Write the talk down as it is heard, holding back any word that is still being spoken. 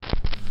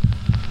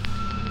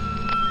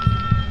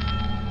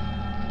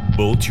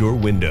Bolt your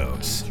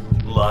windows.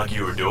 Lock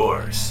your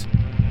doors.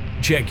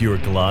 Check your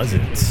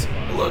closets.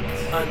 Look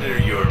under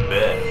your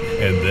bed.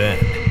 And then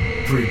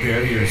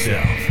prepare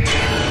yourself.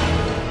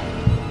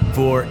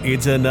 For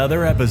it's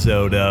another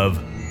episode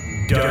of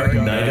Dark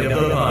Knight of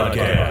the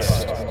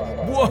Podcast.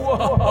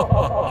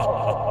 Whoa!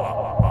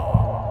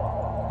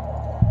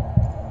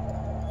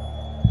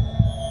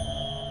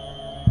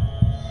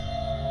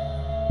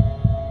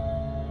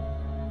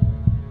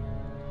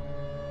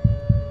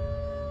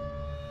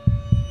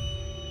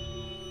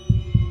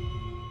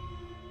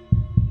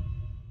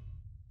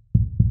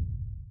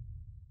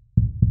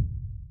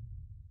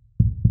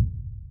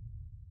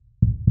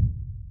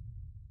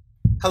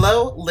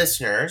 Hello,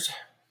 listeners,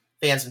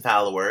 fans and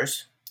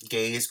followers,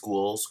 gays,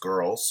 ghouls,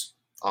 girls,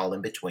 all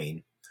in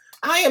between.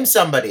 I am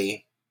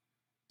somebody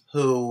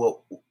who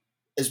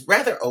is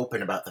rather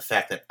open about the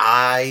fact that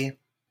I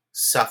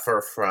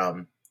suffer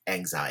from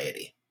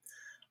anxiety.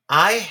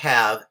 I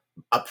have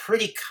a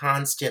pretty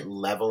constant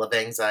level of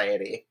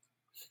anxiety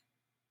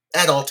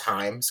at all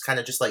times, kind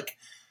of just like,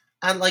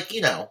 I'm like,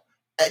 an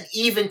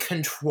even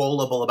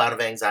controllable amount of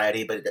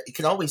anxiety, but it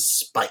can always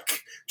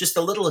spike. Just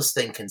the littlest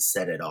thing can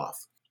set it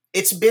off.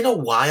 It's been a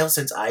while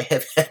since I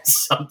have had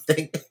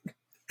something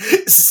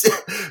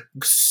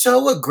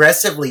so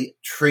aggressively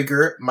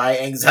trigger my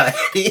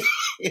anxiety.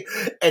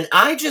 And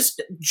I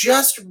just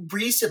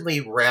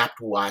recently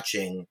wrapped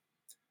watching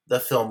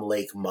the film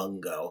Lake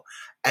Mungo.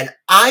 And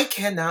I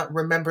cannot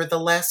remember the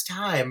last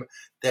time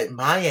that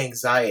my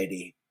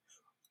anxiety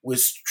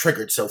was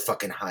triggered so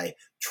fucking high.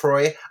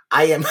 Troy,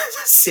 I am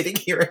sitting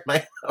here in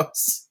my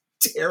house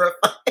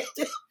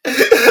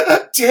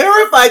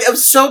terrified of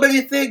so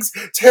many things.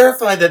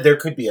 Terrified that there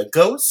could be a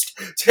ghost.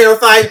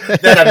 Terrified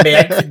that a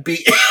man could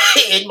be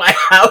in my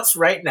house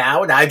right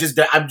now, and I'm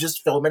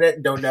just filming it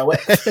and don't know it.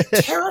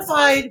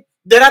 Terrified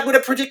that I'm going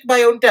to predict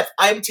my own death.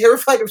 I'm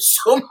terrified of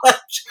so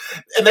much,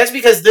 and that's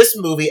because this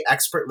movie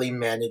expertly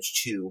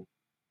managed to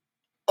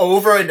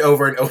over and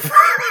over and over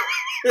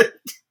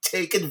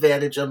take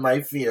advantage of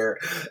my fear,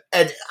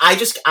 and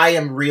I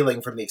am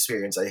reeling from the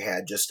experience I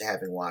had just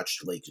having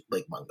watched Lake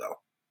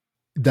Mungo.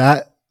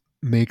 That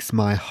makes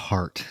my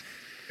heart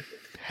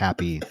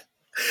happy.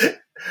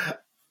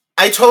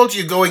 I told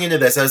you going into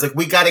this, I was like,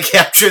 we got to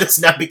capture this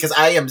now because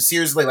I am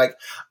seriously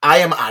I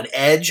am on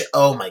edge.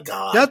 Oh my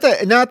god!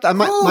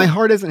 My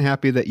heart isn't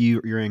happy that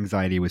your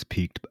anxiety was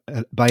piqued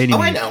by any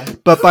means. I know,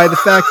 but by the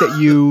fact that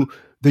you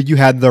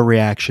had the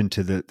reaction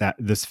to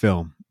this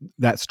film.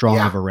 That strong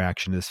of a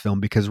reaction to this film,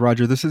 because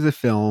Roger, this is a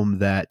film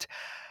that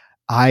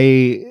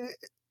I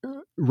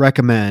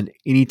recommend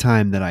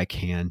anytime that I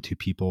can to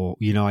people.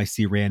 I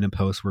see random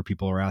posts where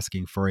people are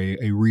asking for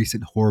a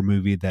recent horror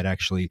movie that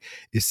actually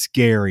is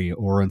scary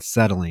or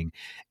unsettling.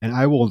 And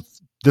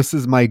this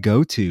is my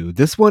go-to.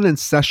 This one in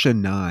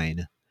Session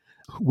 9,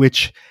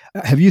 which,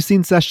 have you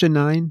seen Session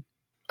 9?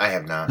 I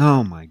have not.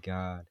 Oh my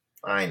God.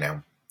 I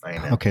know.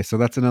 Okay. So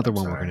that's another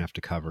one we're going to have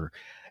to cover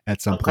at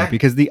some point,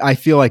 because I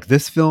feel like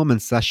this film and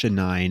Session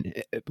 9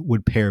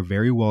 would pair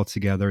very well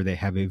together. They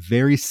have a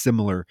very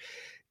similar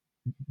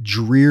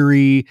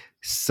dreary,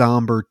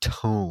 somber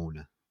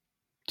tone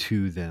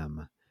to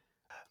them.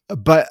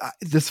 But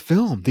this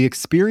film, the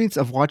experience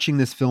of watching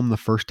this film the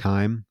first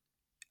time,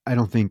 I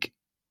don't think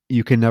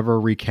you can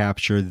never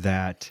recapture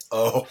that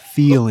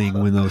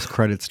feeling when those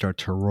credits start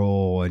to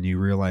roll and you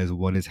realize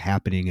what is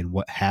happening and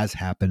what has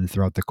happened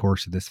throughout the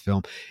course of this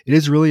film. It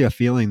is really a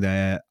feeling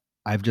that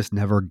I've just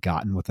never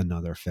gotten with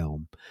another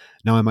film.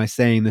 Now, am I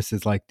saying this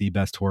is like the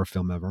best horror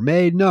film ever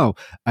made? No.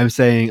 I'm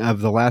saying of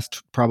the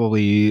last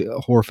probably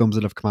horror films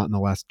that have come out in the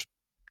last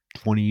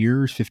 20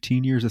 years,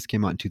 15 years, this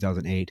came out in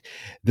 2008.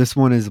 This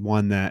one is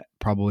one that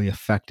probably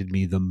affected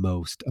me the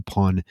most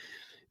upon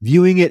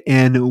viewing it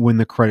and when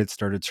the credits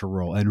started to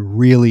roll, and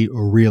really,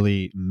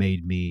 really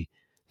made me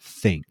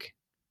think.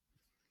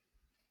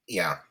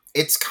 Yeah.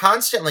 It's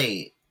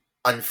constantly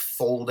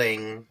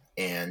unfolding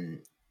and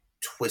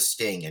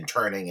twisting and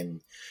turning,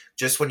 and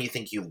just when you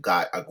think you've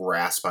got a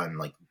grasp on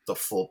the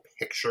full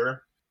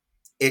picture,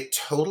 it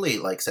totally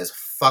says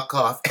fuck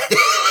off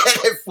and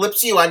it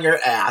flips you on your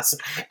ass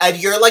and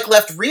you're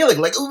left reeling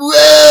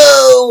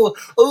whoa,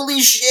 holy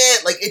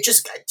shit. It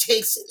just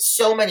takes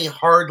so many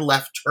hard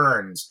left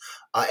turns,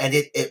 and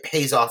it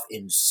pays off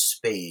in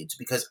spades,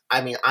 because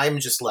I'm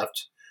just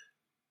left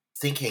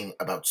thinking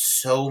about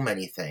so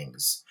many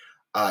things.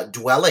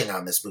 Dwelling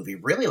on this movie,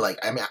 really,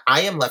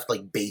 I am left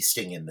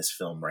basting in this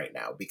film right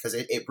now, because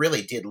it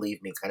really did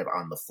leave me kind of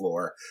on the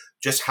floor,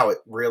 just how it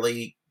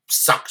really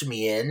sucked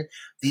me in.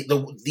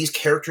 These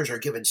characters are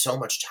given so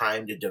much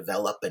time to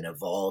develop and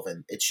evolve,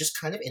 and it's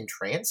just kind of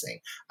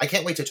entrancing. I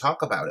can't wait to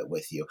talk about it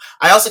with you.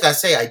 I also gotta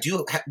say,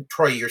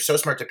 Troy, you're so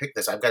smart to pick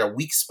this. I've got a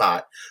weak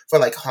spot for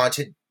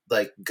haunted,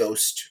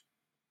 ghost,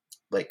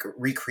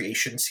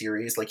 recreation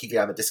series you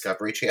get on the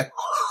Discovery Channel.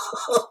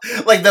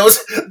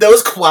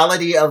 those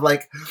quality of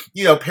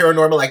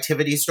Paranormal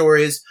Activity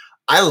stories.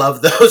 I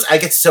love those. I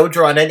get so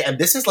drawn in, and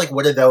this is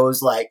one of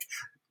those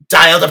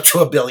dialed up to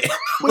 1 billion.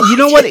 Well, you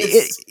know what?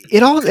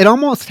 It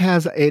almost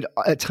has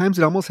at times.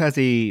 It almost has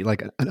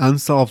an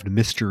unsolved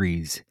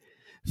mysteries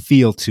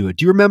feel to it.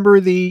 Do you remember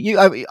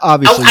obviously?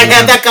 I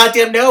have that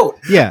goddamn note.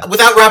 Yeah,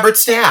 without Robert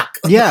Stack.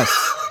 Yes,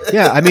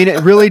 yeah. I mean,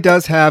 it really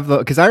does have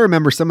because I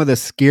remember some of the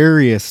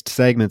scariest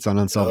segments on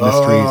Unsolved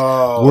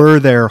Mysteries were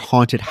their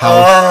haunted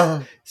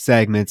house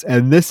segments,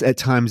 and this at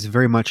times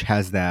very much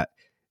has that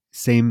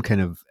same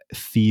kind of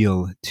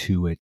feel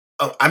to it.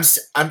 Oh,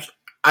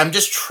 I'm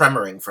just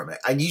tremoring from it.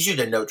 I need you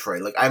to know, Troy.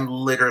 Like, I'm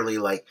literally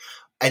like,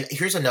 and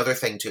here's another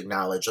thing to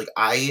acknowledge. Like,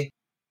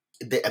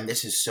 and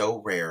this is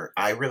so rare.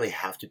 I really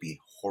have to be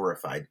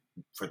horrified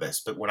for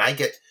this. But when I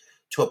get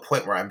to a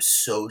point where I'm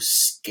so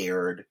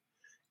scared,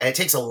 and it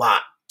takes a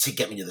lot to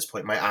get me to this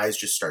point, my eyes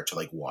just start to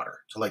like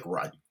water, to like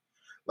run.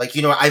 Like,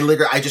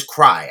 I just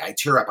cry. I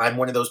tear up. I'm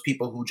one of those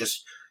people who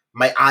just,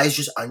 my eyes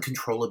just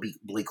uncontrollably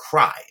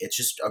cry. It's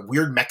just a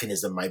weird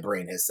mechanism my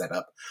brain has set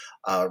up,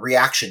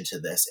 reaction to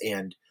this.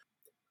 And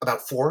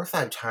about 4 or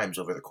 5 times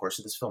over the course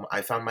of this film,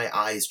 I found my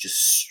eyes just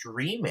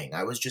streaming.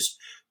 I was just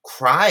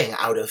crying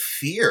out of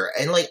fear.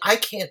 And like, I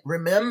can't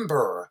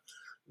remember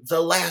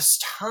the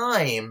last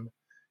time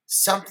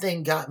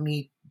something got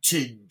me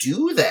to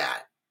do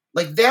that.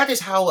 Like, that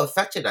is how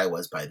affected I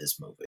was by this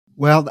movie.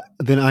 Well,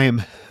 then I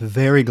am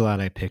very glad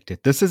I picked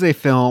it. This is a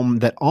film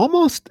that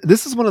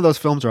this is one of those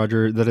films,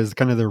 Roger, that is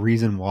kind of the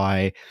reason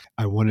why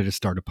I wanted to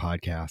start a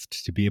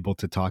podcast, to be able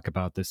to talk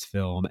about this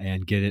film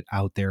and get it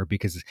out there,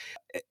 because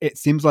it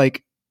seems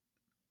like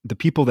the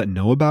people that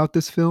know about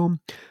this film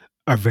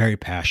are very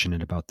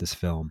passionate about this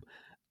film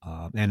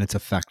and its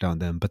effect on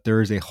them. But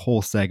there is a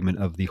whole segment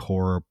of the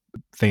horror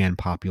fan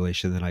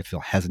population that I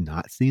feel has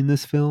not seen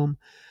this film.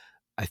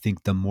 I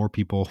think the more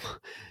people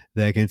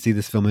that can see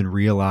this film and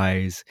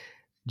realize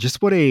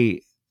just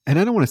and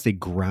I don't want to say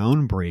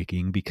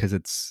groundbreaking, because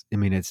it's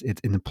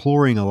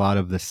employing a lot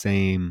of the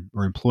same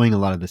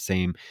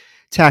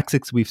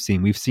tactics we've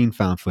seen. We've seen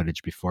found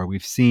footage before.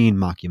 We've seen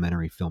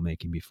mockumentary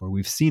filmmaking before.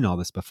 We've seen all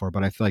this before,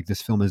 but I feel like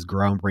this film is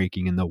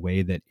groundbreaking in the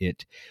way that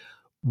it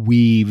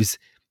weaves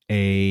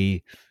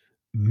a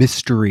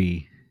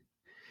mystery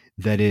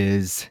that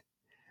is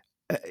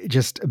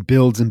just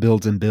builds and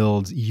builds and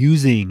builds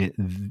using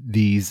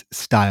these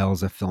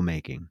styles of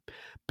filmmaking,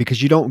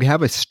 because you don't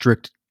have a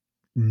strict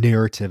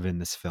narrative in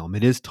this film.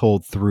 It is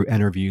told through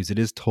interviews. It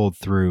is told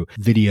through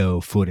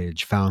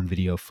found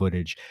video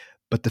footage,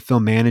 but the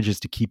film manages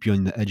to keep you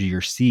on the edge of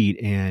your seat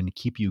and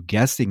keep you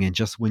guessing. And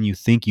just when you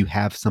think you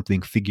have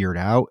something figured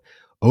out,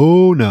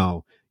 oh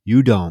no,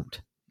 you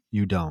don't.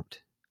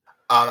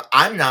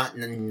 I'm not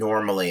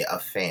normally a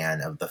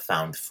fan of the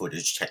found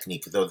footage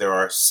technique, though there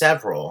are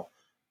several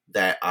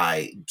that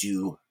I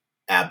do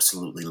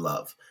absolutely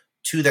love.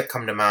 2 that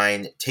come to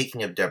mind: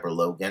 Taking of Deborah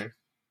Logan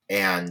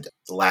and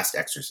The Last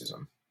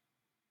Exorcism.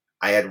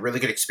 I had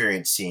really good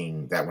experience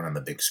seeing that one on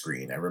the big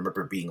screen. I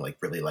remember being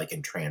really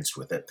entranced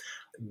with it.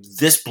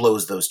 This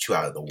blows those 2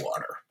 out of the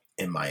water,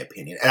 in my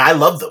opinion. And I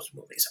love those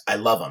movies. I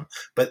love them.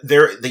 But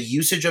the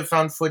usage of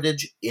found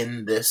footage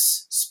in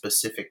this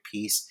specific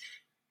piece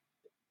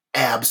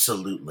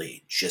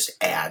absolutely just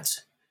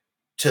adds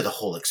to the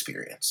whole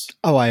experience.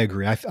 Oh, I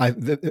agree.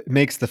 It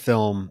makes the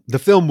film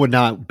would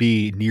not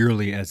be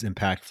nearly as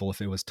impactful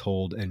if it was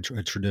told in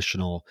a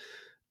traditional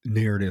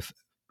narrative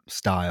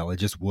style. It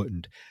just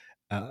wouldn't.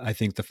 I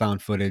think the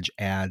found footage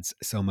adds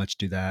so much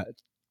to that,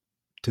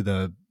 to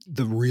the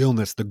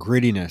realness, the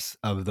grittiness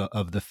of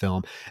the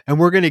film. And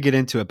we're going to get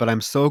into it, but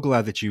I'm so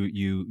glad that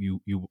you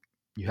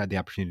had the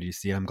opportunity to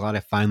see it. I'm glad I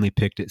finally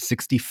picked it.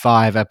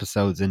 65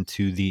 episodes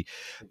into the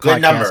good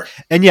podcast. Number.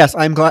 And yes,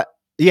 I'm glad.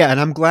 Yeah, and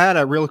I'm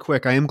glad, real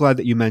quick, I am glad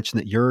that you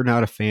mentioned that you're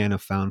not a fan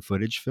of found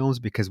footage films,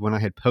 because when I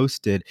had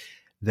posted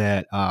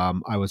that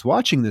I was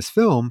watching this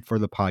film for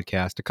the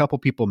podcast, a couple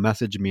people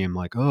messaged me and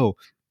like, oh,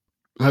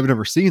 I've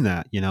never seen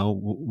that.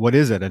 What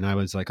is it? And I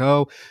was like,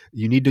 oh,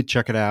 you need to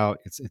check it out.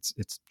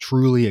 It's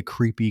truly a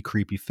creepy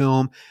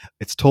film.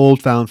 It's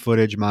told found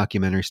footage,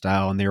 mockumentary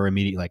style. And they were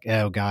immediately like,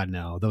 oh God,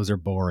 no, those are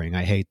boring.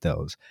 I hate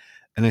those.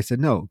 And I said,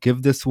 no,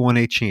 give this one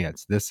a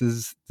chance. This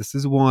is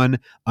one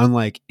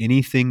unlike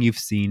anything you've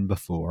seen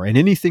before, and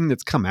anything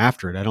that's come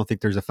after it. I don't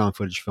think there's a found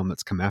footage film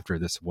that's come after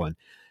this one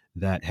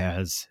that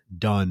has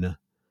done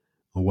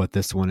what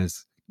this one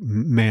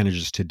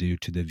manages to do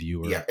to the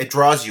viewer. Yeah, it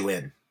draws you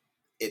in.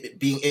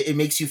 It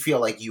makes you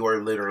feel like you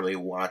are literally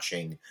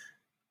watching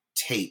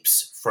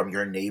tapes from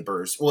your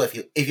neighbors. Well,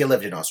 if you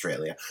lived in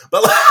Australia,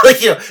 but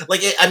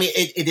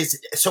it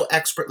is so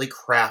expertly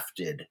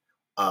crafted.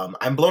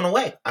 I'm blown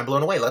away.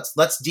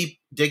 Let's deep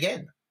dig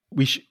in.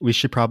 We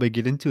should probably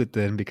get into it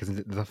then, because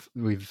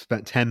we've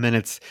spent 10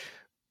 minutes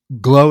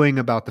glowing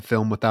about the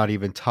film without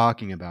even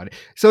talking about it.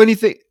 So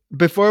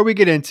before we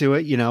get into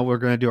it, we're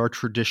going to do our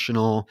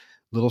traditional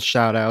little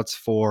shout outs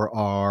for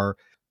our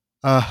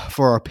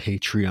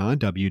Patreon,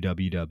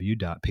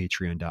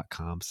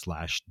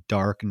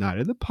 www.patreon.com/Dark Night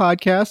of the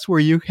Podcast, where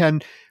you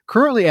can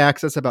currently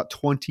access about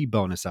 20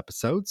 bonus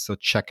episodes. So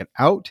check it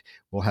out.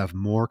 We'll have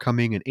more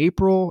coming in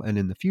April and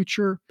in the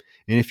future.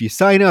 And if you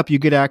sign up, you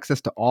get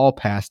access to all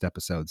past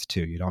episodes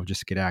too. You don't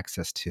just get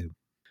access to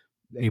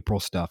April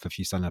stuff. If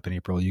you sign up in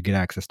April, you get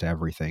access to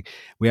everything.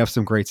 We have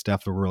some great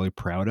stuff that we're really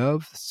proud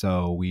of,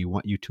 so we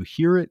want you to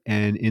hear it.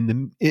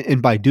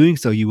 And by doing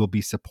so, you will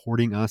be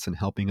supporting us and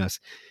helping us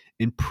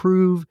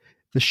improve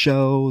the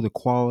show, the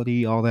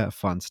quality, all that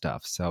fun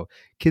stuff. So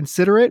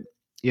consider it.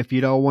 If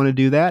you don't want to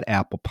do that,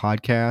 Apple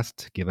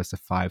Podcast, give us a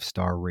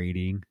 5-star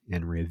rating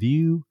and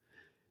review,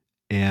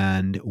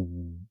 and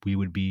we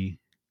would be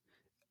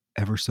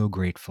ever so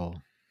grateful.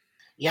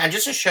 Yeah, and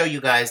just to show you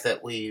guys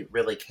that we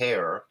really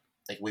care,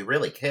 we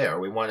really care.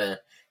 We want to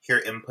hear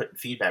input and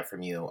feedback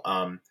from you.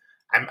 I'm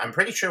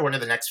pretty sure one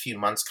of the next few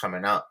months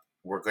coming up,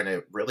 we're going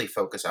to really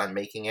focus on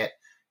making it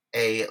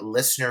a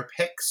listener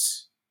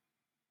picks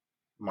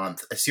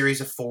month, a series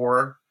of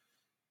 4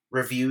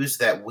 reviews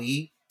that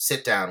we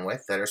sit down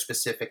with that are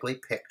specifically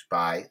picked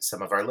by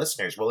some of our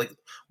listeners.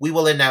 We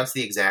will announce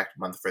the exact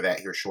month for that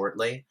here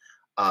shortly.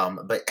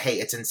 But hey,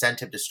 it's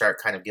incentive to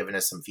start kind of giving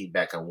us some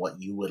feedback on what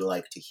you would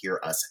like to hear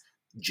us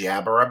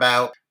jabber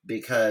about,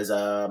 because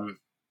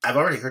I've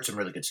already heard some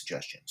really good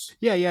suggestions.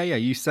 Yeah.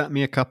 You sent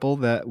me a couple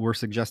that were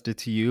suggested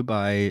to you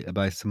by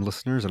some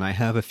listeners, and I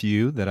have a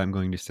few that I'm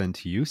going to send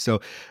to you.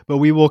 So, but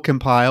we will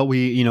compile.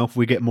 If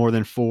we get more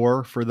than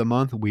 4 for the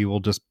month, we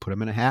will just put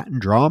them in a hat and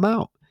draw them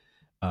out.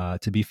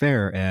 To be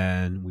fair,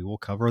 and we will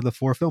cover the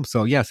 4 films.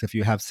 So yes, if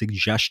you have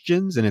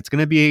suggestions, and it's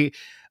going to be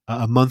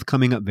a month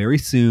coming up very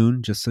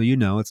soon, just so you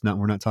know,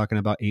 we're not talking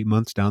about 8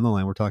 months down the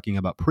line. We're talking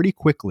about pretty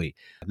quickly,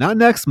 not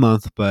next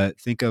month,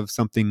 but think of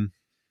something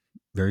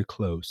very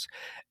close.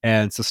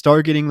 And so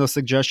start getting those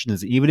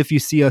suggestions. Even if you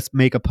see us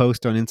make a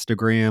post on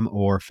Instagram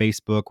or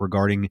Facebook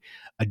regarding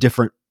a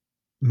different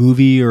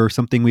movie or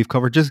something we've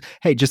covered,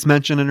 just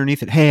mention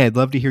underneath it, hey, I'd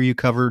love to hear you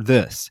cover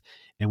this,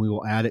 and we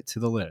will add it to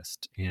the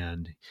list.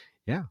 And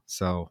yeah,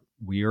 so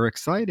we are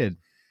excited.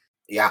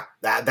 Yeah,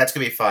 that's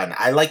going to be fun.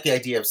 I like the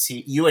idea of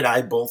you and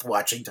I both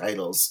watching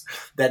titles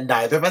that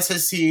neither of us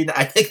has seen.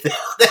 I think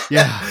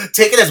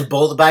taking us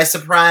both by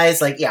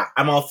surprise,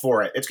 I'm all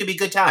for it. It's going to be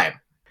a good time.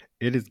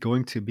 It is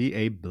going to be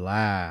a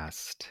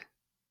blast.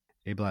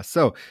 A blast.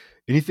 So,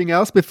 anything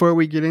else before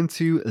we get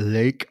into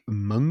Lake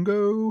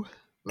Mungo?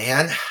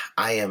 Man,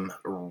 I am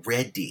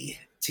ready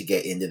to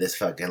get into this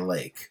fucking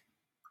lake.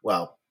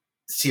 Well,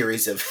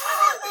 series of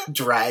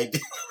dried...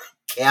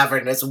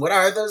 cavernous. What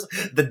are those?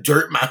 The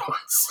dirt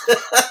mounds.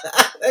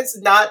 That's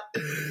not.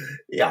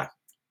 Yeah.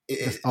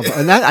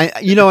 And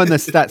that in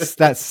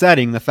that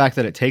setting, the fact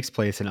that it takes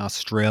place in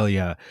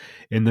Australia,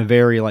 in the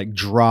very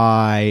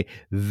dry,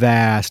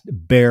 vast,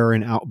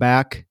 barren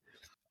outback,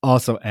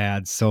 also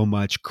adds so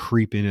much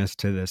creepiness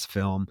to this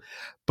film.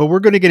 But we're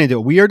going to get into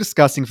it. We are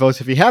discussing, folks,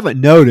 if you haven't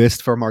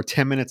noticed from our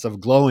 10 minutes of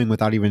glowing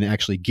without even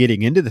actually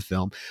getting into the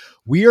film,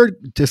 we are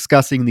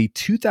discussing the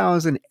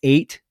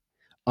 2008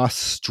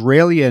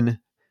 Australian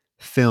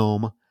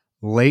film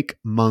Lake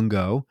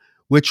Mungo,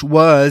 which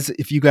was,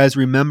 if you guys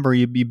remember,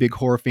 you'd be big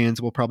horror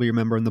fans, will probably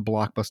remember in the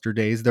Blockbuster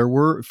days, there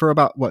were, for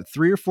about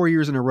 3 or 4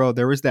 years in a row,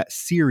 there was that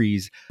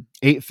series,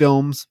 8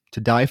 films to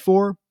Die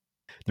For.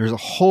 There's a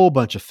whole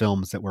bunch of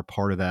films that were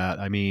part of that.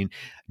 I mean,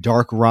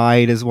 Dark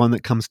Ride is one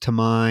that comes to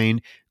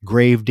mind,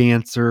 Grave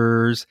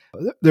Dancers,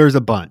 there's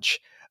a bunch.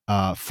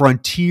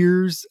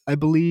 Frontiers, I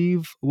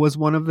believe, was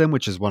one of them,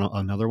 which is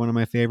another one of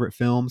my favorite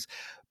films.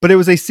 But it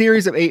was a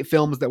series of 8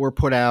 films that were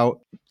put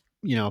out,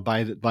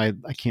 by I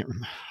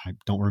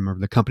don't remember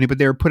the company, but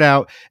they were put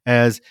out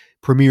as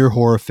premiere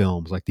horror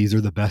films. These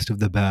are the best of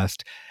the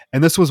best,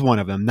 and this was one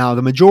of them. Now,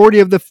 the majority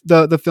of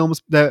the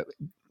films that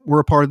were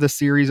a part of the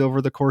series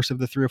over the course of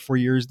the 3 or 4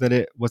 years that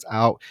it was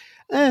out,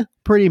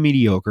 pretty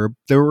mediocre.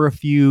 There were a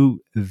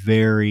few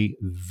very,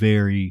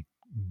 very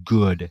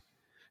good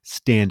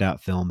standout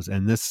films,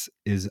 and this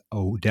is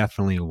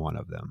definitely one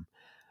of them.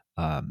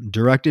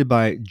 Directed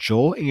by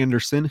Joel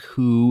Anderson,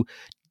 who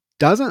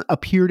doesn't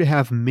appear to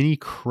have many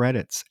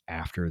credits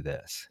after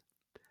this,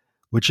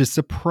 which is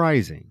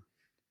surprising.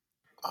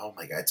 Oh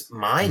my God, it's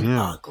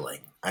mind-boggling.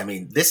 Yeah. I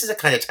mean, this is a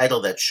kind of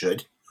title that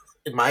should,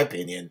 in my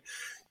opinion,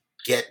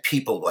 get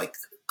people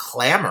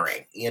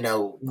clamoring,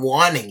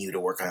 wanting you to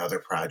work on other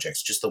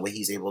projects, just the way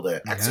he's able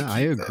to execute. Yeah, I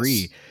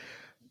agree.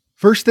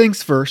 First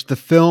things first, the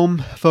film,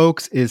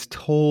 folks, is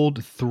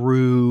told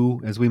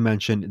through, as we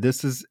mentioned,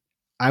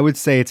 I would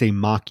say it's a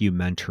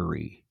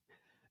mockumentary,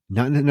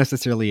 not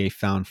necessarily a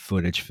found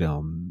footage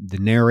film. The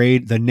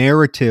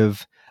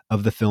narrative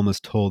of the film is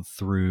told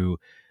through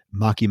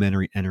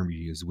mockumentary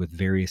interviews with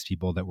various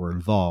people that were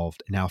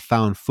involved. Now,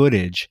 found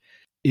footage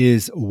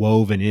is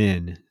woven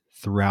in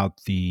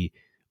throughout the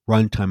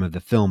runtime of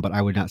the film, but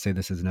I would not say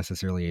this is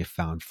necessarily a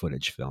found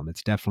footage film.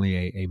 It's definitely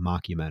a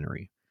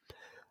mockumentary.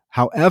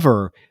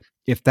 However,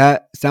 if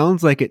that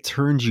sounds like it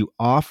turns you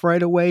off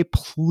right away,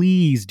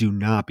 please do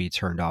not be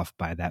turned off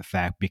by that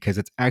fact, because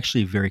it's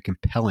actually very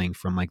compelling.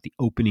 From the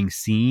opening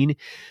scene,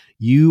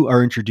 you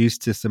are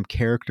introduced to some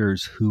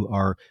characters who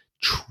are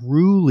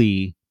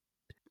truly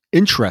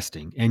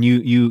interesting, and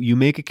you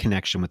make a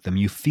connection with them.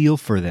 You feel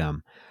for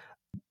them.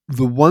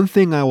 The one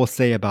thing I will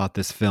say about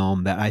this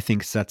film that I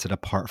think sets it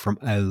apart from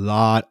a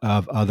lot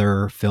of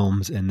other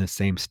films in the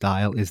same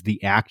style is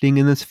the acting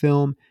in this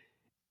film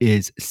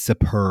is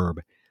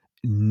superb.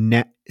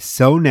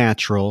 So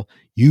natural.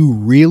 You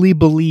really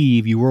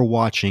believe you are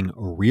watching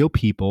real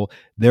people.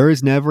 There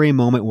is never a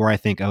moment where I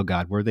think, oh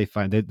God, where they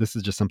find that this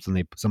is just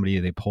somebody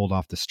they pulled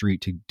off the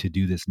street to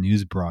do this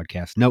news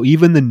broadcast. No,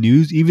 even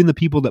the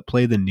people that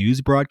play the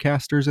news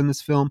broadcasters in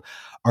this film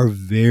are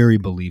very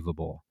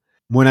believable.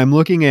 When I'm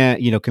looking at,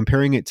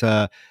 comparing it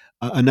to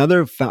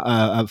another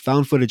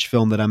found footage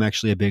film that I'm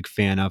actually a big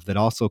fan of that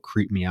also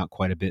creeped me out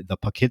quite a bit, the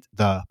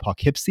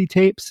Poughkeepsie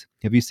tapes.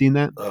 Have you seen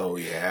that? Oh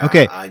yeah.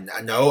 Okay. I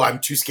know. I'm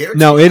too scared.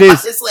 No, it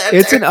is.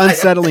 It's an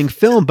unsettling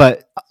film,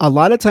 but a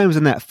lot of times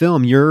in that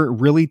film, you're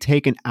really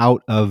taken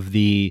out of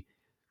the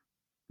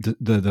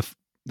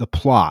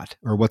plot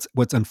or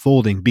what's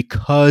unfolding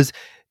because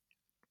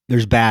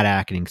there's bad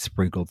acting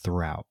sprinkled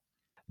throughout.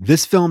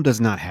 This film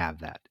does not have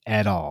that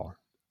at all.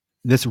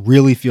 This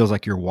really feels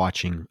like you're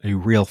watching a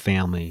real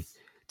family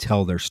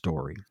tell their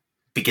story,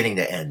 beginning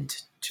to end,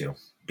 too.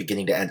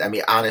 Beginning to end. I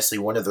mean, honestly,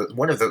 one of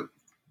the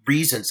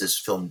reasons this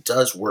film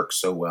does work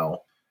so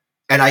well,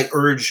 and I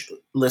urge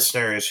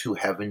listeners who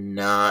have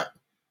not,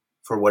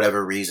 for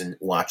whatever reason,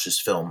 watched this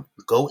film,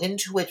 go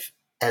into it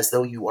as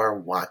though you are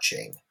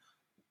watching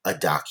a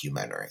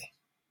documentary.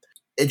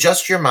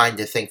 Adjust your mind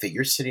to think that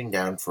you're sitting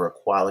down for a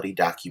quality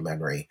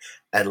documentary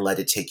and let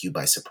it take you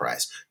by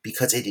surprise.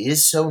 Because it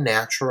is so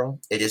natural,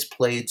 it is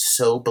played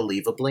so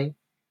believably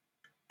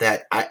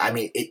that, I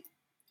mean, it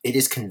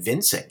is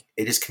convincing.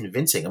 It is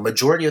convincing. A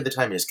majority of the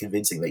time it is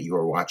convincing that you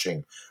are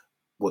watching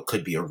what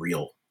could be a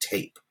real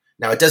tape.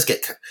 Now, it does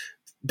get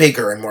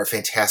bigger and more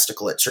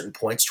fantastical at certain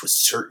points to a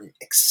certain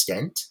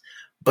extent,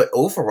 but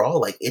overall,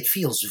 like, it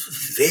feels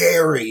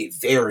very,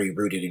 very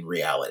rooted in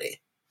reality.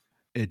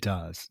 It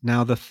does.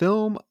 Now, the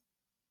film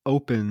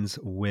opens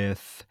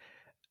with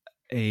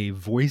a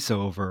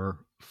voiceover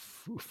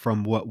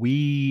from what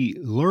we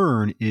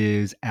learn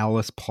is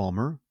Alice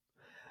Palmer.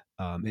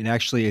 It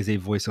actually is a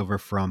voiceover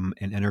from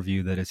an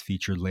interview that is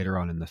featured later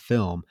on in the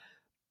film,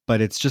 but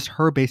it's just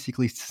her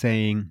basically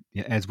saying,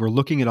 as we're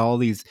looking at all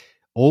these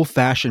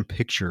old-fashioned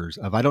pictures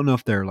of, I don't know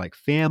if they're like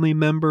family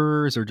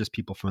members or just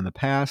people from the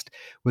past,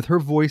 with her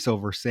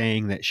voiceover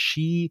saying that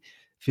she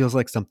feels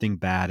like something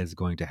bad is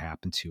going to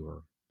happen to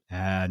her.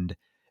 And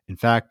in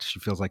fact, she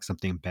feels like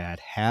something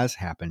bad has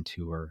happened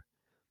to her,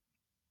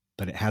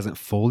 but it hasn't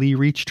fully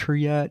reached her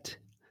yet,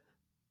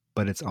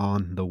 but it's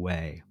on the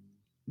way.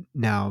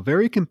 Now,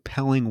 very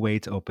compelling way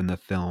to open the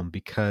film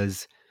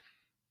because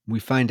we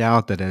find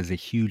out that it is a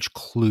huge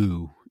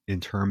clue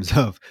in terms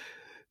of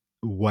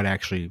what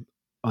actually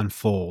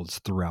unfolds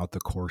throughout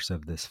the course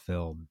of this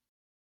film.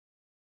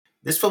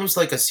 This film's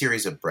like a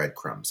series of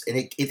breadcrumbs, and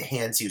it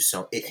hands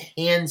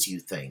you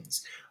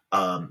things.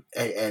 And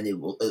it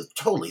will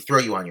totally throw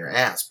you on your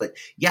ass. But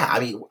yeah, I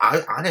mean,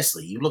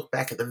 honestly, you look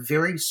back at the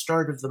very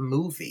start of the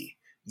movie,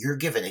 you're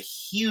given a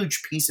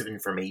huge piece of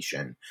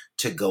information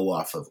to go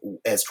off of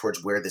as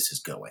towards where this is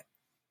going.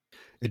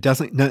 It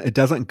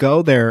doesn't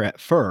go there at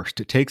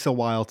first. It takes a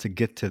while to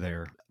get to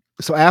there.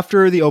 So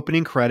after the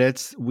opening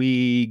credits,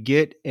 we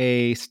get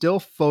a still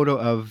photo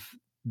of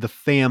the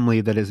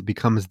family that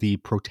becomes the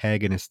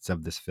protagonists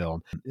of this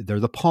film. They're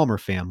the Palmer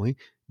family,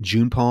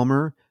 June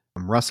Palmer,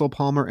 Russell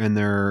Palmer, and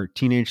their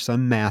teenage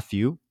son,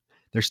 Matthew.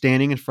 They're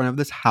standing in front of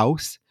this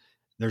house.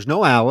 There's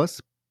no Alice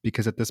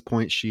because at this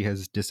point she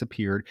has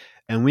disappeared.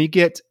 And we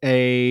get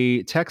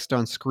a text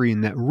on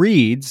screen that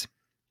reads,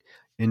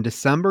 in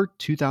December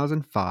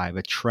 2005,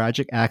 a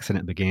tragic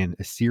accident began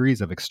a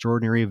series of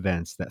extraordinary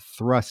events that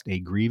thrust a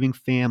grieving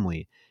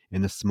family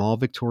in the small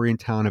Victorian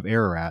town of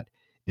Ararat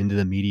into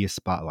the media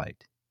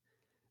spotlight.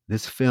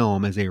 This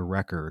film is a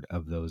record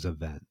of those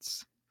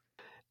events.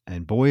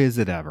 And boy, is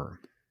it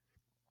ever.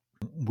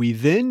 We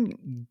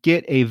then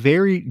get a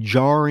very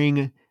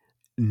jarring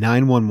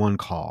 911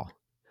 call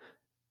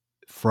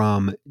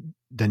from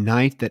the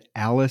night that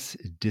Alice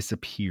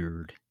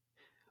disappeared.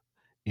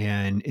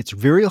 And it's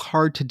very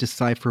hard to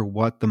decipher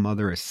what the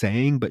mother is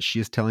saying, but she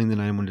is telling the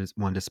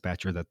 911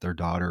 dispatcher that their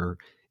daughter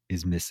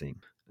is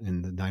missing.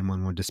 And the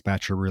 911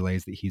 dispatcher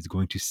relays that he's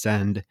going to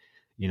send,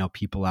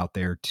 people out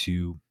there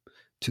to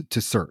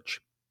search.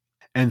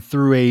 And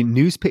through a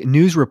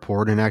news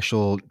report, an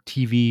actual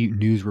TV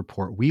news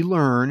report, we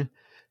learn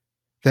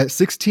that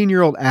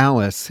 16-year-old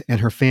Alice and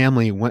her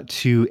family went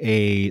to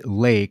a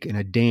lake and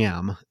a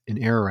dam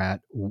in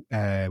Ararat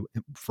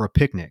for a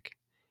picnic,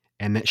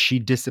 and that she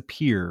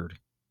disappeared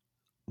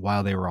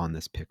while they were on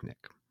this picnic.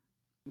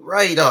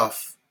 Right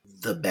off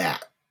the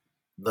bat,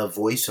 the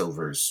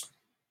voiceovers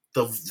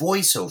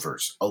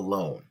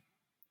alone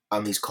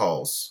on these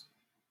calls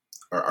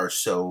are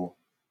so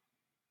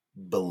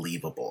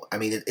believable. I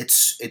mean,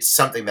 it's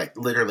something that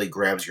literally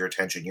grabs your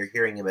attention. You're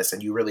hearing this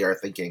and you really are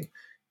thinking,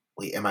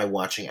 wait, am I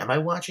watching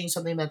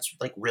something that's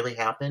like really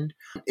happened?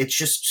 It's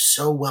just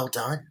so well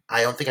done.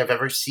 I don't think I've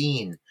ever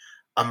seen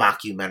a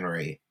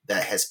mockumentary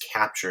that has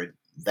captured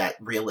that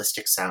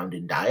realistic sound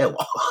and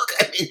dialogue.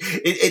 I mean,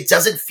 it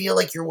doesn't feel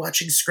like you're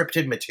watching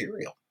scripted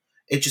material.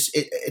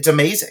 It's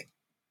amazing.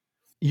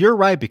 You're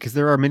right, because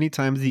there are many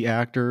times the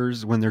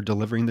actors, when they're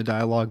delivering the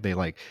dialogue, they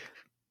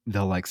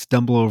they'll like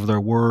stumble over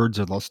their words,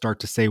 or they'll start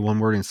to say one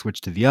word and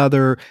switch to the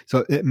other.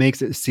 So it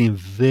makes it seem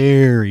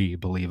very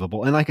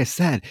believable. And like I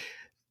said,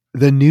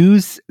 the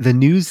news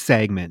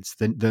segments,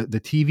 the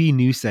TV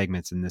news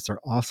segments in this are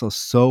also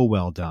so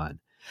well done.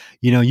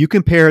 You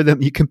compare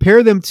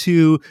them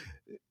to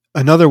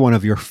another one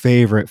of your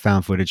favorite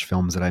found footage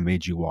films that I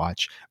made you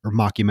watch, or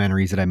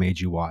mockumentaries that I made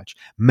you watch,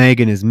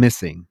 Megan is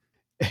Missing.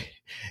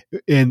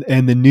 and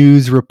the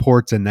news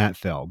reports in that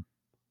film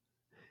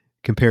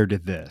compared to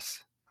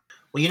this.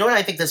 Well, you know what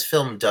I think this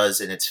film does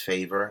in its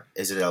favor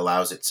is it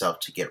allows itself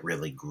to get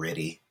really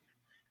gritty.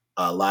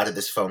 A lot of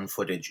this phone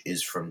footage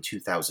is from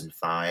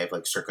 2005,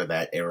 like circa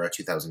that era,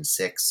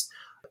 2006.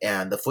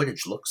 And the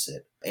footage looks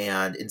it.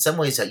 And in some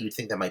ways that you'd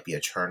think that might be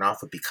a turnoff,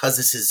 but because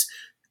this is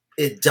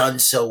done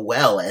so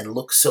well and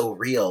looks so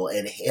real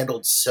and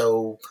handled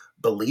so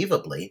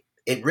believably,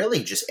 it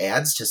really just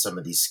adds to some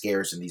of these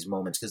scares and these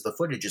moments because the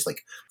footage is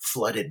like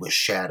flooded with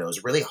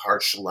shadows, really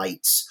harsh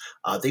lights.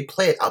 They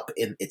play it up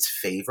in its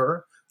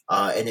favor,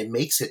 and it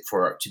makes it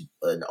for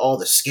all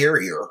the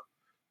scarier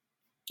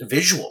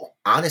visual,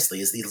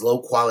 honestly, is these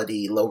low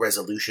quality, low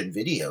resolution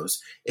videos.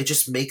 It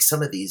just makes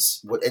some of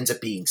these, what ends up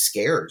being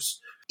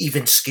scares,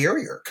 even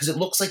scarier because it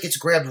looks like it's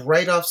grabbed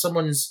right off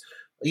someone's,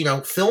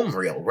 film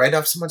reel, right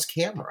off someone's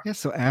camera. Yeah,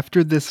 so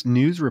after this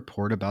news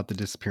report about the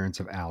disappearance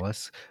of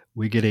Alice,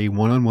 we get a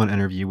one-on-one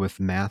interview with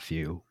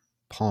Matthew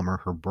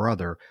Palmer, her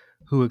brother,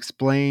 who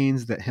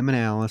explains that him and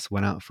Alice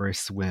went out for a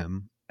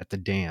swim at the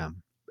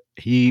dam.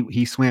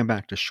 He swam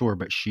back to shore,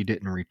 but she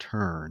didn't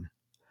return.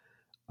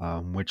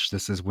 Which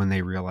this is when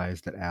they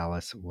realized that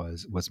Alice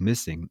was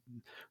missing.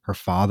 Her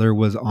father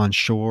was on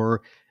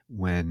shore.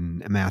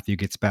 When Matthew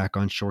gets back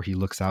on shore, he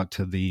looks out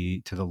to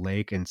the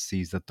lake and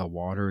sees that the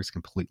water is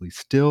completely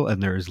still,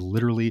 and there is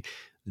literally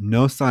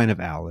no sign of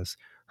Alice.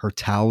 Her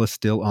towel is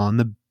still on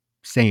the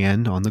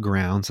sand on the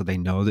ground, so they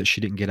know that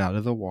she didn't get out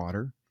of the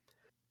water.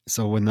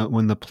 So when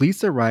the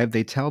police arrive,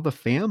 they tell the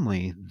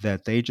family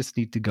that they just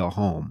need to go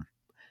home,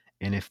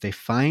 and if they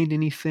find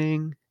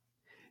anything,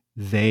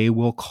 they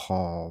will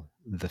call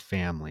the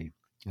family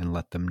and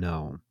let them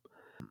know.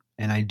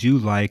 And I do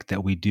like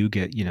that we do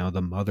get,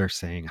 the mother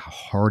saying how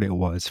hard it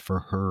was for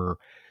her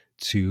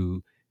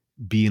to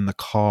be in the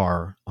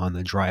car on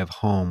the drive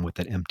home with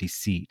an empty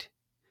seat,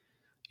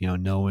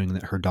 knowing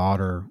that her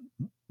daughter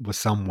was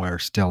somewhere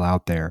still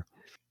out there.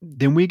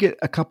 Then we get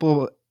a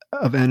couple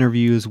of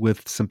interviews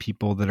with some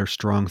people that are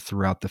strong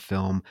throughout the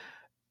film.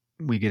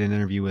 We get an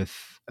interview with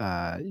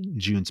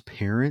June's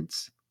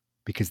parents,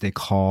 because they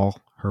call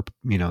her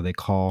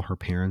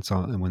parents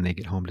on when they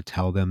get home to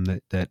tell them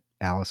that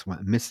Alice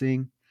went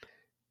missing.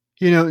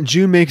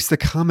 June makes the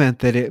comment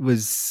that it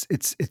was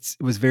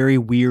very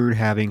weird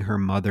having her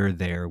mother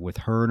there, with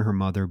her and her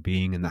mother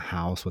being in the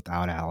house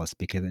without Alice,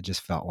 because it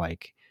just felt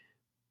like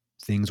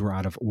things were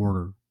out of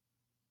order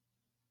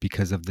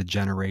because of the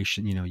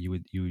generation.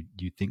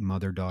 You think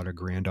mother, daughter,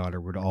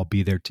 granddaughter would all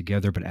be there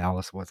together, but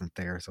Alice wasn't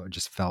there, so it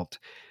just felt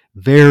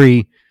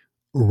very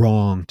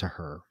wrong to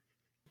her.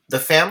 The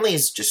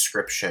family's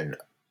description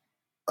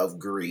of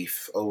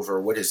grief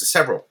over what is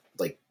several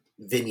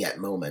vignette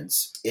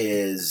moments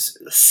is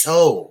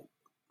so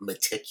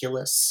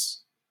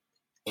meticulous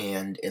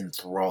and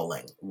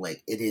enthralling.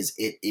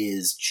 It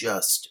is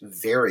just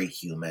very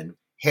human,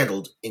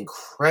 handled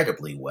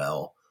incredibly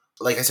well.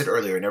 Like I said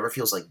earlier, it never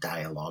feels like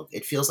dialogue.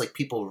 It feels like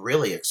people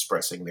really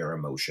expressing their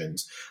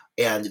emotions.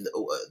 And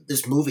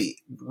this movie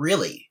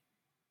really,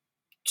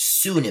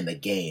 soon in the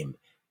game,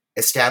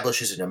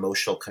 establishes an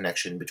emotional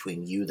connection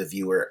between you, the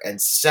viewer,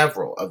 and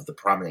several of the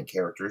prominent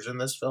characters in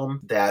this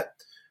film that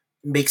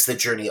makes the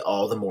journey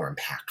all the more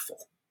impactful.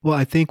 Well,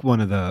 I think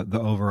one of the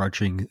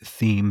overarching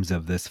themes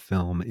of this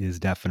film is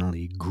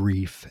definitely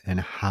grief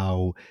and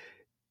how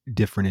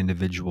different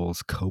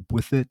individuals cope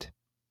with it.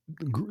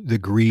 The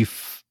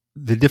grief,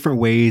 the different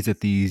ways that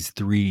these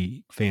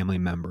three family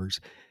members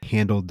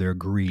handled their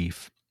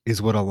grief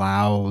is what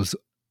allows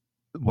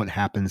what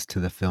happens to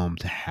the film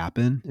to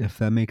happen, if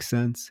that makes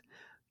sense.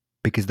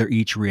 Because they're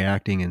each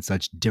reacting in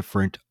such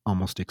different,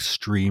 almost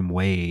extreme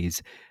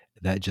ways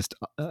that just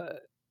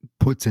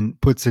puts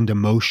into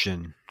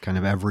motion kind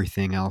of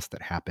everything else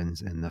that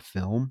happens in the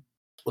film.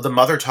 Well, the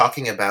mother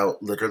talking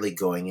about literally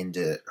going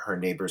into her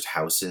neighbors'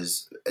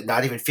 houses,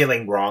 not even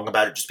feeling wrong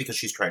about it, just because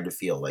she's trying to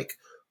feel like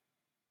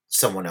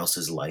someone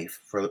else's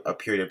life for a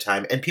period of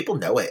time. And people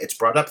know it. It's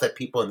brought up that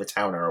people in the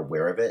town are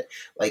aware of it.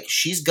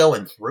 She's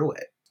going through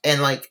it.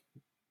 And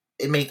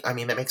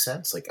that makes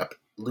sense.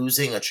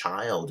 Losing a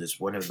child is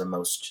one of the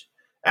most,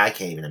 I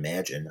can't even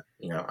imagine,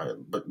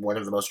 but one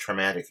of the most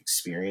traumatic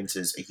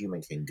experiences a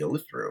human can go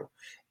through.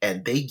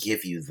 And they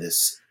give you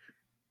this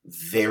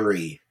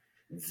very,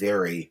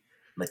 very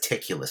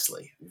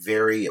meticulously,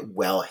 very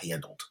well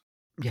handled.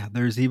 Yeah,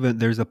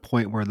 there's a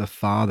point where the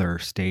father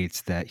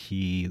states that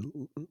he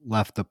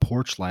left the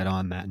porch light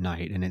on that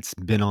night and it's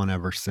been on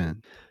ever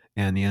since.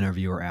 And the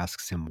interviewer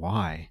asks him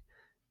why.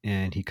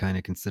 And he kind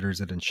of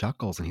considers it and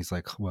chuckles, and he's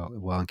like,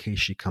 well, in case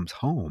she comes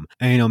home.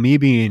 And, me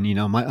being,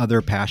 my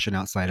other passion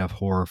outside of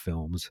horror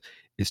films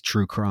is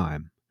true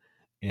crime.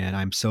 And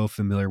I'm so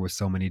familiar with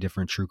so many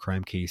different true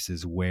crime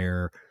cases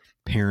where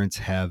parents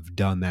have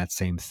done that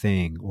same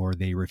thing, or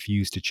they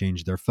refuse to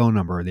change their phone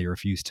number, or they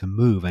refuse to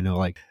move. I know,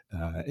 like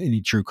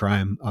any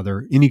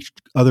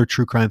other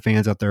true crime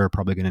fans out there are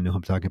probably going to know who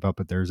I'm talking about.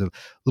 But there's a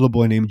little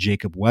boy named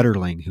Jacob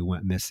Wetterling who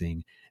went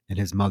missing, and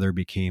his mother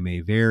became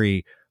a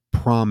very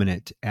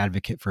prominent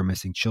advocate for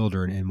missing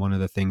children. And one of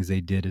the things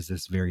they did is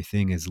this very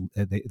thing is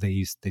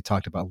they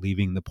talked about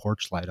leaving the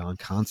porch light on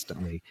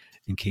constantly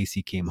in case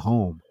he came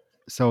home.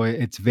 So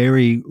it's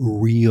very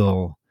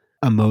real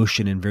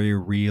emotion and very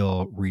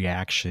real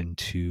reaction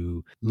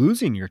to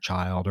losing your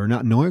child or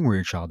not knowing where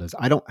your child is.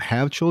 I don't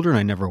have children.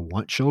 I never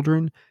want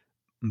children,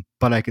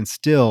 but I can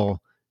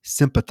still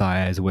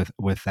sympathize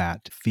with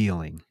that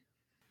feeling.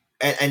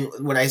 And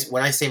when I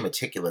say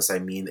meticulous, I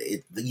mean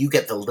you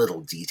get the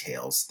little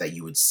details that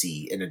you would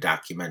see in a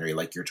documentary,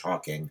 like you're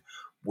talking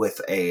with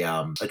a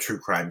true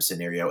crime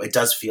scenario. It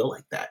does feel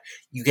like that.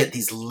 You get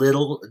these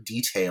little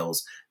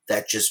details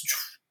that just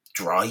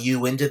draw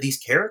you into these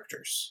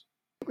characters.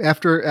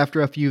 After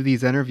a few of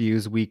these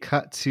interviews, we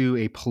cut to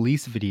a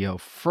police video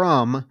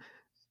from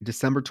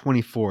December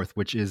 24th,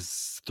 which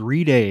is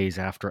 3 days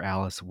after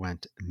Alice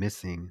went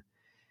missing.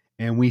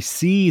 And we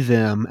see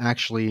them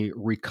actually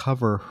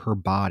recover her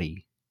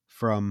body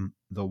from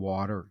the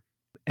water.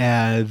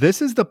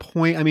 This is the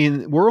point. I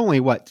mean, we're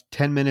only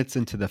 10 minutes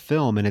into the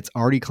film, and it's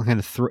already kind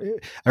of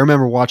I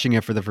remember watching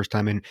it for the first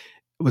time, and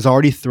it was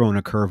already thrown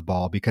a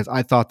curveball, because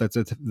I thought that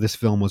this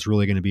film was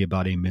really going to be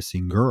about a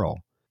missing girl,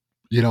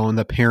 and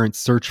the parents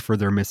search for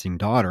their missing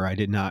daughter. I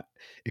did not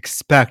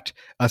expect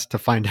us to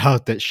find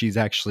out that she's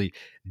actually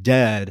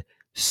dead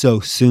so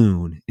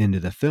soon into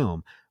the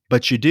film.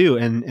 But you do.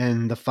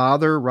 And the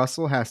father,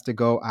 Russell, has to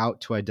go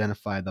out to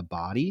identify the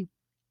body.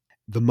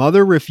 The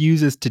mother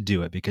refuses to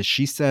do it because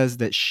she says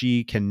that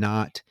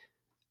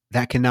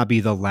that cannot be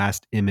the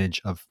last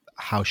image of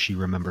how she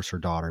remembers her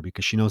daughter,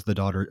 because she knows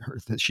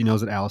she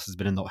knows that Alice has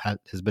been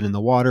in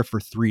the water for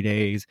 3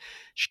 days.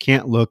 She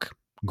can't look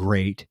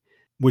great,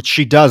 which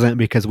she doesn't,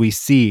 because we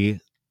see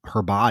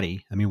her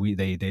body. I mean,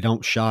 they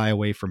don't shy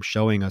away from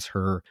showing us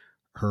her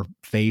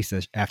face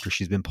after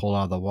she's been pulled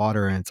out of the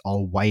water, and it's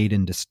all white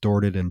and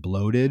distorted and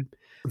bloated.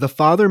 The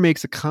father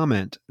makes a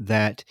comment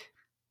that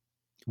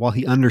while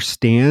he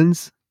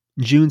understands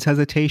June's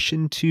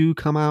hesitation to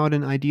come out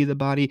and ID the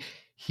body,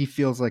 he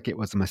feels like it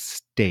was a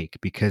mistake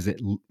because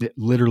it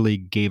literally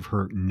gave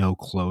her no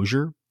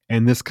closure.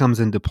 And this comes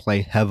into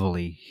play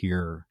heavily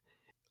here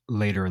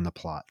later in the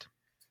plot.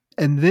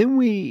 And then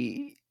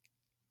we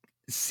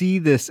see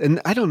this,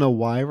 and I don't know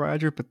why,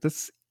 Roger, but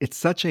it's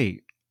such a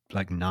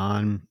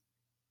non-scary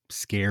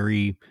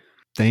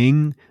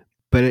thing,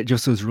 but it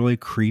just was really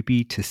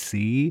creepy to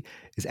see,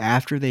 is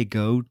after they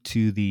go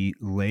to the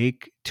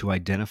lake to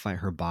identify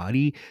her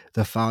body,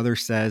 the father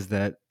says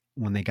that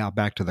when they got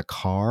back to the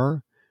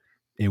car,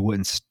 it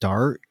wouldn't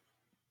start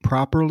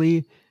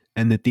properly,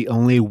 and that the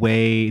only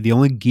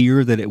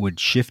gear that it would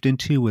shift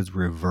into was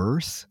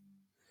reverse.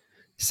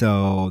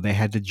 So they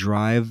had to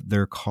drive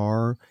their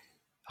car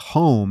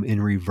home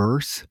in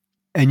reverse.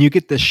 And you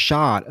get the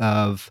shot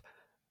of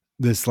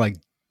this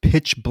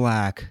pitch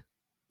black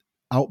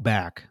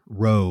outback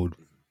road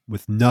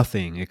with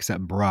nothing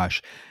except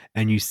brush.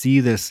 And you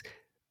see the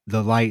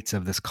lights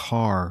of this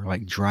car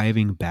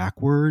driving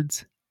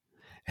backwards.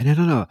 And I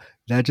don't know,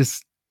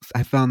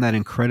 I found that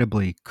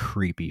incredibly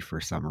creepy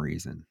for some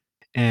reason.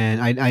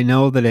 And I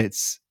know that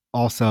it's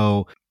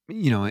also,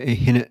 a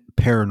hint at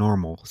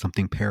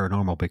something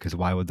paranormal, because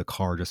why would the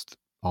car just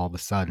all of a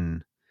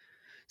sudden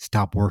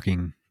stop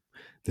working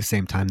the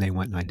same time they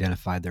went and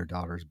identified their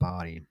daughter's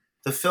body?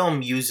 The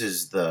film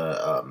uses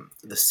the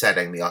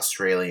setting, the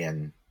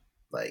Australian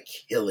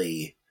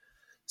hilly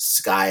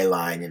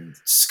skyline and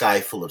sky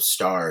full of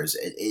stars.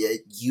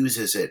 It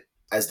uses it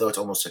as though it's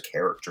almost a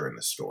character in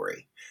the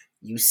story.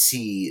 You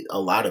see a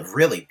lot of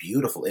really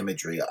beautiful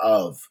imagery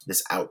of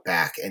this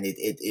outback, and it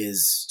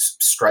is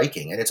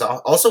striking, and it's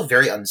also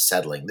very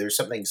unsettling. There's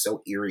something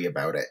so eerie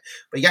about it.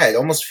 But yeah, it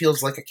almost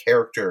feels like a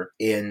character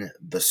in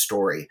the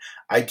story.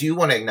 I do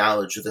want to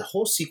acknowledge the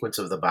whole sequence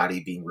of the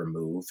body being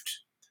removed.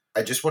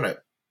 I just want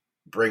to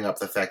bring up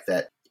the fact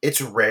that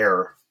it's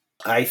rare,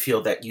 I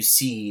feel, that you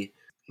see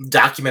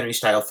documentary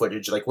style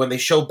footage, when they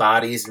show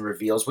bodies and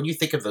reveals. When you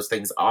think of those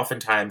things,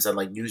 oftentimes on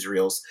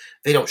newsreels,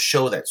 they don't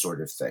show that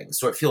sort of thing,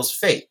 so it feels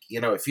fake.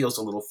 It feels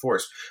a little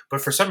forced. But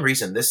for some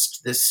reason,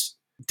 this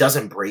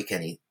doesn't break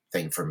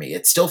anything for me.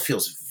 It still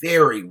feels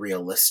very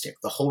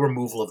realistic. The whole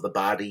removal of the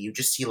body, you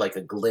just see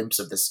a glimpse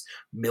of this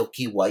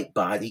milky white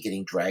body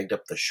getting dragged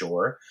up the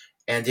shore,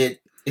 and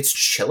it's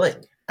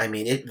chilling. I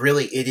mean, it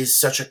is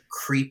such a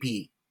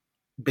creepy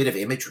bit of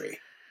imagery.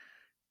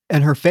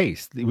 And her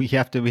face, we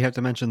have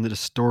to mention the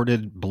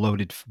distorted,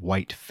 bloated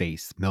white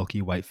face, milky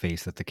white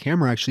face that the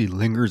camera actually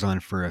lingers on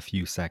for a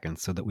few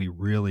seconds, so that we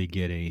really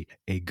get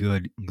a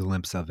good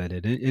glimpse of it.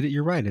 And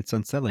you're right, it's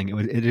unsettling.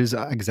 It is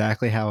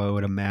exactly how I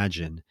would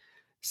imagine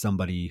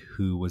somebody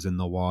who was in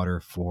the water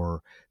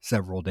for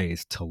several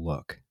days to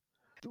look.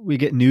 We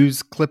get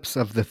news clips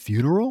of the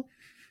funeral,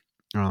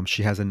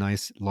 She has a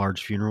nice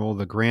large funeral.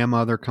 The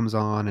grandmother comes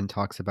on and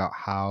talks about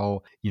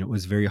how, it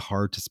was very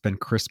hard to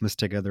spend Christmas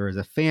together as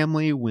a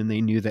family when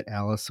they knew that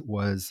Alice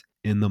was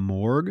in the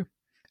morgue.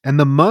 And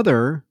the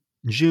mother,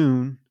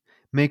 June,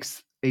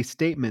 makes a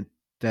statement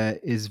that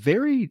is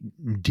very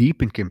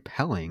deep and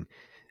compelling.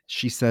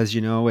 She says,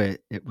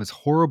 it was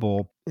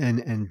horrible,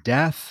 and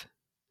death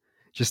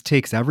just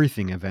takes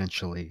everything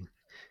eventually.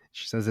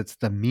 She says it's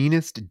the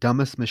meanest,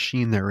 dumbest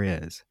machine there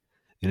is.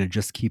 And it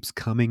just keeps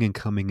coming and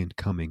coming and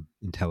coming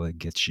until it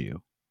gets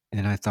you.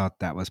 And I thought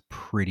that was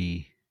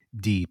pretty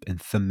deep and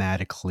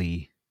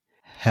thematically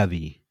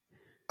heavy.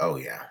 Oh,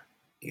 yeah.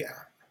 Yeah.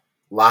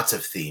 Lots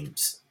of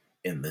themes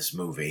in this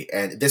movie.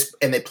 And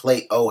they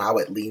play, how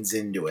it leans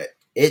into it.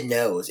 It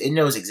knows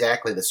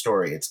exactly the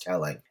story it's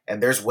telling.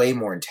 And there's way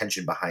more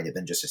intention behind it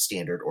than just a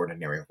standard,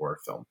 ordinary horror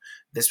film.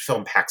 This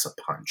film packs a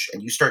punch.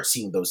 And you start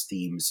seeing those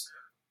themes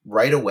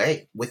right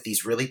away with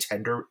these really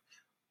tender,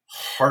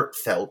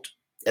 heartfelt,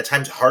 at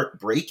times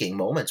heartbreaking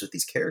moments with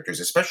these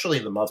characters, especially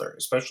the mother,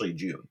 especially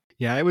June.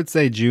 Yeah, I would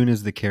say June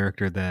is the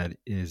character that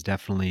is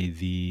definitely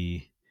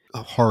the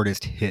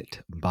hardest hit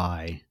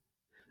by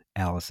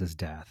Alice's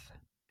death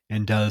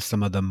and does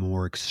some of the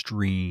more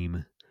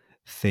extreme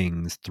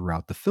things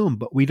throughout the film,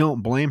 but we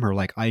don't blame her.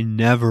 Like,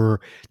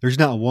 there's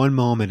not one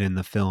moment in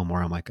the film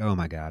where I'm like, oh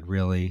my God,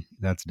 really?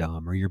 That's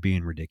dumb, or you're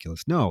being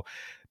ridiculous. No,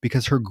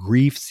 because her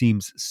grief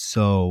seems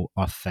so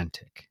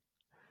authentic.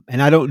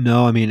 And I don't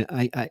know. I mean,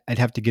 I'd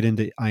have to get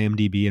into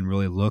IMDb and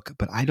really look,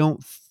 but I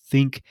don't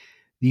think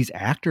these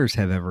actors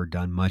have ever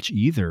done much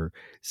either.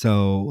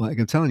 So, like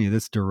I'm telling you,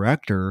 this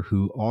director,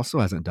 who also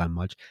hasn't done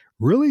much,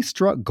 really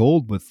struck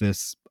gold with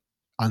this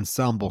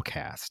ensemble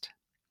cast.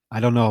 I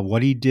don't know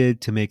what he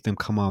did to make them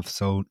come off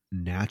so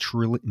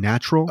natural.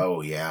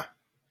 Oh, yeah.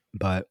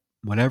 But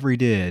whatever he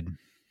did,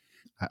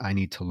 I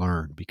need to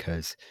learn,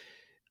 because,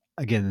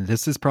 again,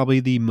 this is probably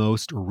the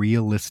most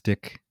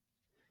realistic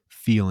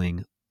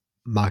feeling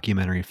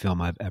mockumentary film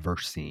I've ever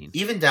seen.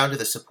 Even down to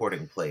the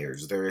supporting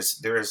players, there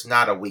is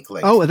not a weak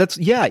link. Oh,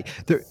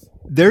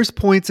 there's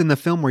points in the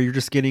film where you're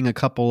just getting a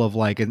couple of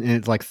and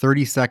it's like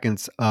 30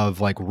 seconds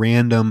of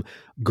random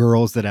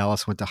girls that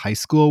Alice went to high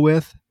school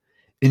with,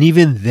 and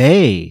even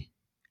they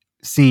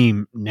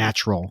seem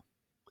natural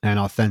and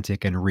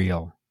authentic and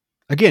real.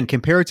 Again,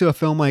 compare it to a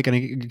film and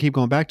I keep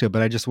going back to it,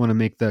 but I just want to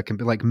make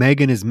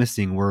Megan is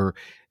Missing, where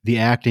the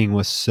acting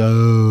was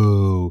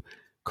so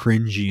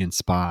cringy in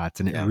spots,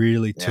 and it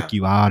really took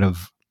you out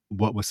of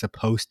what was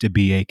supposed to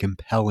be a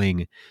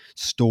compelling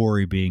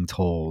story being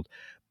told,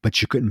 but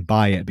you couldn't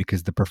buy it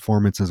because the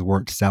performances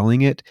weren't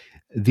selling it.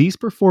 These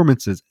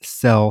performances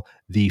sell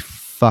the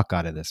fuck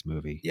out of this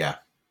movie. Yeah.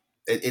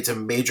 It's a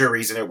major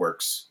reason it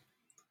works.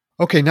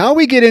 Okay, now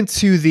we get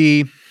into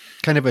the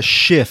kind of a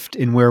shift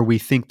in where we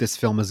think this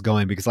film is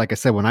going, because like I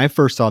said, when I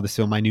first saw this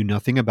film, I knew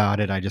nothing about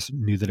it. I just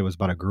knew that it was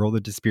about a girl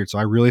that disappeared. So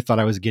I really thought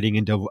I was getting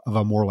into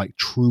a more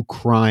true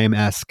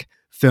crime-esque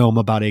film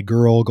about a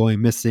girl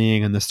going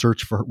missing and the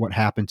search for what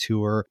happened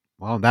to her.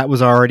 Well, that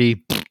was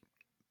already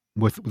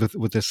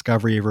with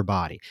discovery of her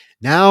body.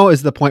 Now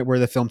is the point where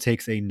the film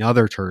takes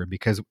another turn,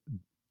 because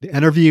the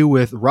interview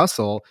with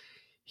Russell,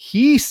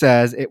 he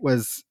says it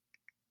was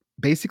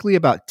basically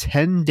about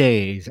 10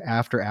 days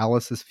after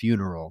Alice's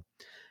funeral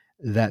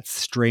that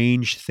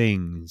strange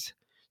things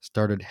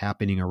started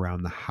happening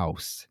around the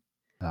house.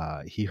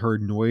 He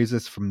heard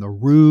noises from the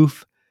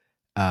roof,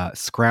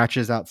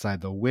 scratches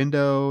outside the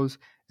windows,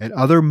 and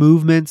other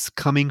movements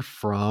coming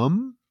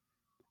from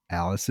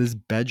Alice's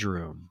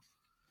bedroom.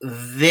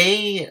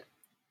 They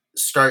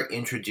start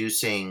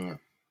introducing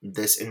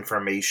this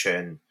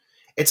information.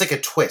 It's like a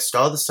twist.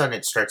 All of a sudden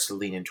it starts to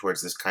lean in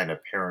towards this kind of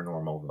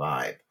paranormal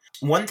vibe.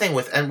 One thing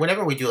and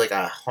whenever we do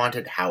a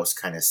haunted house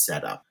kind of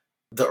setup,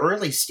 the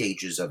early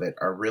stages of it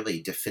are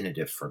really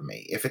definitive for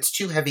me. If it's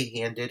too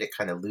heavy-handed, it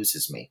kind of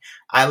loses me.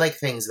 I like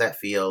things that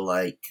feel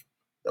like,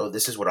 oh,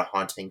 this is what a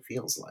haunting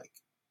feels like.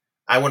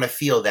 I want to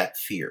feel that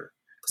fear,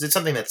 because it's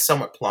something that's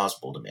somewhat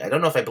plausible to me. I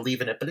don't know if I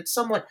believe in it, but it's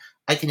somewhat,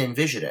 I can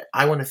envision it.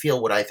 I want to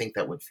feel what I think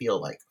that would feel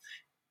like.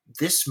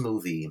 This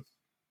movie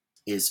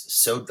is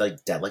so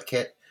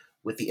delicate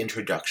with the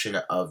introduction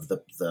of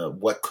the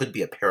what could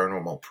be a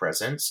paranormal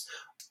presence.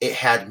 It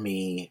had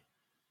me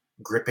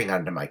gripping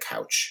onto my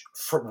couch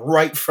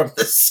right from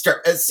the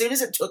start. As soon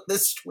as it took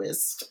this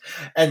twist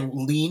and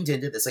leaned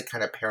into this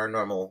kind of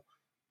paranormal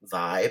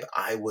vibe,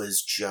 I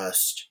was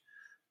just,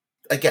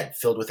 again,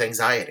 filled with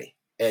anxiety,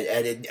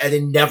 and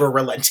it never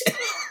relented.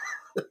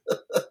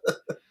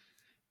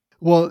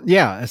 Well,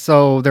 yeah.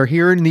 So they're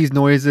hearing these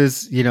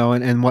noises,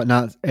 and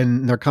whatnot,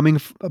 and they're coming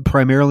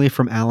primarily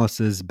from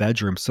Alice's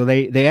bedroom. So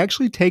they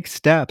actually take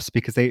steps,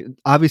 because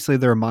obviously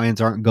their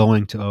minds aren't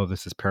going to, oh,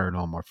 this is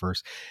paranormal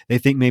first. They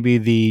think maybe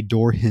the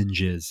door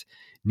hinges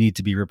need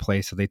to be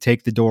replaced. So they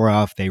take the door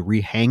off, they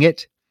rehang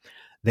it.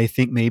 They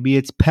think maybe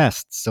it's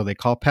pests. So they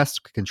call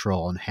pest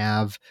control and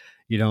have,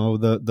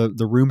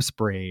 the room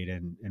sprayed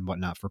and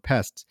whatnot for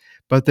pests.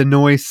 But the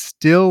noise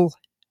still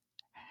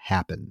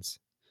happens.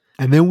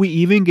 And then we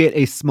even get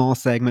a small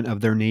segment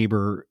of their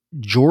neighbor,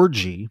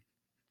 Georgie,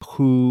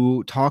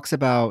 who talks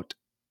about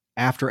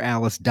after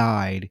Alice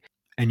died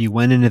and you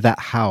went into that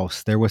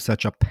house, there was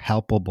such a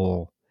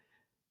palpable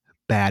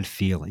bad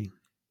feeling.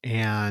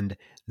 And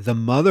the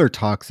mother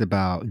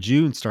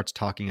June starts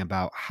talking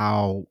about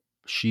how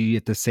she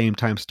at the same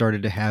time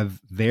started to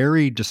have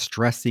very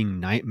distressing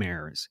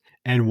nightmares.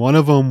 And one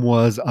of them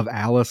was of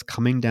Alice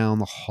coming down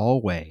the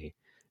hallway,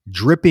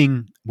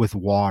 dripping with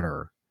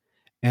water,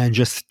 and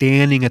just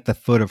standing at the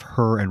foot of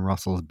her and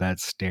Russell's bed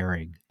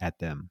staring at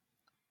them.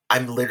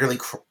 I'm literally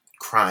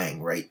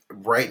crying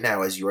right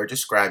now as you are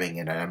describing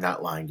it, and I'm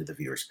not lying to the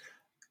viewers.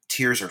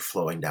 Tears are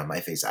flowing down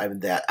my face.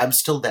 I'm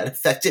still that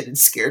affected and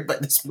scared by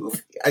this movie.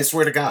 I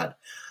swear to God.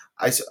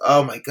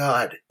 Oh my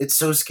God. It's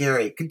so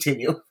scary.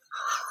 Continue.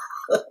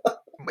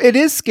 It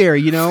is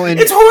scary, and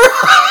it's horrible.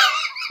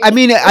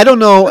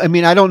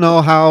 I don't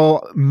know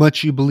how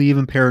much you believe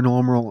in the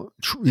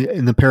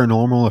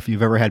paranormal, if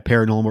you've ever had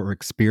paranormal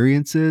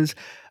experiences.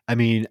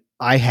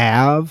 I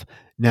have.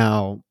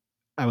 Now,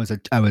 I was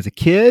a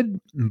kid,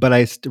 but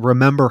I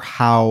remember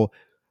how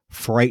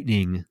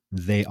frightening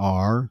they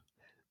are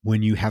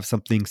when you have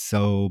something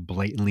so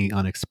blatantly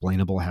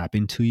unexplainable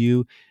happen to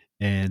you,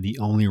 and the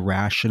only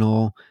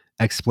rational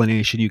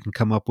explanation you can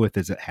come up with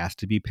is it has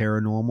to be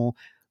paranormal.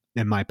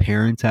 And my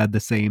parents had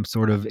the same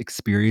sort of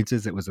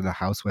experiences. It was in the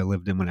house I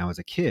lived in when I was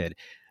a kid.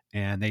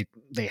 And they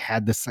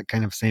had this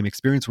kind of same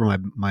experience where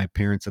my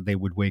parents said they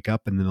would wake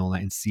up in the middle of the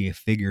night and see a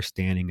figure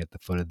standing at the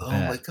foot of the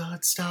bed. Oh my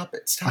God, stop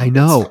it. I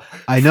know.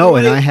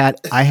 And I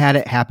had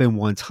it happen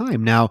one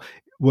time. Now,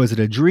 was it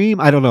a dream?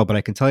 I don't know, but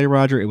I can tell you,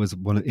 Roger,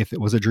 if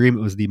it was a dream,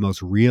 it was the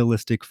most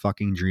realistic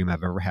fucking dream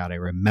I've ever had. I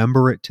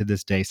remember it to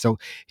this day. So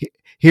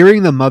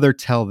hearing the mother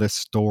tell this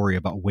story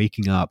about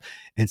waking up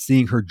and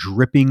seeing her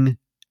dripping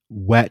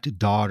wet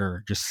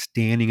daughter just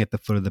standing at the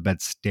foot of the bed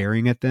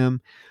staring at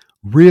them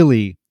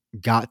really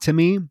got to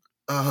me.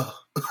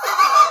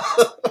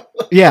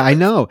 Yeah, I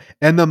know.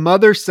 And the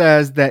mother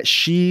says that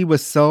she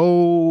was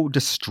so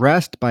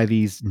distressed by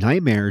these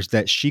nightmares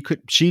that she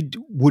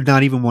would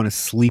not even want to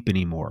sleep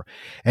anymore.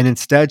 And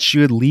instead she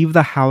would leave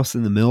the house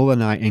in the middle of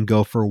the night and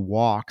go for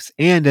walks.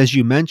 And as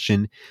you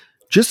mentioned,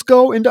 just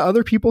go into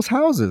other people's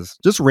houses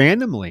just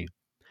randomly.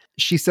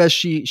 She says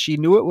she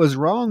knew it was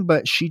wrong,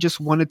 but she just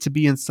wanted to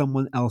be in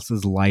someone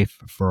else's life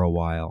for a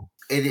while.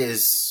 It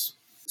is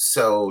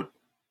so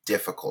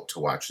difficult to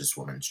watch this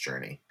woman's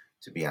journey,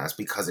 to be honest,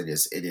 because it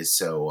is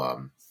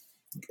so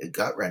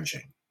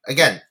gut-wrenching.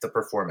 Again, the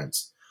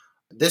performance.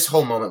 This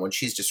whole moment when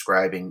she's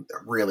describing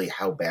really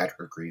how bad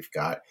her grief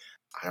got,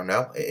 I don't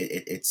know,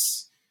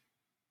 it's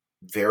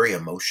very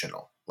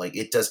emotional. Like,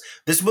 it does.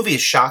 This movie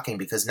is shocking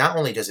because not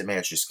only does it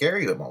manage to scare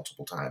you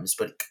multiple times,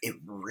 but it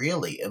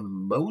really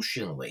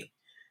emotionally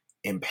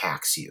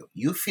impacts you.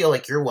 You feel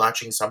like you're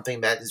watching something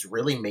that is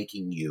really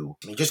making you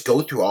just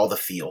go through all the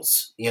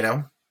feels,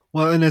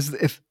 Well, and as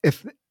if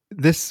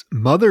this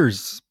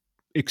mother's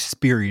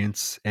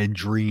experience and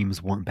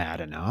dreams weren't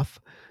bad enough,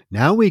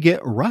 now we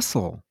get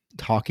Russell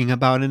talking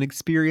about an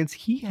experience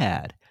he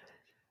had.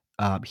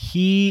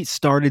 He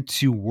started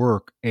to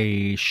work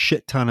a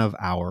shit ton of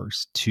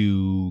hours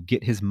to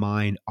get his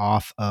mind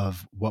off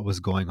of what was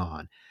going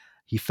on.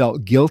 He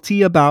felt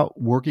guilty about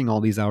working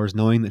all these hours,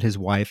 knowing that his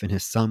wife and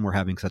his son were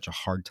having such a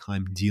hard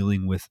time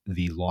dealing with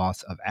the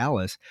loss of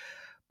Alice.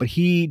 But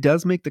he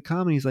does make the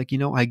comment. He's like,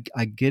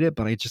 I get it,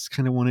 but I just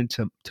kind of wanted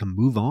to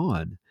move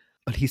on.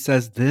 But he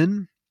says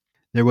then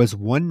there was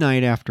one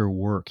night after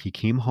work, he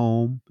came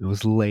home. It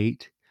was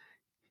late.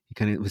 He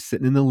kind of was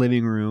sitting in the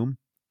living room.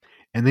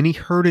 And then he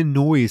heard a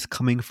noise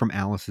coming from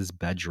Alice's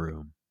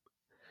bedroom.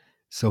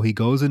 So he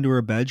goes into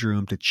her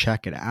bedroom to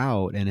check it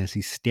out. And as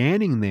he's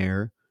standing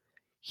there,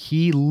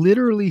 he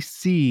literally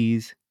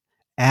sees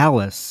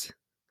Alice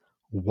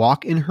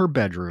walk in her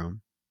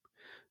bedroom,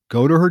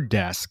 go to her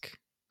desk,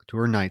 to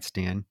her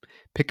nightstand,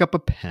 pick up a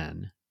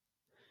pen.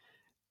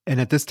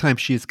 And at this time,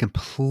 she is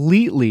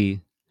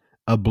completely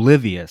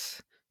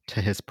oblivious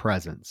to his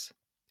presence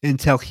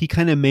until he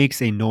kind of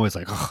makes a noise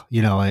like,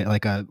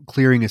 like a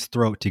clearing his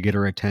throat to get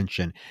her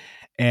attention.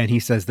 And he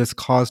says this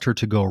caused her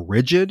to go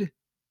rigid,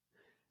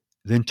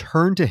 then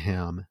turn to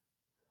him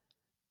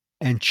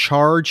and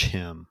charge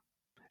him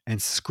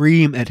and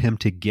scream at him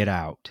to get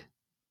out.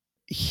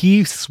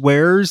 He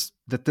swears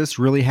that this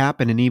really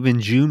happened. And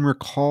even June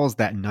recalls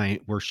that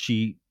night where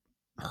she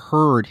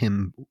heard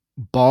him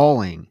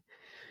bawling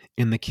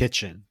in the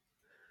kitchen.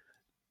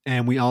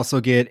 And we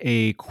also get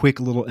a quick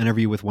little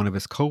interview with one of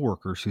his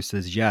coworkers who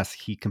says, yes,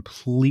 he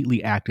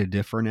completely acted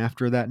different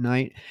after that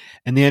night.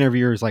 And the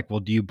interviewer is like, well,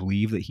 do you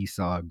believe that he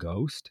saw a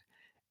ghost?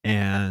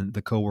 And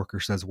the coworker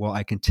says, well,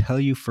 I can tell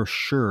you for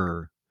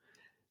sure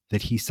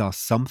that he saw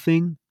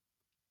something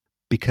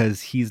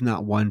because he's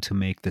not one to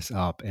make this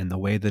up. And the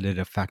way that it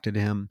affected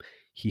him,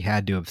 he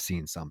had to have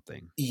seen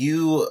something.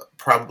 You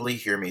probably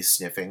hear me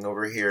sniffing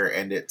over here,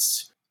 and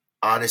it's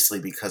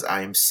honestly because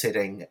I'm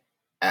sitting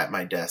at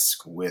my desk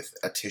with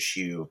a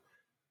tissue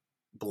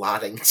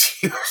blotting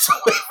tears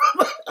away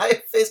from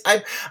my face.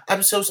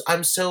 I'm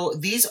so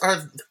these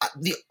are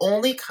the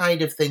only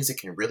kind of things that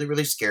can really,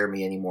 really scare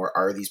me anymore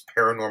are these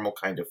paranormal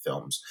kind of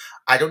films.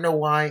 I don't know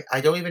why. I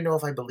don't even know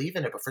if I believe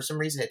in it, but for some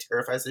reason it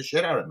terrifies the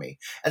shit out of me.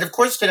 And of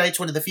course tonight's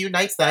one of the few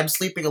nights that I'm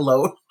sleeping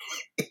alone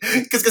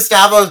because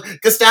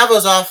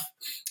Gustavo's off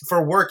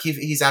for work.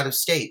 He's out of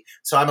state.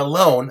 So I'm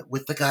alone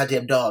with the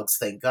goddamn dogs,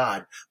 thank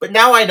God. But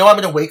now I know I'm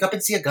going to wake up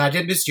and see a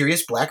goddamn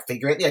mysterious black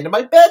figure at the end of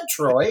my bed,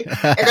 Troy.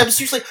 And I'm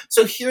seriously,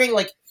 so hearing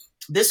like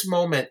this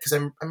moment, because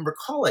I'm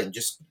recalling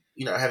just,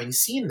 having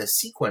seen this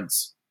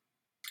sequence,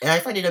 and I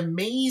find it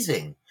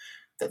amazing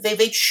that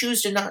they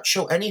choose to not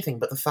show anything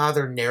but the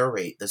father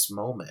narrate this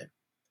moment.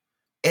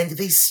 And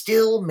they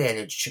still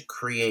manage to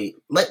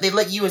they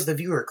let you as the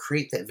viewer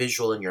create that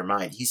visual in your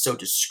mind. He's so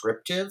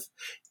descriptive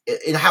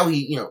in how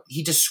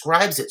he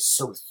describes it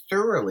so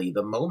thoroughly,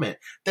 the moment,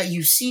 that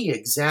you see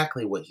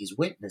exactly what he's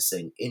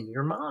witnessing in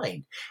your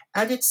mind.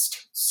 And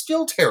it's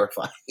still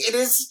terrifying. It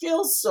is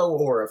still so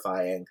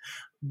horrifying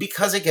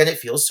because, again, it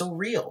feels so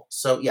real.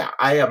 So yeah,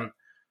 I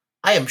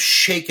am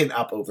shaken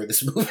up over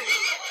this movie.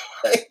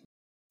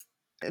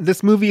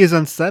 This movie is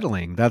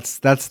unsettling.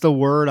 That's the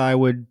word I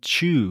would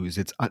choose.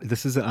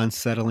 This is an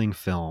unsettling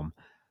film.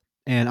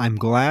 And I'm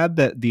glad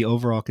that the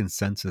overall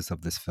consensus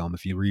of this film,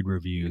 if you read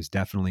reviews,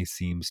 definitely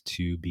seems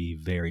to be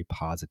very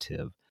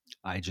positive.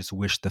 I just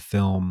wish the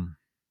film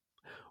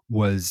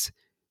was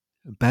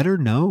better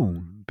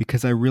known,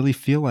 because I really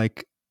feel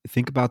like,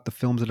 think about the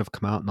films that have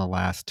come out in the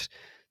last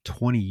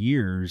 20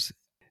 years.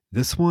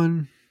 This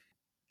one,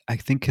 I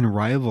think, can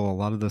rival a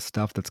lot of the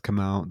stuff that's come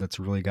out that's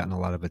really gotten a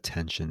lot of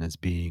attention as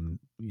being,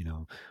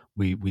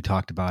 we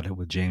talked about it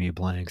with Jamie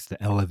Blank's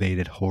The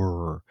Elevated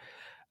Horror.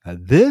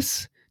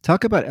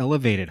 Talk about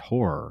elevated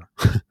horror.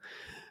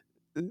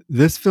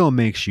 This film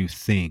makes you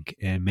think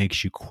and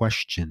makes you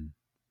question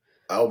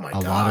a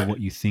lot of what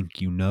you think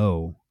you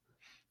know.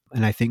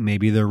 And I think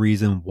maybe the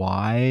reason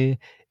why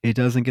it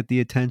doesn't get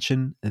the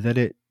attention that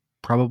it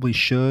probably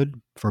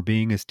should, for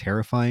being as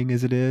terrifying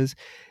as it is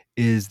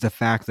the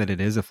fact that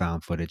it is a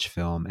found footage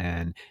film.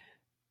 And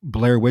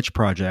Blair Witch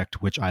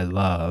Project, which I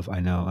love,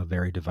 I know, a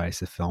very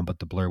divisive film, but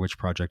the Blair Witch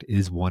Project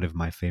is one of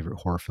my favorite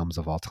horror films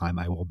of all time.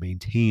 I will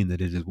maintain that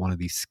it is one of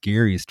the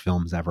scariest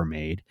films ever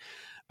made.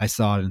 I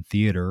saw it in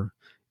theater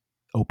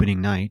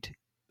opening night,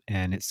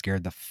 and it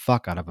scared the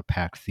fuck out of a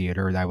packed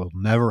theater. I will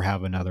never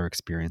have another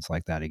experience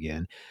like that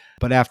again.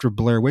 But after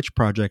Blair Witch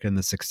Project and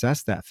the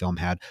success that film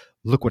had,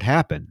 look what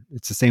happened.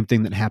 It's the same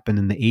thing that happened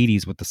in the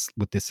 80s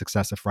with the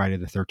success of Friday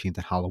the 13th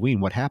and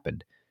Halloween. What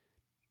happened?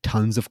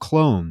 Tons of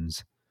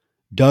clones,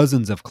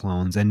 dozens of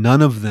clones, and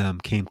none of them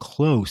came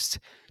close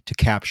to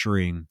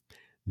capturing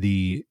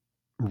the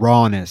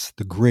rawness,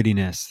 the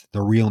grittiness,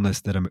 the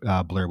realness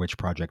that Blair Witch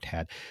Project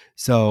had.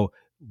 So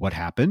what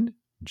happened?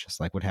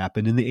 Just like what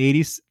happened in the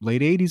 80s,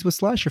 late 80s with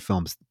slasher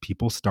films,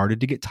 people started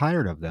to get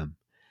tired of them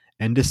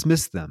and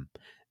dismiss them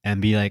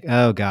and be like,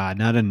 oh God,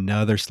 not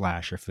another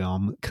slasher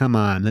film. Come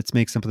on, let's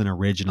make something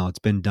original. It's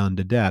been done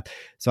to death.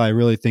 So I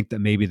really think that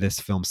maybe this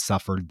film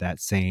suffered that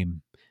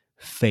same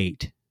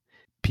fate.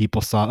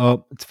 People saw,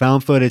 oh, it's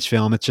found footage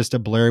film. It's just a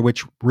Blair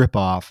Witch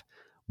ripoff,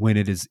 when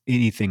it is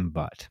anything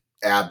but.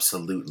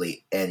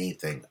 Absolutely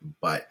anything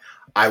but.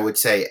 I would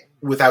say,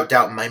 without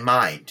doubt in my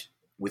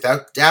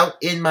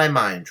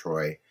mind,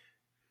 Troy,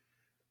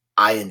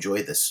 I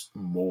enjoy this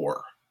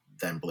more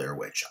than Blair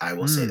Witch. I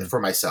will say that for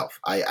myself.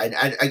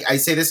 I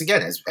say this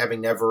again as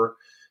having never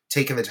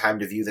taken the time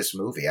to view this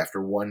movie.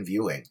 After one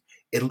viewing,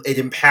 it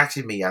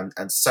impacted me on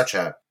such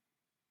a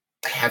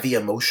heavy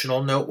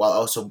emotional note, while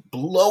also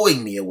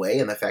blowing me away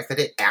in the fact that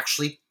it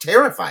actually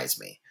terrifies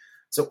me.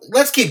 So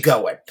let's keep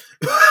going.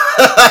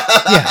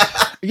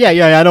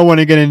 Yeah. I don't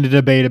want to get into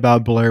debate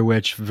about Blair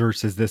Witch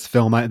versus this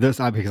film. Because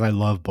I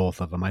love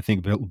both of them. I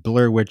think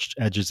Blair Witch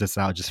edges this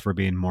out just for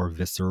being more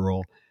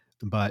visceral.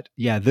 But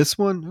yeah, this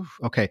one,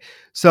 okay.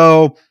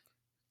 So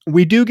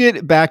we do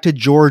get back to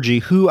Georgie,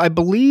 who I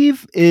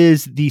believe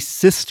is the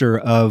sister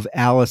of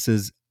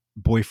Alice's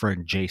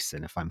boyfriend,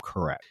 Jason, if I'm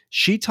correct.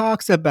 She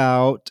talks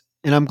about,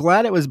 and I'm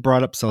glad it was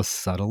brought up so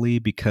subtly,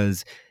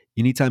 because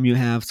anytime you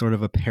have sort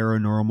of a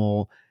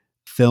paranormal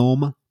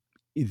film,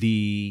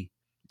 the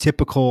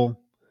typical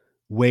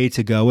way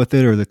to go with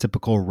it, or the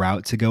typical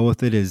route to go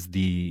with it, is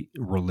the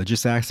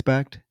religious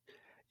aspect.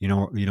 You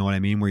know what I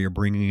mean? Where you're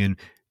bringing in,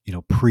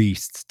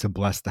 priests to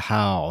bless the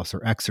house,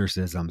 or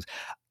exorcisms.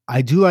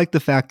 I do like the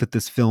fact that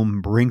this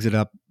film brings it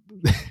up,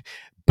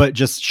 but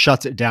just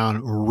shuts it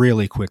down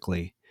really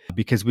quickly,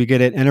 because we get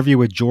an interview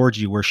with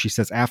Georgie where she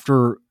says,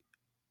 after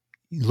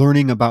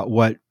learning about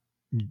what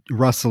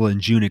Russell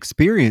and June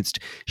experienced,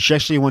 she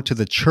actually went to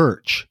the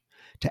church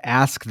to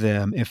ask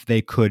them if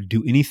they could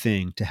do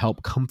anything to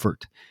help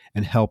comfort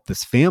and help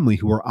this family,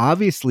 who are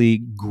obviously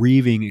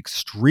grieving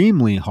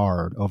extremely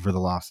hard over the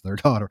loss of their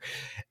daughter.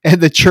 And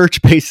the church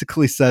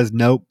basically says,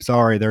 nope,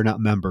 sorry, they're not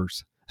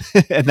members.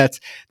 And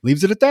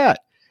leaves it at that.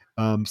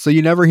 So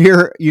you never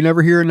hear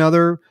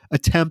another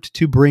attempt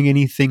to bring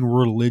anything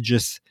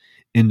religious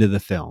into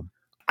the film.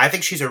 I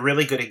think she's a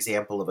really good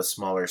example of a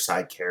smaller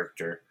side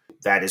character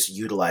that is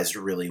utilized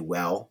really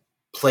well,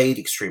 played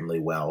extremely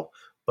well.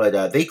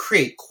 But they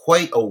create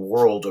quite a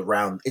world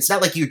around. It's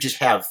not like you just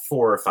have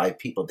 4 or 5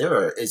 people.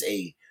 Is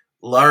a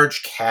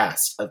large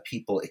cast of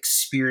people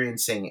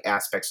experiencing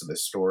aspects of the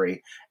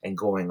story and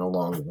going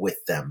along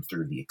with them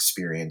through the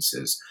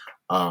experiences.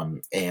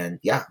 And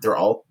yeah, they're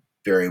all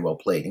very well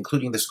played,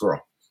 including this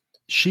girl.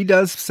 She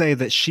does say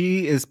that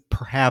she is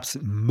perhaps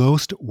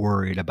most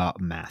worried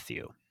about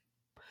Matthew.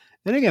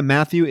 And again,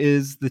 Matthew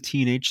is the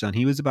teenage son.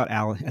 He was about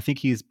Alice. I think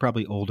he's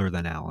probably older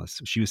than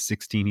Alice. She was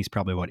 16. He's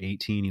probably,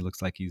 18? He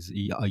looks like he's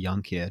a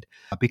young kid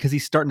because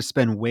he's starting to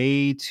spend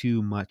way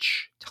too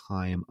much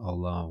time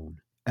alone.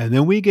 And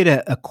then we get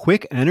a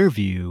quick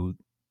interview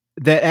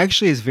that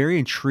actually is very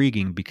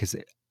intriguing because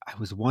I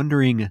was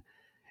wondering,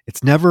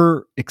 it's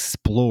never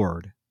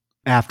explored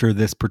after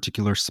this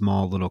particular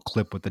small little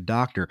clip with the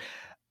doctor.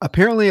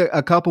 Apparently,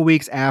 a couple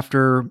weeks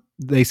after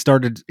they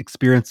started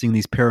experiencing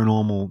this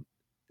paranormal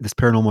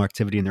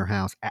activity in their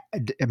house,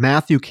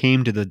 Matthew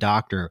came to the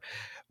doctor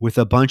with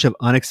a bunch of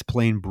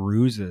unexplained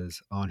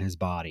bruises on his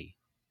body.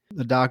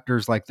 The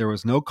doctor's like, there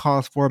was no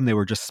cause for them. They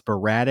were just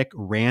sporadic,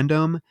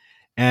 random.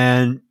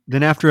 And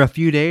then after a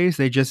few days,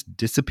 they just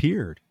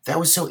disappeared. That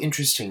was so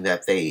interesting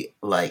that they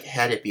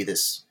had it be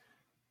this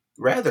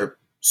rather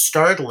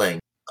startling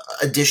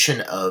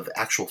addition of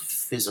actual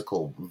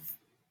physical,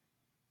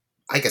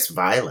 I guess,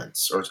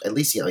 violence, or at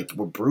least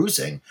we're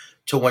bruising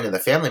to one of the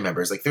family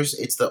members.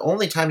 It's the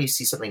only time you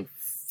see something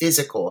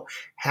physical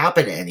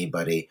happen to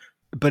anybody.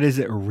 But is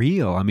it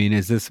real? I mean,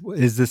 is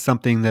this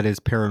something that is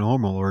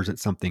paranormal, or is it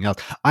something else?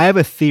 I have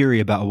a theory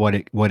about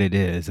what it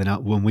is,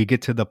 and when we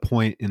get to the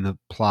point in the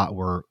plot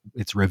where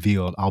it's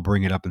revealed, I'll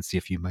bring it up and see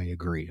if you may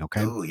agree.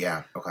 Okay? Oh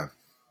yeah. Okay.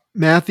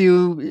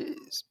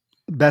 Matthew's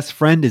best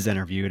friend is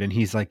interviewed, and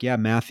he's like, "Yeah,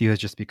 Matthew has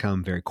just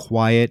become very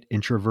quiet,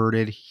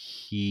 introverted.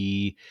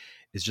 He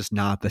is just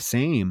not the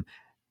same.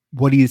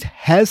 What he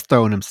has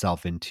thrown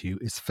himself into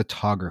is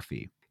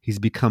photography. He's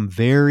become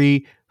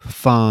very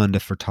fond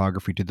of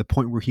photography to the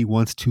point where he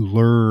wants to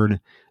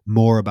learn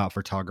more about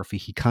photography.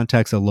 He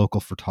contacts a local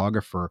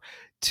photographer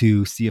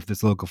to see if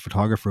this local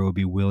photographer would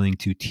be willing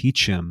to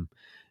teach him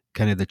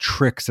kind of the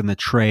tricks and the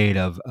trade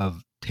of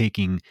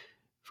taking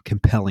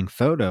compelling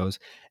photos.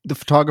 The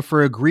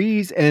photographer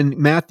agrees, and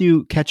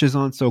Matthew catches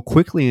on so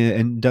quickly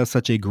and does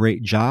such a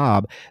great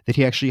job that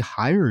he actually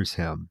hires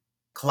him.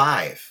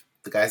 Clive.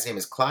 The guy's name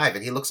is Clive,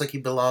 and he looks like he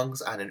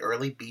belongs on an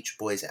early Beach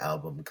Boys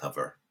album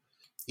cover.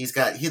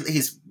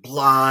 He's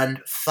blonde,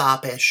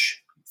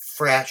 foppish,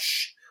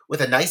 fresh,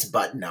 with a nice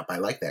button up. I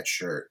like that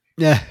shirt.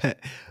 Yeah.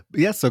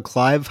 So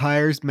Clive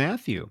hires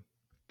Matthew.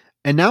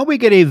 And now we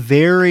get a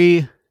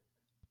very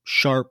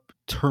sharp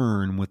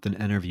turn with an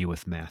interview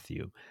with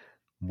Matthew,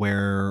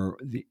 where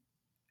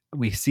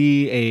we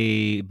see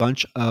a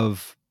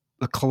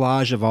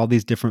collage of all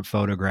these different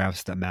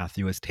photographs that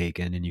Matthew has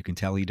taken, and you can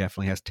tell he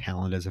definitely has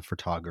talent as a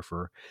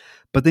photographer.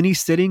 But then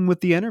he's sitting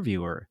with the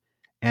interviewer,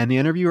 and the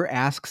interviewer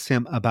asks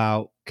him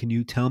about, can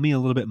you tell me a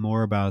little bit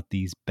more about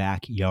these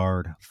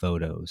backyard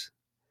photos?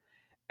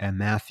 And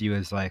Matthew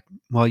is like,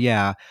 well,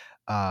 yeah,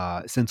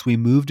 since we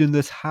moved in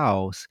this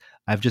house,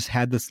 I've just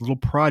had this little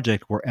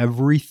project where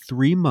every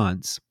 3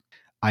 months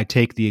I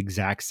take the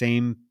exact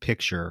same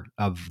picture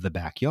of the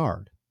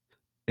backyard.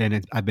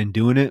 And I've been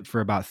doing it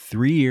for about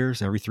 3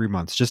 years, every 3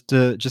 months, just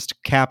to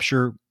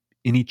capture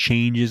any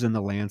changes in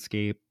the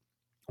landscape,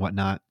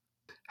 whatnot.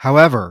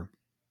 However,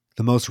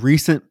 the most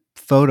recent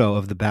photo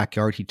of the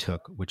backyard he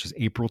took, which is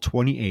April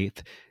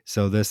 28th.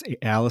 So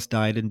Alice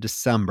died in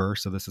December.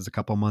 So this is a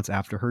couple months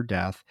after her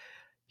death.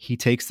 He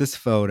takes this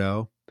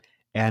photo,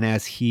 and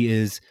as he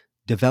is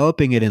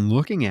developing it and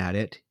looking at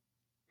it,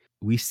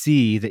 we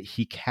see that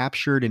he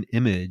captured an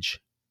image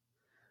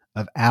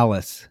of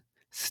Alice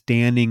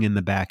standing in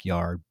the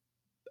backyard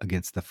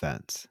against the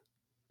fence.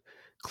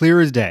 Clear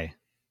as day.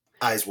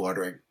 Eyes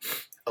watering.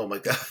 Oh my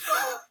God.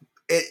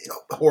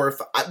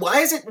 Horrifying.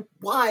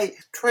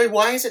 Troy,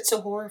 why is it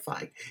so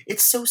horrifying?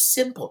 It's so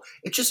simple.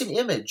 It's just an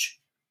image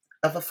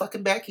of a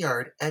fucking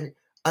backyard and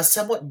a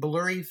somewhat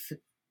blurry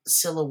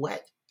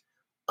silhouette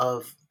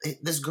of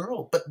this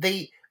girl. But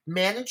they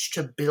managed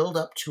to build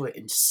up to it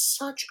in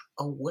such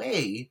a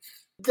way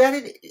that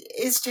it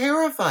is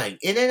terrifying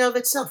in and of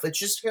itself. It's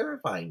just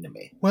terrifying to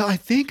me. Well, I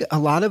think a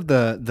lot of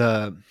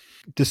the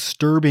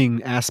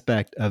disturbing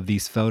aspect of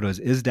these photos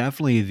is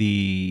definitely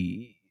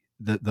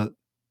the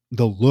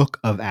look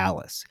of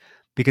Alice,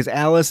 because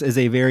Alice is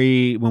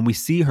when we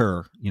see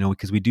her,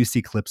 because we do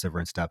see clips of her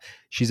and stuff,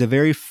 she's a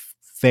very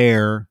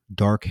fair,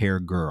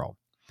 dark-haired girl.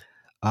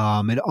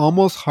 It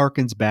almost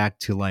harkens back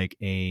to like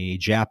a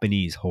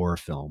Japanese horror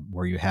film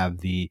where you have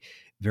the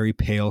very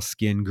pale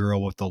skinned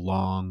girl with the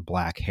long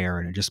black hair,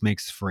 and it just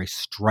makes for a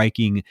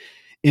striking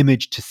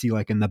image to see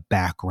like in the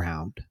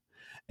background.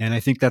 And I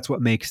think that's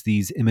what makes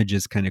these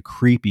images kind of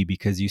creepy,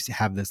 because you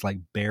have this like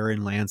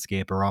barren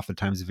landscape, or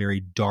oftentimes very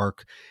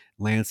dark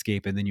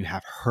landscape, and then you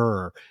have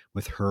her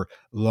with her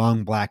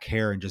long black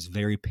hair and just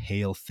very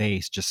pale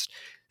face, just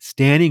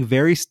standing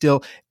very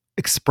still,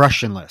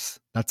 expressionless.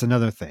 That's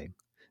another thing.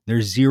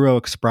 There's zero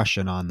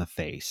expression on the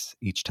face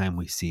each time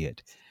we see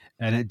it.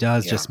 And it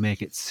does just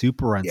make it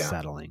super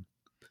unsettling.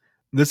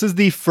 This is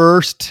the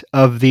first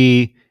of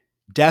the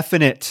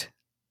definite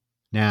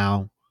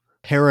now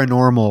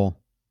paranormal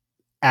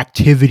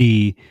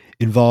activity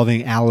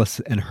involving Alice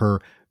and her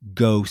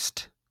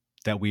ghost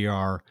that we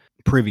are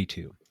privy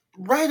to.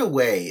 Right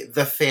away,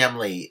 the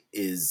family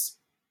is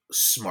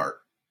smart.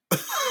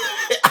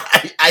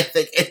 I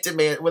think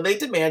when they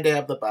demand to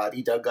have the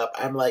body dug up,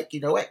 I'm like,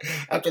 you know what?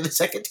 After the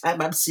second time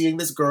I'm seeing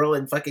this girl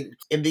in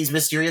these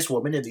mysterious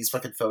women in these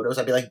fucking photos,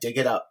 I'd be like, dig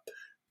it up.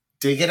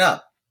 Dig it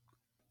up.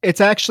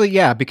 It's actually,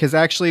 because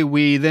actually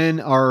we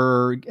then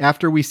are,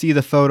 after we see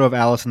the photo of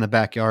Alice in the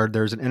backyard,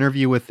 there's an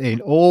interview with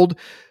an old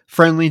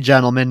friendly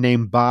gentleman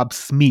named Bob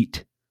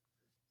Smeet.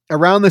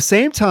 Around the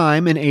same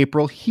time in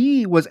April,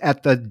 he was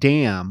at the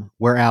dam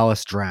where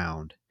Alice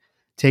drowned,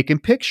 taking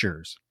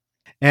pictures.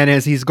 And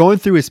as he's going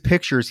through his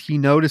pictures, he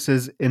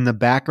notices in the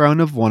background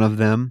of one of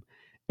them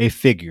a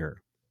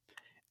figure.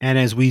 And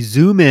as we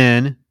zoom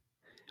in,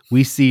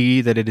 we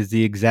see that it is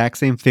the exact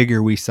same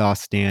figure we saw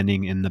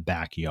standing in the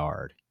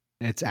backyard.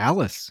 It's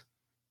Alice.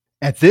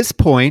 At this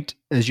point,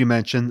 as you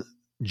mentioned,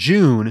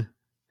 June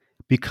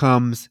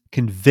becomes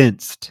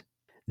convinced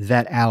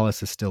that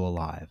Alice is still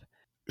alive.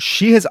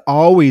 She has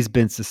always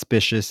been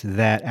suspicious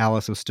that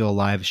Alice was still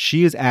alive.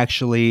 She has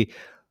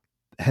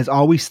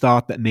always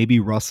thought that maybe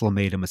Russell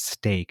made a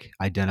mistake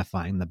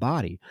identifying the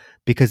body,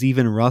 because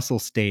even Russell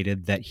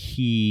stated that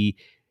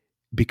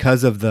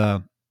because of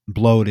the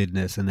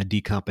bloatedness and the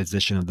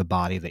decomposition of the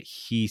body, that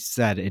he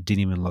said it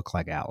didn't even look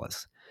like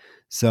Alice.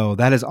 So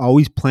that has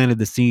always planted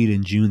the seed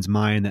in June's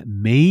mind that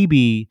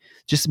maybe,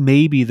 just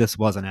maybe, this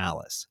wasn't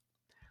Alice.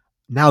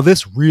 Now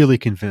this really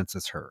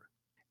convinces her.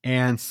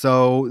 And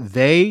so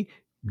they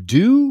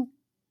do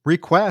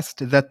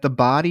request that the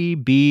body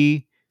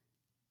be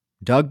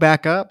dug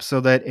back up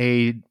so that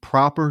a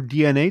proper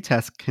DNA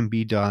test can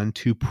be done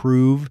to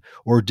prove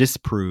or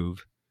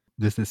disprove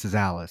that this is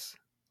Alice.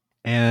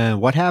 And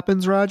what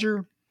happens,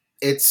 Roger?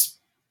 It's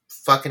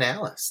fucking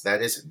Alice.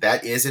 That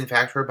is in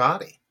fact her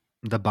body.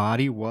 The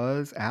body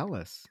was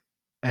Alice.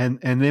 And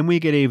then we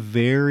get a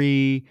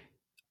very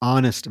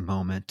honest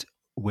moment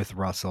with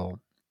Russell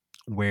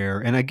where,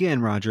 and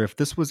again, Roger, if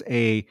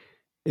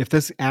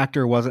this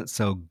actor wasn't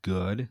so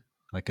good,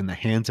 like in the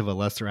hands of a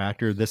lesser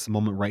actor, this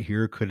moment right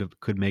here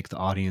could make the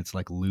audience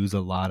like lose a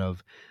lot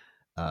of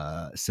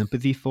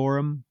sympathy for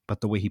him.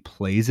 But the way he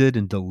plays it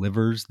and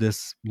delivers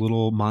this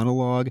little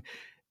monologue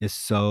is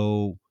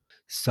so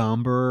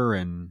somber,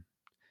 and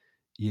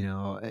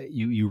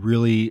you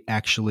really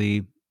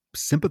actually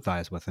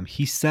sympathize with him.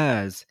 He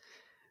says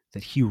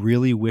that he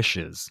really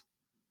wishes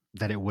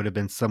that it would have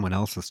been someone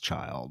else's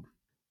child.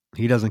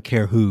 He doesn't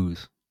care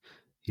whose.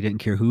 He didn't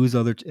care whose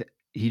other.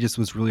 He just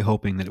was really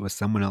hoping that it was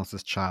someone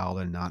else's child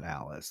and not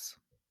Alice.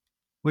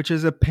 Which,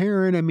 as a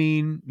parent, I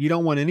mean, you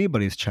don't want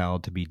anybody's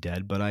child to be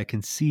dead, but I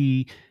can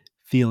see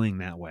feeling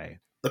that way.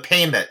 The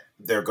pain that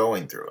they're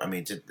going through. I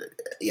mean,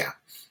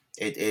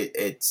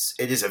 it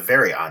is a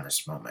very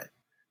honest moment.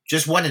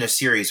 Just one in a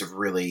series of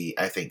really,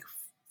 I think,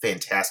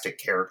 fantastic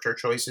character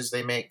choices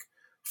they make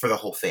for the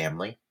whole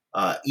family.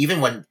 Even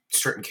when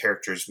certain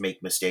characters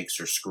make mistakes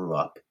or screw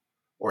up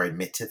or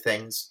admit to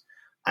things,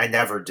 I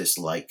never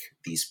dislike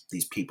these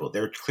people.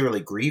 They're clearly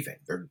grieving.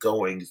 They're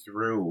going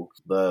through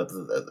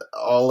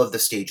all of the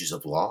stages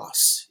of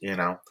loss. They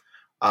have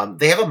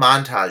a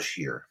montage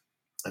here,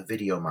 a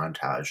video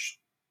montage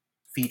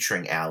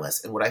featuring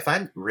Alice. And what I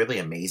find really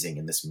amazing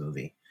in this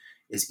movie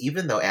is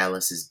even though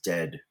Alice is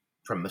dead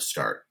from the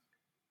start,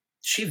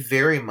 she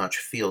very much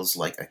feels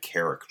like a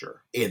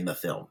character in the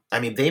film.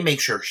 I mean, they make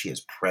sure she is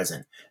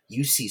present.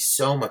 You see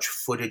so much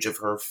footage of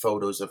her,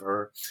 photos of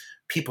her,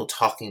 people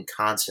talking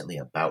constantly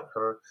about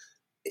her.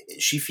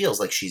 She feels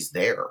like she's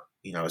there,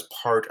 as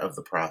part of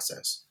the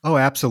process. Oh,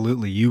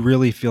 absolutely. You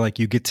really feel like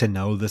you get to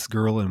know this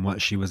girl and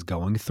what she was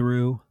going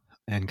through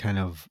and kind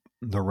of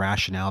the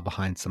rationale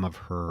behind some of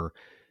her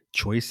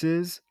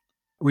choices.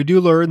 We do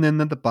learn then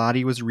that the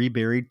body was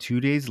reburied 2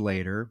 days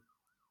later.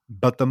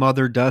 But the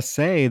mother does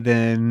say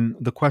then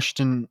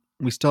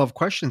we still have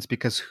questions,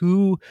 because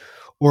who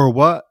or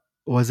what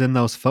was in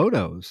those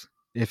photos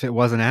if it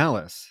wasn't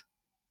Alice,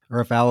 or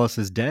if Alice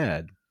is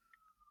dead?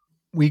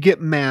 We get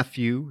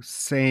Matthew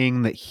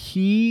saying that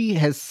he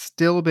has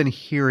still been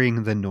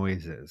hearing the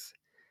noises.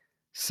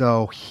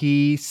 So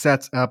he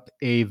sets up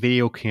a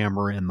video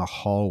camera in the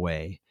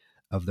hallway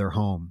of their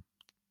home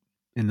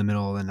in the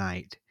middle of the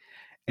night.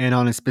 And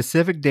on a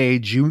specific day,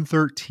 June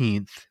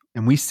 13th,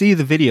 and we see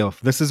the video.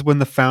 This is when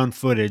the found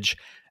footage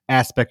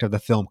aspect of the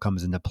film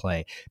comes into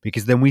play,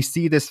 because then we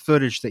see this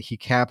footage that he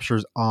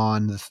captures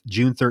on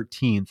June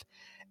 13th,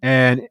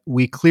 and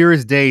we clear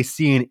as day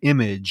see an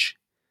image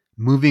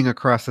moving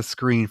across the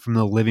screen from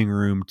the living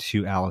room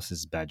to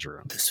Alice's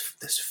bedroom.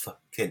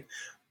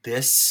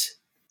 This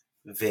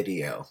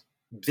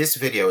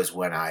video is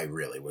when I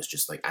really was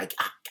just like,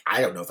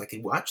 I don't know if I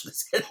can watch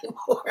this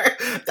anymore.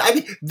 I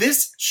mean,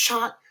 this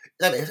shot,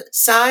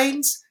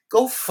 Signs,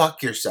 go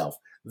fuck yourself.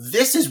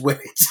 This is where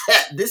it's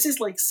at. This is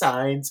like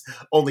Signs,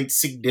 only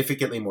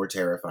significantly more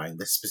terrifying.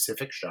 This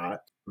specific shot,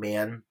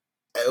 man.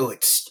 Oh,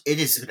 it's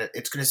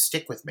gonna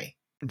stick with me.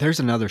 There's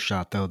another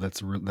shot though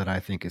that I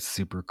think is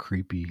super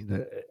creepy.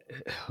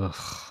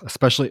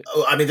 Especially.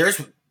 Oh, I mean,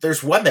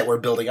 there's one that we're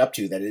building up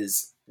to that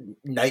is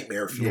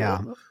nightmare fuel.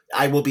 Yeah.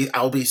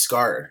 I'll be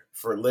scarred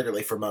for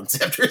months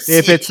after.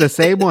 If it's the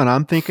same one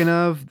I'm thinking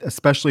of,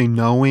 especially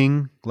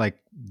knowing like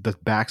the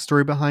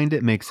backstory behind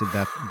it, makes it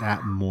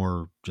that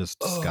more just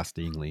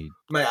disgustingly.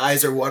 My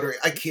eyes are watering.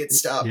 I can't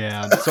stop.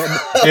 Yeah, so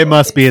it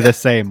must be the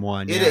same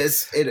one. It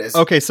is. It is.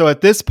 Okay, so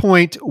at this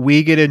point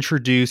we get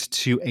introduced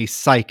to a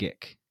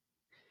psychic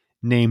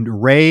named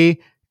Ray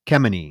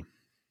Kemeny.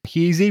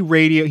 He's a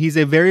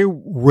very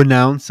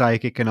renowned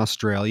psychic in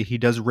Australia. He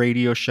does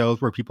radio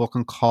shows where people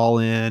can call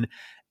in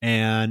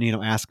and,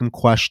 ask him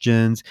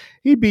questions.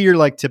 He'd be your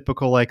like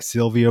typical like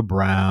Sylvia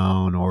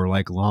Brown or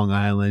like Long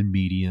Island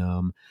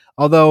medium.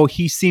 Although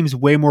he seems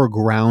way more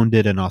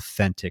grounded and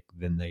authentic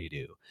than they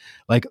do.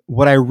 Like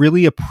what I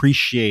really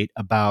appreciate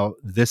about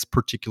this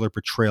particular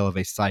portrayal of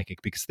a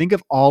psychic, because think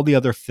of all the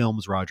other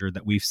films, Roger,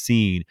 that we've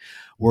seen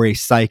where a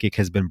psychic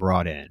has been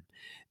brought in.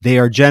 They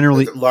are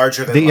generally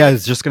larger than life. Yeah, I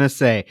was just going to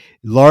say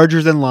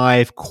larger than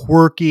life,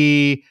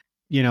 quirky,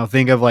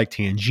 think of like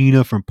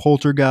Tangina from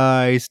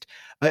Poltergeist,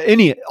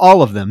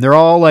 all of them. They're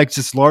all like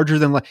just larger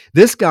than life.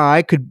 This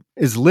guy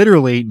is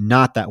literally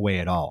not that way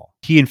at all.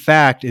 He in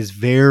fact is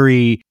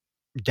very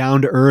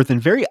down to earth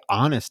and very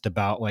honest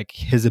about like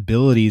his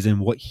abilities and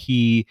what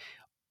he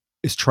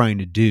is trying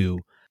to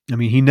do. I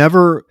mean, he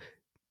never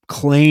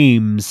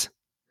claims,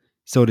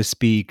 so to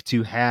speak,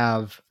 to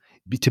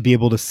be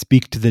able to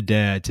speak to the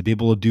dead, to be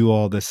able to do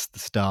all this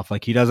stuff.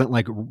 Like he doesn't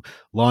like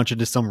launch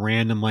into some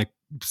random like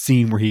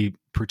scene where he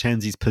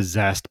pretends he's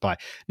possessed by.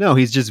 No,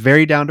 he's just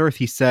very down to earth.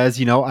 He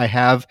says, I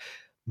have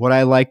what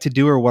I like to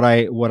do, or what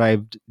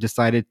I've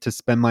decided to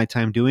spend my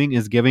time doing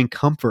is giving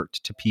comfort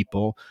to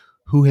people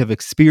who have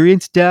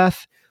experienced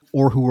death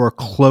or who are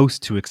close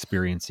to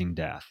experiencing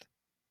death,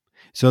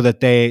 so that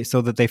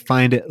they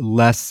find it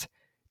less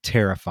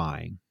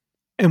terrifying.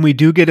 And we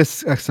do get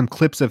some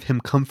clips of him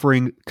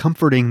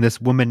comforting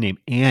this woman named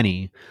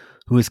Annie,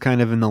 who is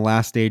kind of in the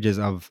last stages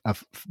of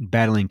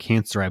battling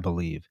cancer, I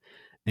believe.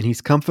 And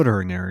he's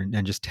comforting her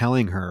and just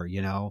telling her,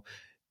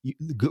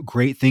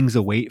 great things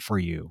await for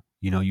you.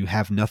 You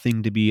have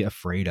nothing to be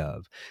afraid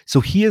of.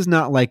 So he is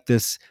not like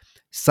this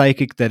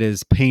psychic that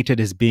is painted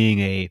as being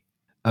a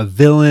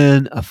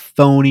villain, a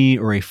phony,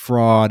 or a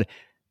fraud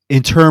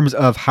in terms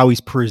of how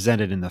he's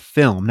presented in the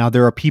film. Now,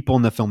 there are people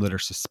in the film that are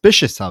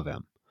suspicious of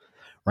him.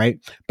 Right.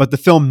 But the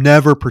film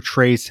never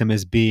portrays him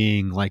as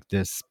being like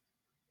this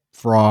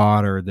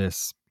fraud or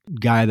this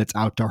guy that's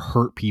out to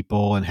hurt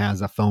people and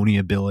has a phony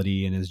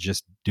ability and is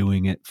just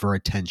doing it for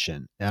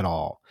attention at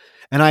all.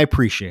 And I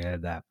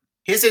appreciated that.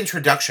 His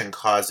introduction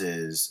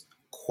causes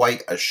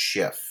quite a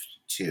shift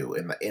too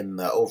in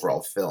the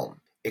overall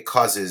film. It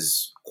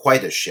causes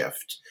quite a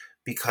shift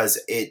because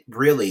it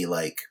really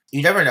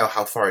you never know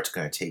how far it's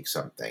going to take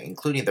something,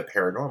 including the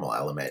paranormal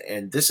element.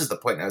 And this is the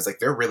point. I was like,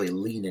 they're really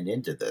leaning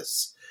into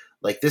this.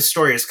 Like this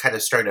story is kind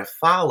of starting to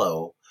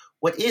follow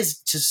what is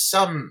to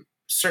some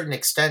certain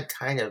extent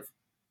kind of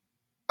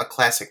a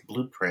classic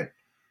blueprint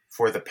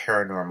for the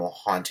paranormal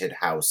haunted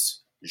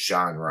house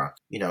genre.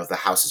 The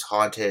house is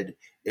haunted.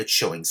 It's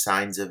showing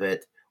signs of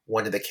it.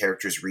 One of the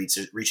characters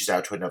reaches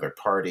out to another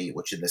party,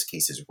 which in this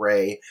case is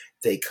Ray.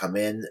 They come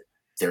in.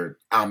 Their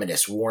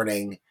ominous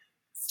warning.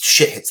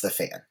 Shit hits the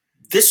fan.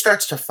 This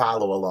starts to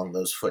follow along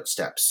those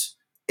footsteps.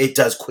 It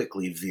does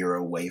quickly veer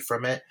away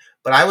from it,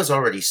 but I was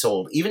already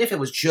sold. Even if it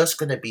was just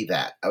going to be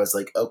that, I was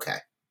like, okay,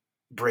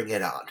 bring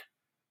it on.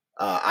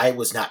 I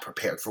was not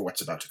prepared for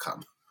what's about to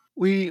come.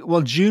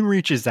 June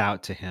reaches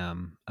out to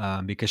him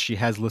because she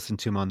has listened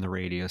to him on the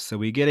radio. So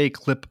we get a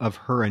clip of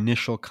her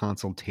initial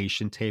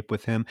consultation tape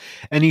with him.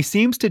 And he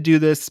seems to do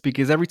this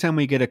because every time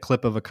we get a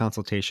clip of a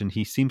consultation,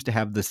 he seems to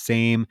have the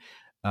same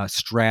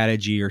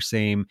strategy or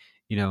same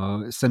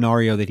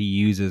scenario that he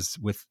uses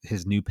with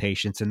his new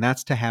patients. And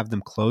that's to have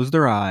them close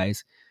their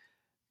eyes,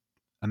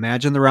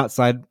 imagine they're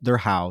outside their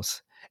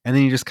house, and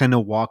then he just kind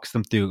of walks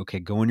them through, okay,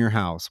 go in your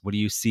house. What do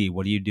you see?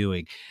 What are you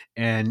doing?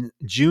 And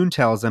June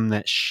tells him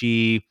that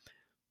she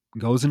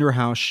goes into her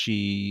house.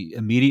 She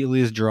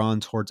immediately is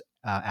drawn towards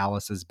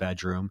Alice's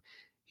bedroom.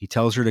 He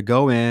tells her to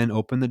go in,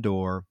 open the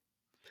door,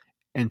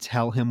 and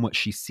tell him what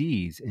she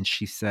sees. And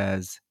she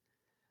says,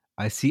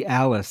 I see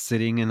Alice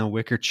sitting in a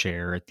wicker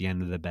chair at the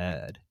end of the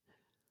bed.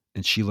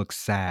 And she looks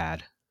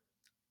sad.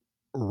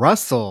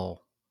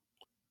 Russell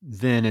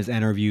then is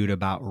interviewed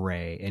about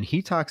Ray, and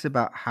he talks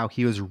about how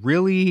he was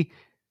really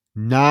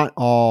not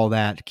all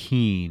that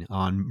keen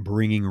on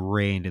bringing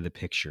Ray into the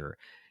picture.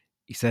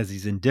 He says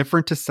he's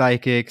indifferent to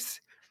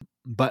psychics,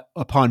 but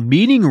upon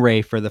meeting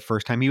Ray for the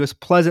first time, he was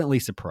pleasantly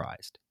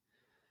surprised.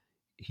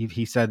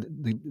 He said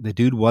the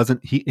dude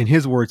wasn't, in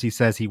his words, he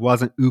says he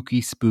wasn't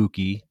ooky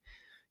spooky.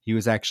 He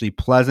was actually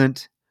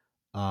pleasant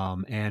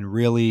and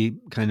really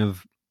kind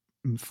of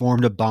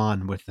formed a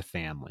bond with the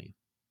family.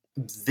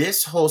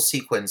 This whole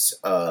sequence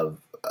of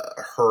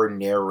her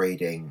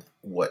narrating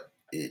what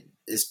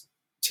is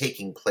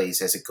taking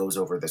place as it goes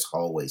over this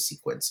hallway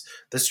sequence.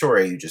 The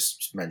story you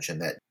just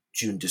mentioned that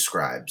June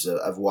describes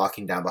of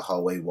walking down the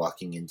hallway,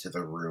 walking into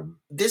the room.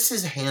 This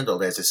is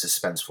handled as a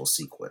suspenseful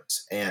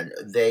sequence, and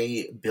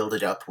they build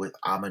it up with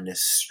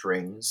ominous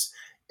strings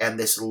and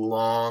this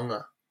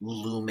long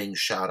looming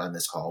shot on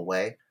this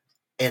hallway.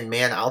 And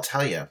man, I'll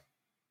tell you,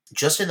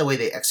 just in the way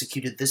they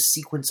executed this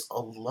sequence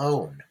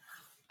alone,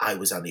 I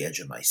was on the edge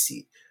of my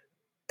seat.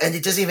 And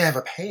it doesn't even have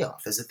a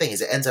payoff, is the thing.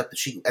 Is it ends up,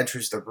 she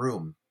enters the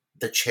room,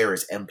 the chair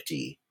is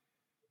empty.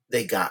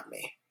 They got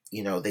me.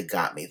 They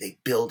got me. They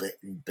build it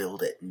and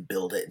build it and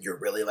build it. And you're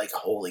really like,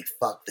 holy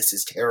fuck, this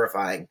is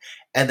terrifying.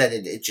 And then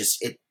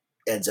it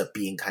ends up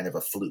being kind of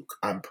a fluke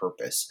on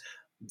purpose.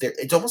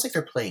 It's almost like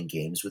they're playing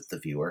games with the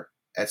viewer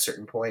at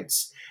certain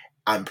points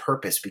on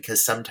purpose,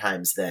 because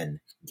sometimes then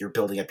you're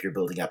building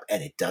up,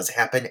 and it does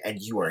happen, and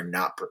you are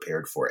not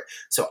prepared for it.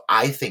 So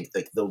I think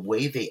like the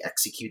way they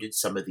executed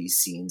some of these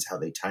scenes, how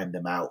they timed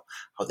them out,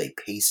 how they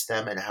paced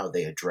them, and how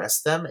they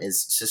address them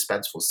as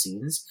suspenseful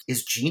scenes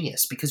is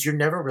genius, because you're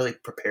never really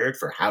prepared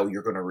for how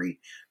you're going to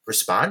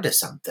respond to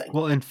something.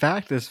 Well, in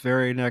fact, this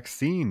very next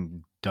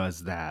scene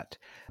does that,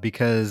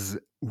 because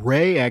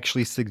Ray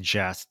actually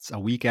suggests a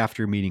week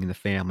after meeting the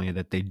family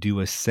that they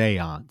do a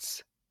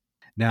seance.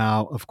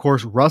 Now, of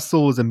course,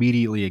 Russell is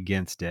immediately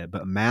against it,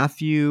 but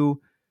Matthew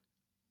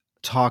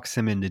talks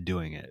him into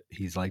doing it.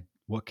 He's like,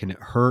 what can it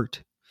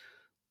hurt?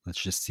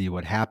 Let's just see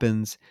what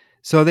happens.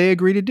 So they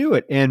agree to do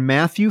it, and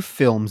Matthew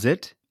films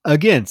it.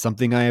 Again,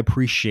 something I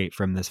appreciate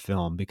from this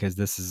film, because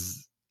this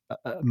is,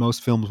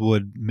 most films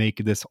would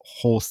make this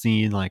whole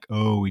scene like,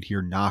 oh, we'd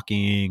hear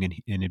knocking and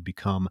it'd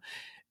become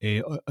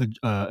a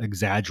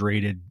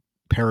exaggerated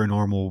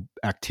paranormal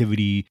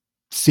activity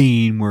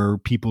scene where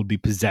people would be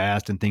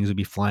possessed and things would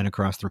be flying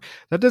across the room.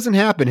 That doesn't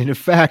happen. And in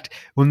fact,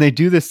 when they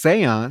do the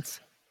seance,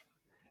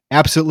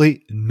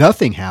 absolutely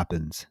nothing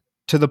happens,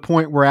 to the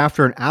point where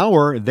after an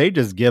hour, they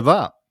just give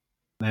up.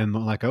 And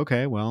like,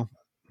 okay, well,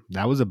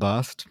 that was a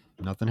bust.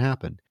 Nothing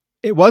happened.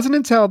 It wasn't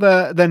until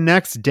the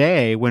next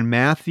day, when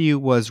Matthew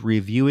was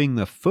reviewing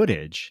the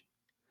footage,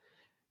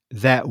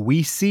 that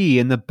we see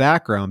in the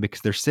background,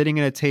 because they're sitting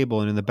at a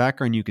table, and in the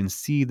background you can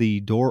see the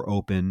door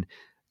open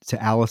to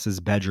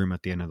Alice's bedroom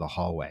at the end of the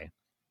hallway.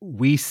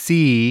 We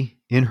see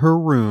in her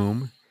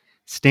room,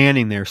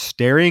 standing there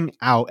staring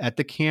out at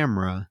the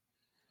camera,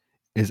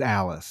 is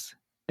Alice.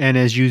 And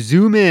as you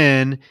zoom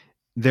in,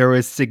 there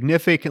is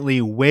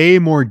significantly way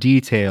more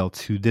detail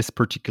to this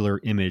particular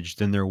image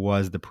than there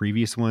was the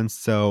previous one.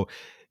 So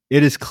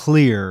it is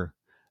clear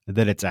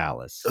that it's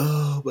Alice.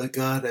 Oh my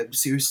God, I'm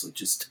seriously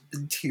just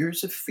in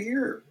tears of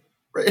fear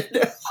right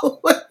now.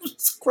 I'm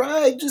just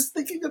crying just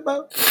thinking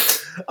about,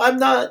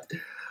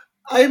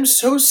 I am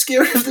so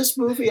scared of this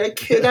movie. I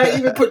cannot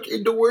even put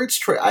into words,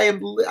 Troy.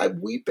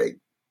 I'm weeping.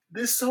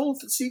 This whole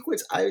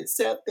sequence, I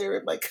sat there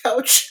at my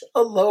couch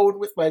alone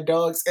with my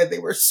dogs, and they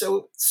were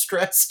so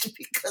stressed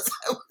because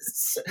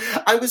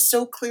I was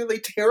so clearly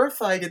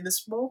terrified in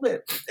this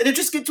moment, and it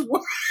just gets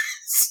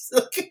worse.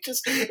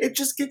 It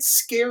just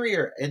gets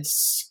scarier and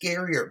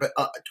scarier. But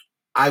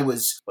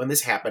when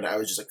this happened, I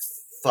was just like,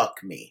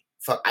 "Fuck me,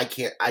 fuck!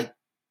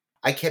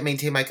 I can't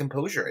maintain my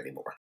composure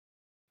anymore."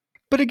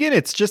 But again,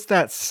 it's just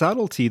that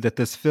subtlety that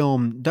this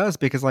film does,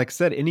 because like I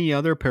said, any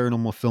other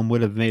paranormal film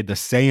would have made the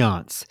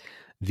seance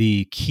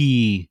the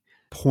key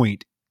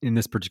point in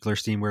this particular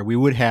scene, where we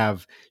would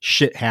have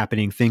shit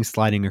happening, things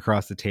sliding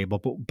across the table.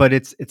 But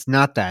it's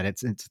not that.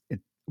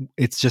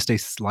 It's just a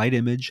slight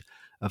image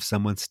of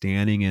someone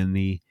standing in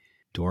the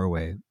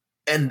doorway.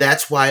 And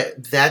that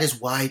is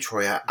why,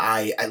 Troy,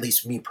 I, at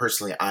least me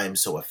personally, I am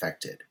so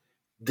affected.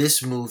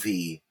 This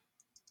movie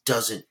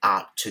doesn't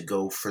opt to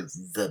go for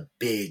the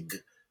big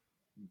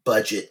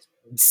budget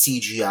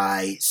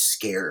CGI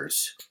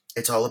scares.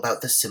 It's all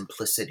about the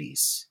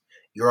simplicities.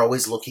 You're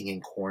always looking in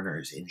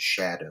corners, in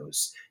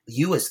shadows.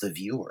 You as the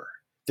viewer.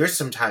 There's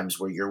some times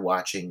where you're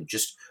watching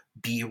just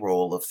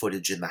B-roll of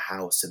footage in the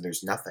house and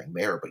there's nothing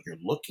there, but you're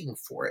looking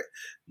for it.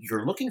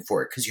 You're looking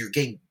for it because you're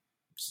getting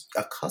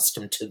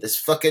accustomed to this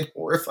fucking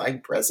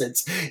horrifying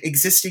presence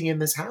existing in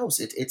this house.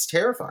 It's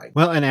terrifying.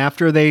 Well, and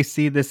after they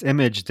see this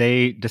image,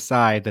 they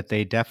decide that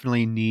they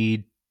definitely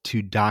need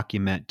to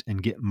document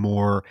and get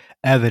more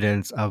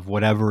evidence of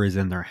whatever is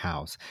in their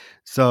house.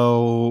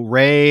 So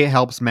Ray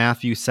helps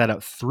Matthew set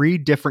up 3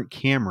 different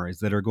cameras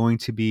that are going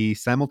to be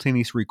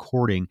simultaneously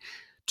recording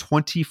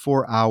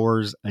 24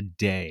 hours a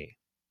day.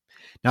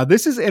 Now,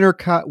 this is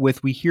intercut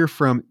with, we hear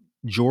from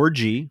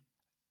Georgie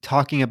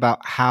talking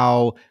about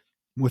how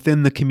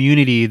within the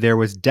community there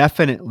was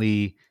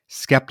definitely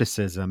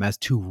skepticism as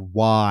to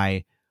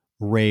why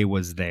Ray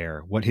was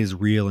there, what his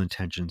real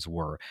intentions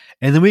were.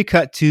 And then we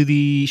cut to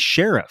the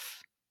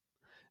sheriff,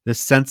 the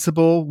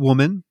sensible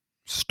woman,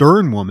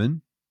 stern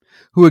woman,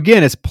 who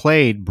again is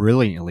played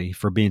brilliantly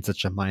for being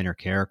such a minor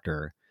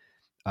character.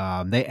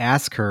 They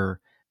ask her,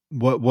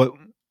 what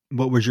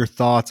was your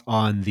thoughts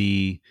on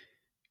the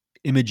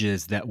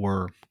images that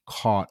were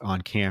caught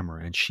on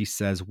camera? And she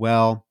says,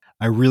 well,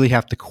 I really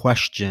have to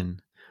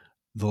question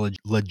the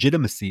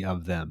legitimacy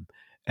of them.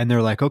 And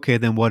they're like, okay,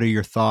 then what are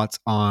your thoughts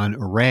on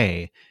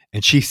Ray?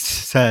 And she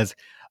says,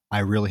 I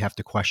really have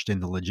to question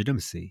the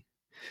legitimacy.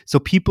 So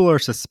people are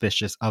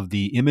suspicious of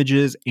the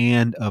images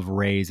and of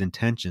Ray's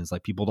intentions.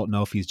 Like, people don't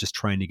know if he's just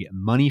trying to get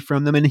money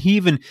from them. And he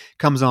even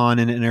comes on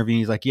in an interview and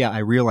he's like, yeah, I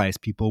realize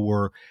people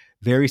were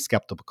very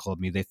skeptical of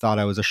me. They thought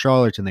I was a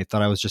charlatan. They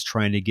thought I was just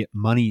trying to get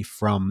money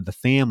from the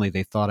family.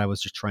 They thought I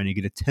was just trying to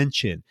get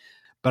attention.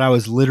 But I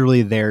was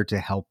literally there to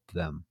help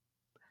them.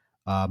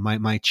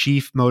 My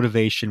chief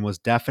motivation was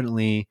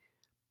definitely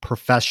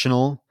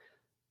professional.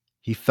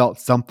 He felt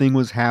something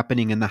was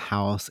happening in the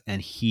house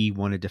and he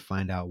wanted to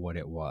find out what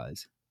it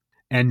was.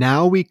 And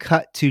now we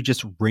cut to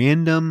just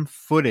random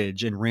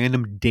footage and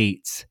random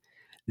dates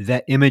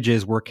that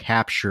images were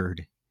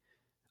captured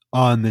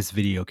on this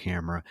video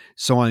camera.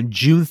 So on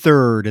June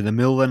 3rd, in the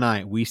middle of the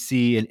night, we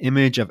see an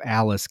image of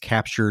Alice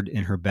captured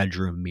in her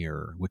bedroom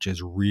mirror, which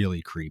is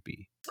really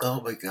creepy.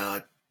 Oh my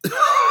God.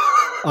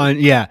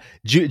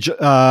 July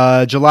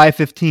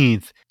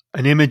 15th,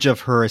 an image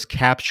of her is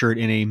captured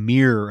in a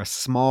mirror, a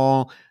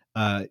small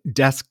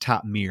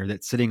desktop mirror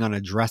that's sitting on a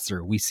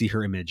dresser. We see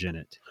her image in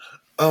it.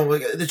 Oh my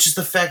God. It's just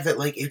the fact that,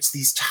 like, it's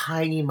these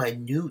tiny,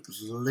 minute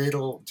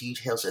little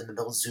details and then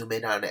they'll zoom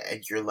in on it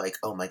and you're like,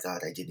 oh my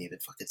God, I didn't even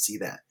fucking see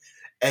that.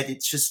 And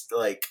it's just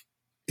like,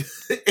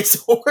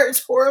 it's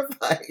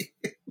horrifying.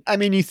 I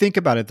mean, you think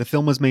about it. The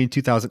film was made in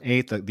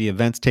 2008. The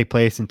events take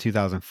place in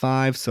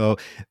 2005. So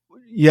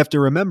you have to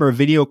remember,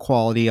 video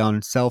quality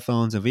on cell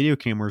phones and video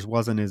cameras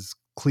wasn't as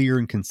clear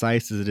and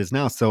concise as it is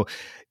now. So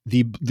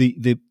the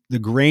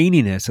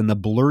graininess and the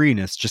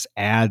blurriness just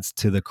adds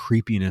to the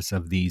creepiness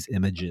of these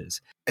images.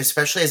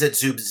 Especially as it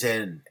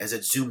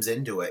zooms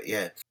into it.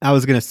 Yeah. I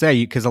was going to say,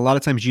 because a lot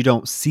of times you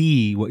don't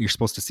see what you're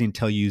supposed to see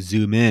until you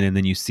zoom in, and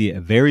then you see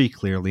it very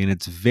clearly, and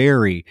it's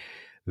very,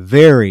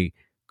 very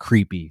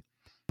creepy.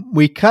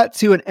 We cut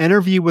to an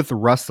interview with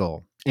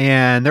Russell,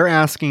 and they're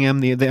asking him,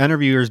 the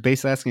interviewer is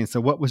basically asking him,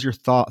 so what was your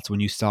thoughts when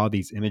you saw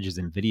these images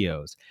and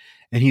videos?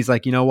 And he's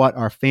like, you know what?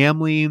 Our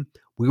family,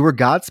 we were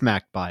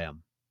godsmacked by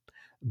them.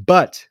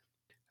 But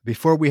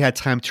before we had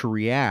time to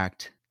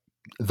react,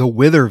 the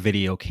Wither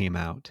video came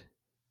out.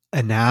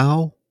 And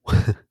now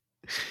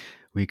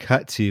we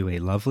cut to a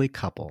lovely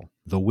couple,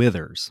 the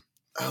Withers.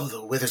 Oh,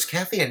 the Withers.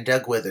 Kathy and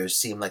Doug Withers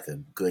seem like a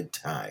good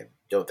time,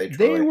 don't they,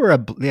 Troy?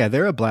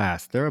 They're a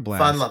blast. They're a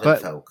blast.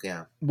 Fun-loving folk,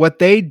 yeah. What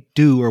they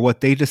do, or what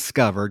they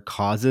discovered,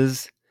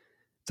 causes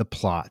the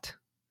plot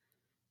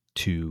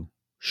to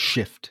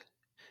shift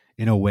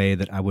in a way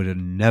that I would have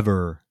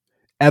never,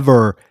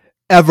 ever,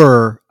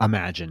 ever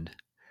imagined.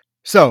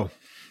 So,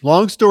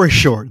 long story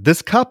short,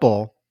 this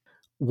couple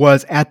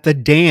was at the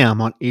dam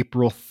on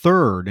April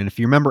 3rd. And if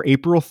you remember,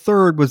 April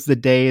 3rd was the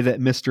day that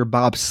Mr.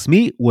 Bob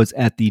Smeet was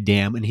at the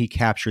dam and he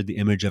captured the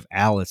image of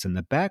Alice in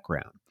the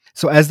background.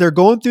 So as they're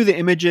going through the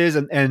images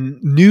and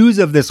news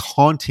of this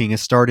haunting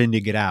is starting to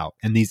get out,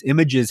 and these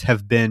images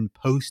have been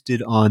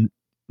posted on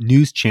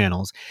news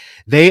channels,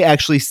 they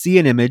actually see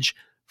an image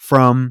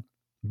from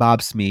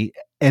Bob Smeet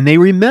and they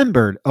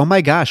remembered, oh my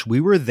gosh, we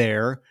were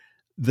there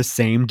the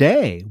same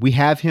day. We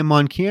have him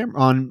on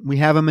camera. We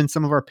have him in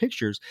some of our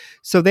pictures.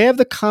 So they have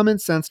the common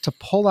sense to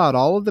pull out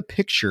all of the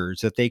pictures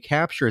that they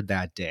captured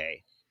that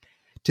day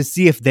to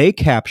see if they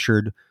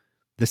captured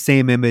the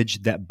same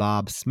image that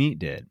Bob Smeet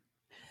did.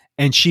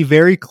 And she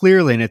very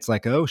clearly, and it's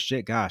like, oh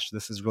shit, gosh,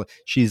 this is really,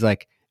 she's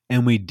like,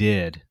 and we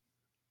did.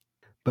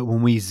 But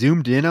when we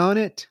zoomed in on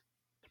it,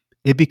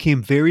 it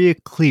became very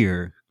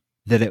clear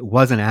that it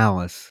wasn't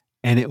Alice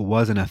and it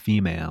wasn't a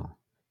female.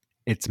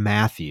 It's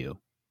Matthew.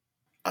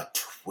 A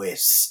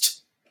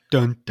twist.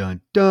 Dun,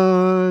 dun,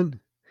 dun.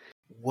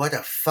 What a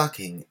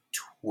fucking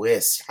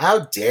twist. How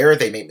dare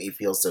they make me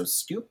feel so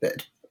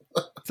stupid?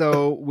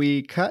 So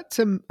we cut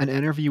to an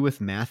interview with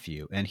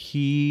Matthew, and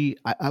he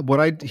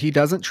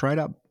doesn't try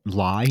to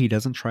lie. He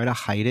doesn't try to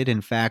hide it.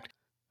 In fact,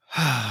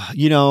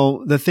 you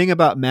know, the thing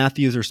about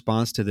Matthew's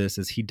response to this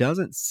is he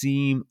doesn't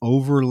seem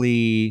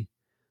overly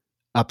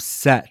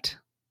upset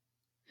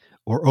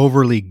or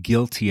overly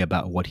guilty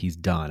about what he's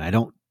done. I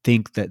don't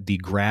think that the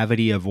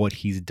gravity of what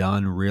he's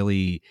done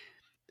really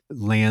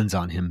lands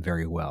on him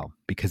very well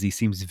because he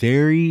seems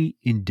very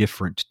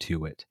indifferent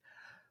to it.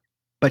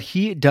 But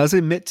he does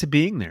admit to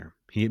being there.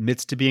 He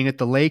admits to being at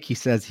the lake. He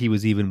says he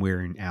was even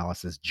wearing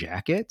Alice's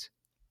jacket.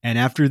 And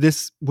after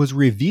this was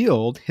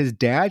revealed, his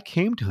dad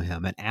came to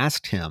him and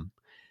asked him,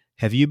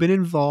 have you been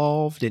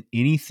involved in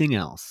anything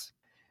else?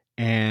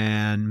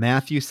 And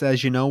Matthew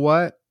says, you know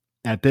what?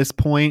 At this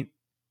point,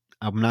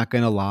 I'm not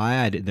going to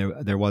lie.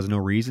 There was no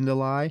reason to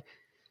lie.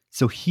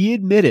 So he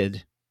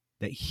admitted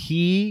that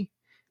he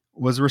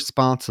was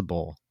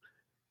responsible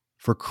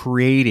for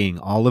creating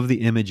all of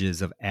the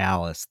images of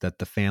Alice that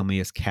the family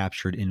has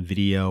captured in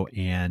video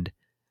and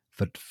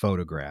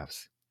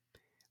photographs.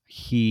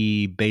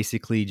 He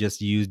basically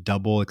just used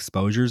double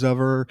exposures of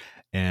her,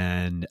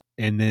 and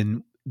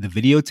then the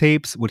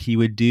videotapes, what he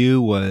would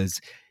do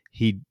was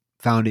he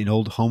found an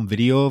old home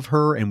video of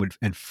her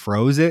and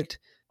froze it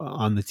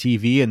on the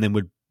TV and then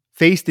would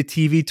face the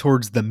TV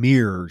towards the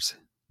mirrors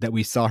that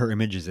we saw her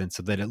images in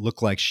so that it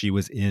looked like she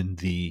was in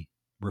the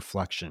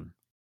reflection.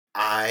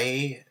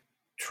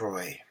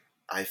 Troy,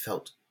 I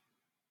felt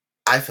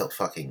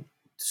fucking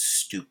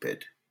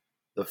stupid.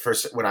 The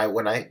first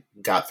when I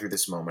got through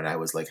this moment, I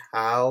was like,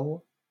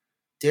 how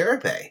dare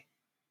they?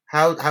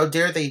 How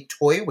dare they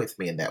toy with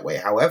me in that way?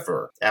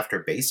 However, after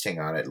basting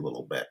on it a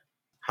little bit,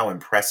 how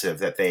impressive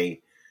that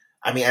they.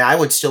 I mean, I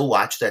would still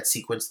watch that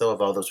sequence though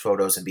of all those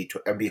photos and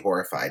be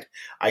horrified.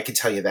 I can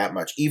tell you that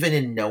much. Even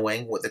in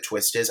knowing what the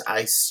twist is,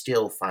 I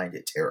still find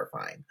it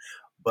terrifying.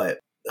 But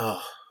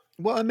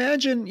well,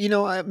 imagine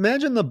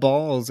the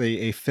balls,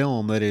 a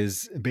film that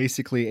is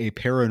basically a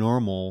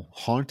paranormal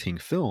haunting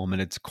film in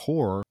its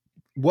core.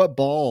 What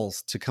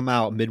balls to come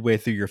out midway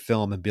through your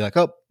film and be like,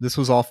 oh, this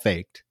was all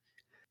faked.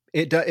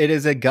 It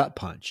is a gut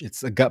punch.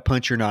 It's a gut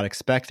punch you're not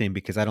expecting,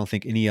 because I don't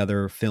think any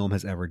other film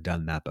has ever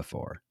done that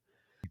before.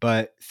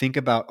 But think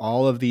about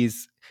all of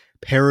these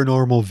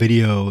paranormal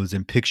videos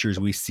and pictures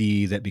we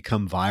see that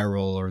become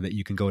viral, or that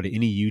you can go to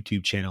any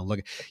YouTube channel. Look,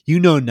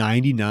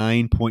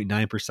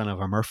 99.9% of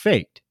them are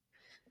faked,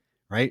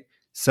 right?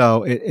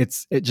 So it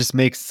just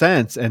makes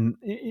sense, and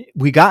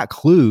we got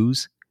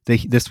clues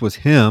that this was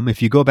him.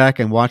 If you go back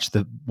and watch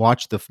the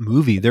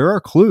movie, there are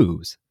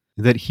clues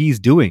that he's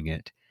doing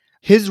it.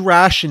 His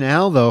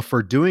rationale, though,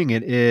 for doing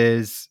it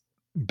is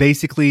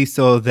basically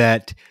so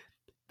that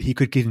he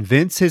could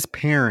convince his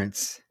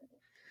parents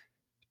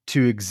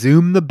to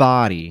exhume the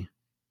body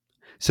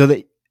so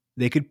that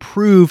they could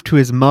prove to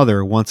his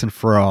mother once and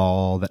for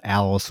all that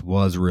Alice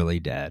was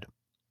really dead.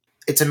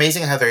 It's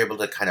amazing how they're able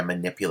to kind of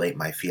manipulate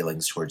my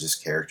feelings towards this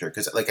character.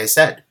 Because, like I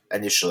said,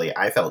 initially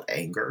I felt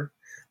anger,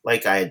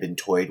 like I had been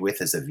toyed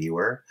with as a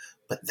viewer.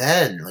 But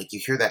then, like,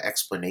 you hear that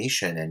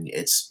explanation, and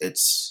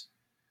it's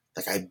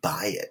like I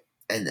buy it.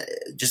 And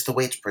just the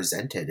way it's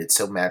presented, it's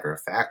so matter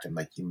of fact. I'm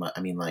like,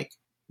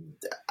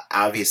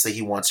 obviously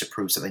he wants to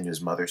prove something to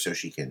his mother so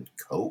she can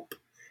cope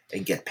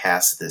and get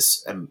past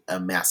this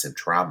a massive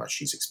trauma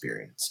she's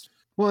experienced.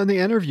 Well, and the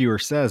interviewer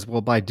says,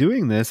 well, by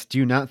doing this, do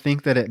you not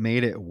think that it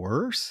made it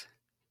worse?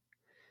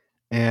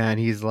 And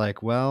he's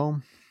like,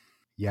 well,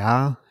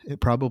 yeah, it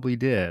probably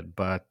did,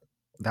 but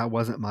that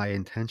wasn't my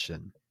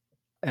intention.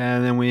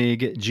 And then we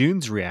get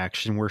June's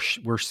reaction where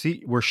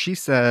she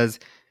says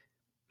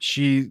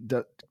she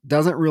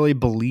doesn't really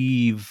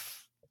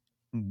believe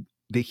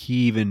that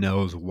he even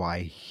knows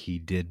why he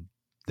did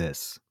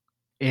this.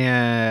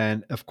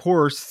 And of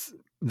course,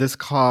 this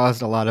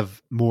caused a lot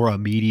of more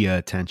media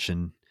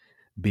attention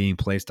being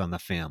placed on the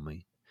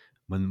family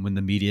when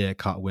the media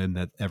caught wind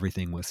that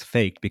everything was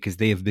fake, because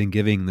they have been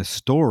giving the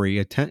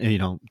story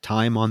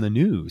time on the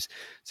news.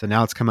 So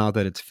now it's come out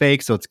that it's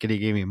fake, so it's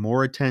getting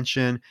more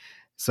attention.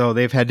 So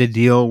they've had to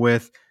deal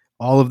with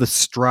all of the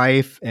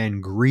strife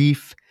and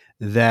grief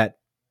that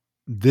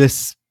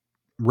this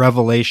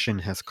revelation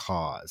has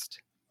caused.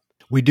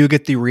 We do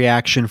get the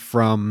reaction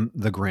from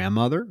the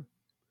grandmother,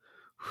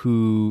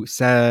 who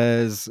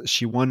says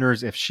she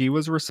wonders if she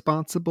was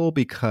responsible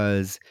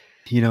because,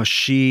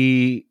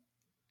 she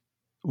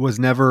was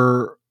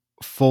never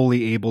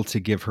fully able to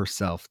give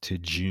herself to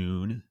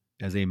June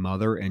as a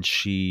mother. And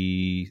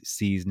she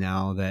sees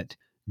now that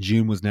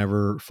June was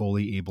never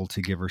fully able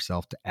to give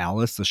herself to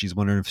Alice. So she's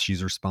wondering if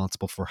she's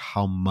responsible for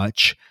how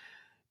much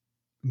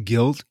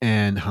guilt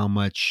and how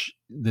much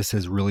this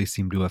has really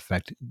seemed to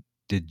affect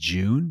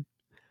June,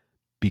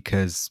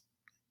 because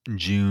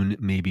June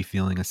may be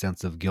feeling a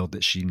sense of guilt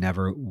that she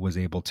never was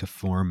able to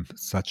form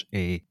such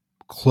a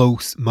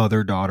close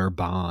mother-daughter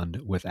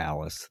bond with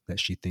Alice that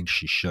she thinks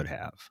she should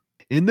have.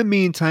 In the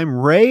meantime,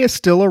 Ray is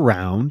still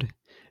around,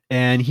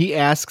 and he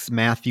asks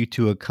Matthew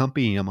to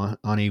accompany him on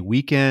a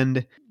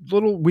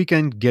little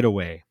weekend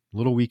getaway,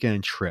 little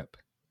weekend trip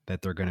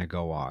that they're going to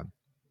go on.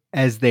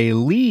 As they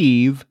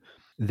leave,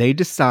 they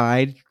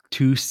decide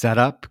to set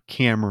up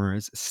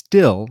cameras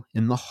still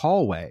in the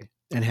hallway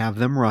and have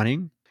them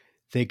running.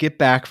 They get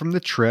back from the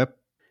trip,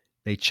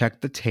 they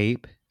check the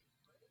tape,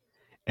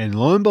 and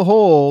lo and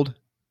behold,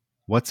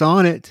 what's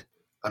on it?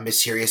 A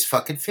mysterious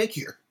fucking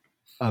figure.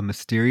 A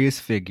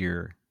mysterious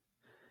figure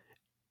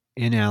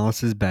in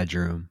Alice's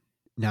bedroom.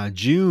 Now,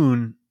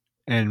 June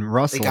and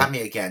Russell... They got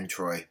me again,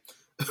 Troy.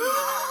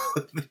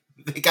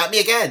 They got me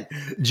again.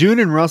 June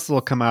and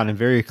Russell come out and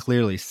very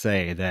clearly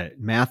say that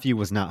Matthew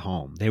was not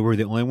home. They were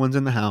the only ones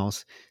in the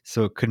house,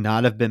 so it could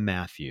not have been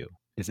Matthew.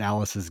 Is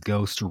Alice's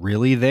ghost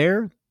really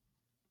there?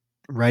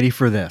 Ready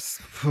for this.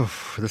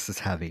 This is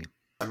heavy.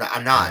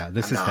 I'm not. Yeah,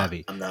 this is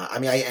heavy. I'm not. I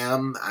mean, I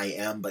am,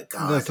 but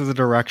God. This is a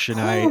direction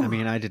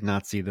I did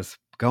not see this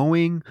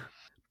going.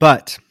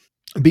 But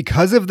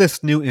because of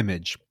this new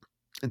image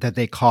that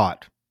they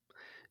caught,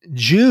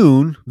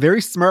 June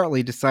very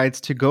smartly decides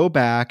to go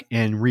back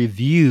and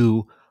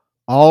review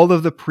all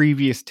of the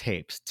previous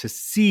tapes to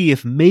see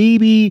if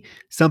maybe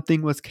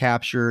something was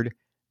captured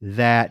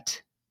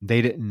that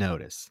they didn't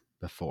notice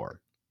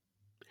before.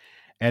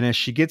 And as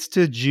she gets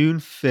to June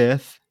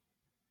 5th,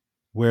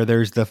 where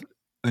there's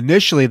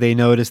initially they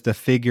noticed the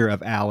figure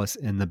of Alice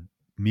in the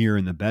mirror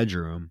in the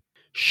bedroom,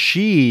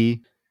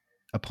 she,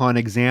 upon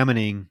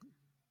examining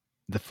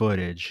the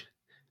footage,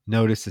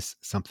 notices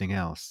something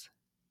else.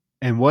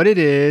 And what it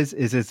is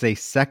it's a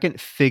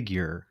second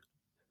figure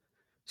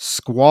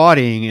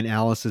squatting in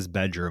Alice's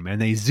bedroom.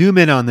 And they zoom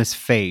in on this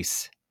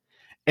face.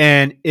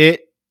 And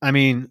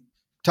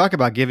talk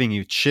about giving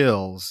you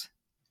chills.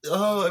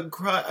 Oh, I'm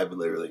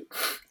crying.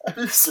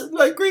 This is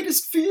my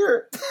greatest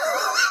fear.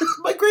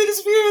 My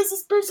greatest fear is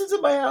this person's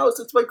in my house.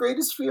 It's my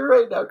greatest fear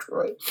right now,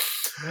 Troy.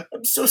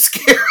 I'm so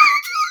scared.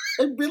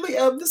 I really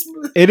am.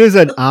 It is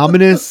an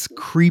ominous,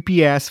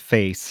 creepy ass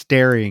face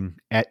staring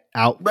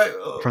out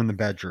from the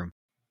bedroom.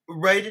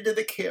 Right into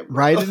the camera.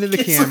 Right into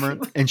the camera.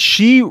 And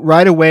she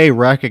right away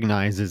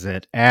recognizes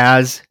it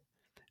as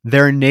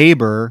their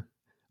neighbor,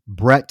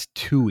 Brett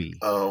Toohey.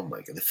 Oh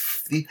my God.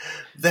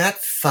 That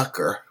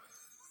fucker.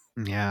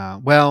 Yeah.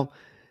 Well,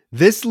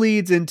 this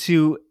leads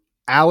into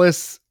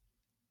Alice's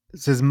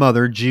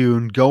mother,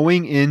 June,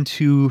 going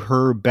into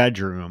her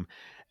bedroom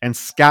and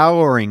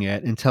scouring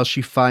it until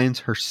she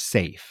finds her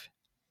safe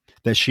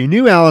that she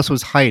knew Alice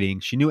was hiding.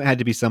 She knew it had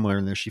to be somewhere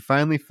in there. She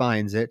finally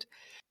finds it.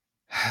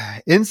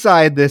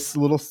 Inside this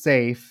little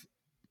safe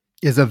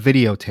is a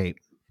videotape,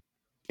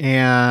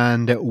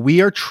 and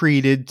we are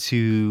treated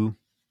to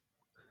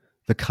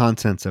the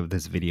contents of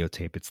this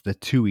videotape. It's the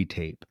Toohey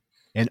tape.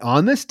 And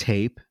on this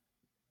tape,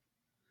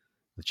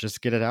 let's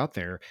just get it out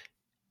there,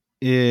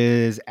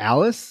 is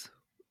Alice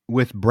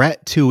with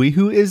Brett Toohey,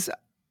 who is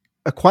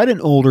quite an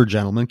older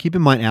gentleman. Keep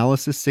in mind,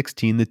 Alice is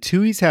 16. The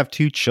Tooheys have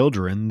 2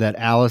 children that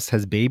Alice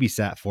has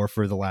babysat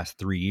for the last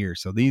 3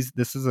 years. So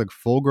this is a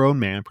full-grown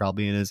man,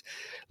 probably in his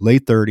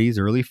late 30s,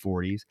 early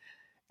 40s,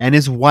 and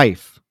his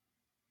wife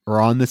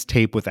are on this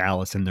tape with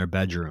Alice in their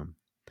bedroom,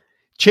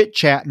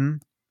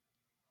 chit-chatting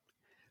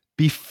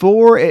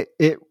before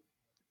it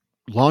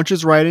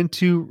launches right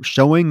into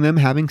showing them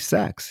having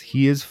sex.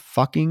 He is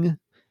fucking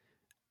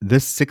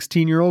this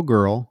 16-year-old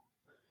girl,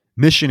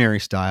 missionary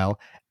style,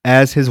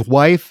 as his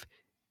wife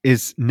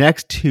is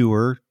next to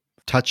her,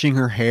 touching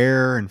her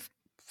hair and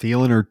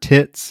feeling her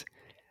tits.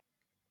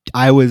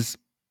 I was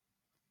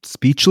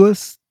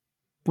speechless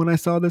when I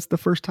saw this the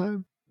first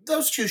time.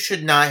 Those two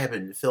should not have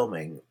been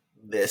filming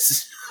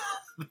this.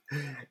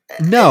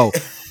 No.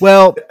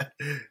 Well,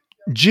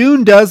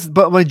 June does,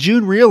 but when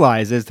June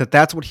realizes that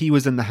that's what he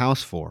was in the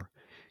house for,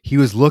 he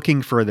was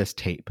looking for this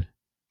tape.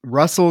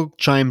 Russell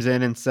chimes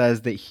in and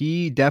says that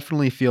he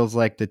definitely feels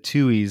like the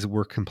Tooheys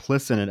were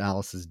complicit in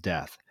Alice's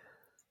death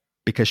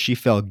because she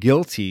felt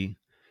guilty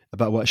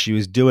about what she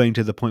was doing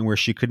to the point where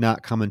she could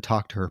not come and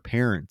talk to her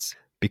parents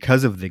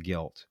because of the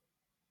guilt.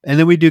 And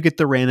then we do get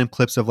the random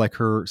clips of like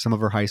some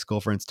of her high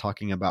school friends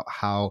talking about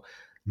how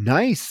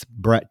nice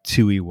Brett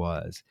Toohey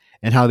was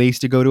and how they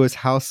used to go to his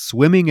house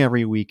swimming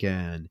every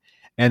weekend.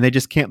 And they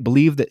just can't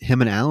believe that him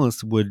and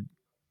Alice would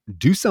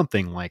do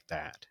something like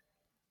that.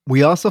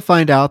 We also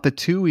find out the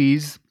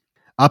Tooheys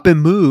up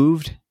and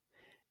moved.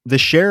 The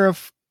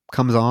sheriff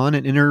comes on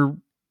and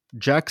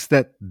interjects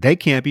that they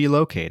can't be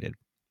located.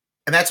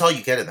 And that's all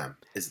you get of them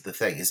is the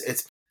thing.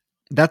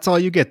 That's all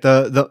you get.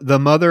 The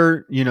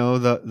mother,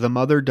 the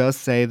mother does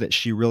say that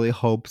she really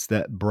hopes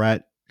that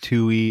Brett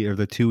Toohey or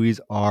the Tooheys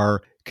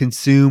are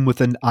consumed with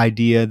an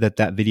idea that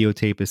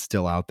videotape is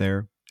still out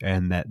there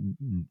and that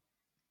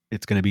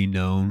it's going to be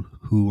known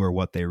who or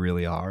what they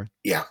really are.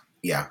 Yeah.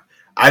 Yeah.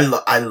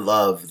 I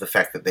love the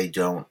fact that they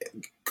don't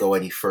go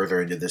any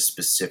further into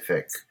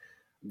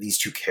these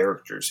two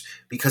characters,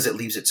 because it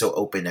leaves it so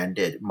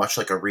open-ended, much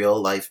like a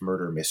real-life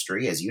murder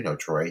mystery. As you know,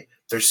 Troy,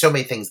 there's so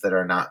many things that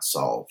are not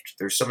solved.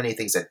 There's so many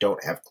things that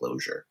don't have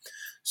closure.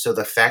 So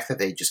the fact that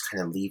they just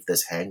kind of leave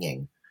this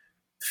hanging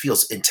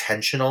feels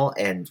intentional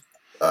and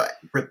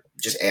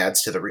just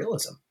adds to the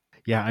realism.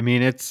 Yeah, I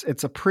mean, it's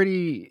a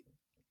pretty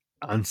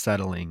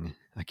unsettling,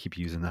 I keep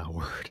using that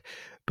word,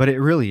 but it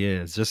really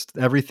is. Just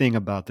everything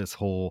about this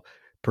whole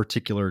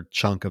particular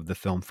chunk of the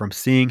film, from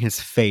seeing his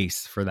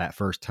face for that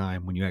first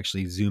time when you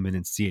actually zoom in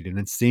and see it, and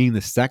then seeing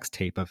the sex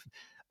tape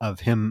of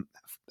him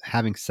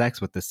having sex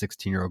with the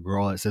 16-year-old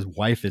girl that says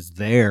wife is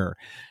there,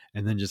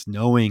 and then just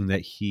knowing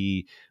that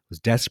he was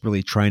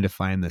desperately trying to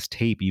find this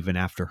tape even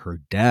after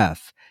her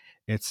death.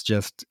 It's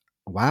just,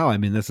 wow. I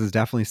mean, this is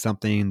definitely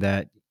something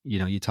that,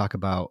 you talk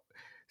about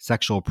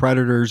sexual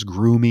predators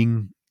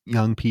grooming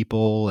young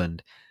people,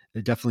 and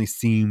it definitely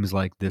seems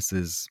like this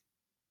is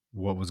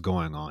what was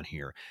going on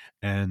here.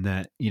 And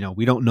that,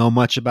 we don't know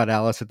much about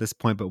Alice at this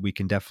point, but we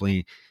can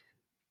definitely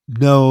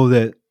know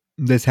that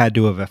this had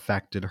to have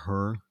affected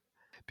her,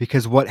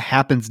 because what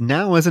happens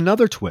now is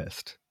another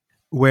twist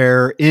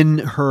where in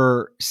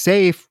her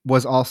safe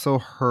was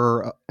also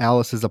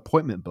Alice's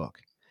appointment book.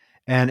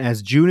 And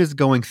as June is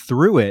going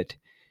through it,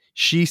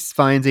 she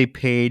finds a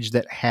page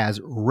that has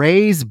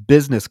Ray's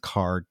business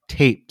card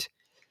taped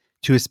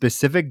to a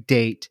specific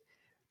date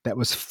that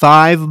was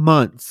 5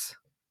 months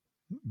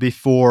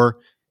before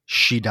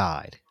she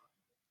died.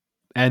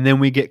 And then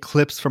we get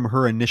clips from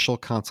her initial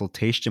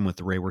consultation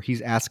with Ray where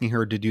he's asking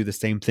her to do the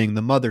same thing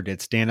the mother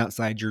did. Stand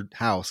outside your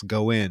house,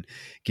 go in,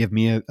 give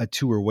me a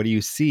tour. What do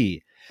you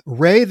see?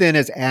 Ray then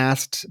is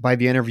asked by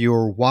the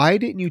interviewer, why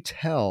didn't you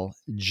tell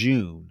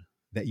June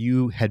that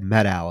you had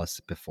met Alice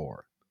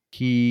before?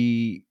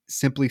 He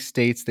simply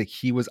states that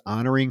he was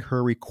honoring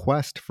her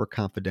request for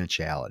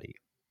confidentiality.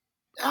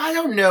 I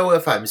don't know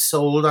if I'm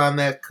sold on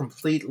that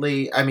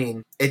completely. I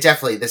mean, it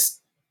definitely,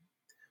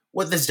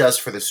 what this does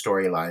for the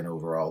storyline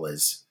overall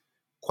is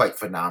quite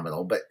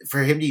phenomenal. But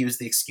for him to use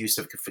the excuse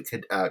of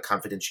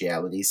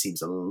confidentiality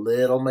seems a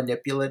little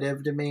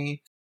manipulative to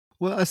me.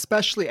 Well,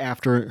 especially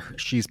after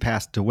she's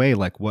passed away,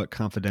 like what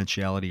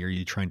confidentiality are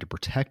you trying to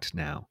protect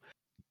now?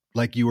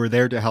 Like you were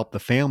there to help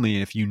the family.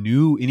 And if you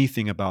knew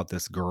anything about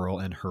this girl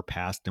and her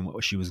past and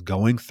what she was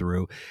going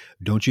through,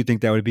 don't you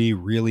think that would be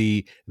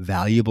really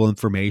valuable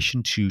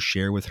information to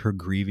share with her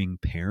grieving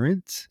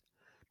parents?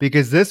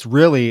 Because this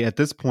really, at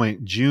this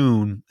point,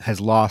 June has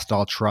lost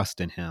all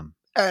trust in him.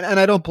 And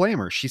I don't blame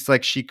her. She's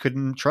like, she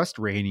couldn't trust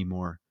Ray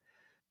anymore.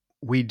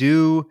 We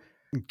do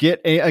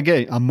get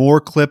a more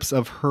clips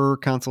of her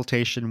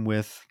consultation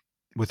with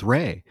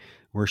Ray,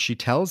 where she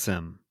tells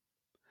him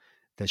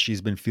that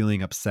she's been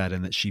feeling upset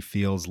and that she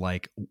feels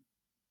like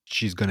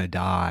she's going to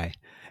die.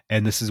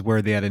 And this is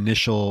where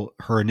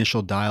her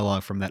initial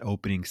dialogue from that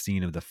opening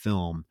scene of the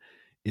film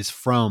is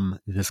from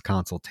this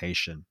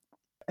consultation.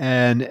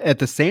 And at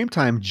the same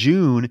time,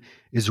 June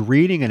is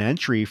reading an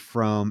entry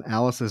from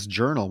Alice's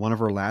journal, one of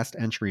her last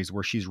entries,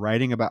 where she's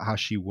writing about how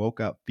she woke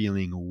up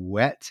feeling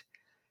wet,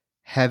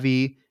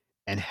 heavy,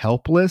 and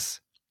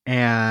helpless.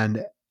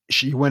 And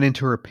she went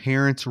into her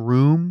parents'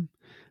 room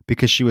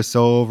because she was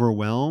so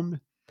overwhelmed,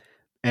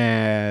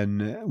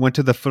 and went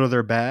to the foot of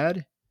their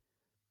bed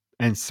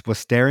and was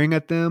staring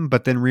at them,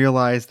 but then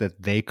realized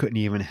that they couldn't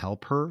even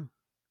help her.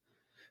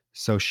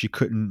 So she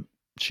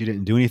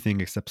didn't do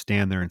anything except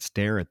stand there and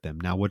stare at them.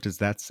 Now, what does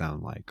that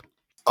sound like?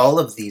 All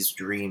of these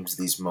dreams,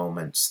 these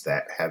moments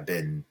that have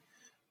been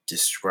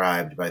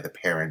described by the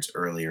parents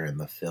earlier in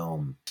the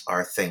film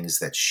are things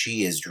that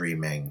she is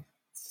dreaming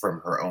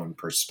from her own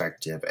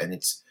perspective. And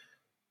it's,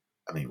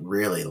 I mean,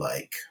 really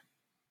like,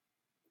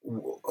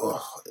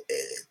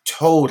 it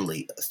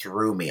totally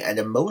threw me and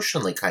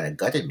emotionally kind of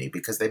gutted me,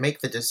 because they make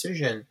the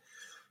decision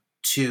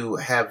to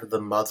have the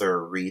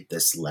mother read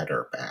this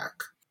letter back,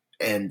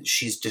 and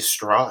she's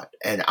distraught,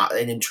 and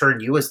in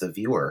turn, you as the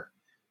viewer,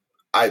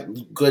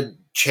 good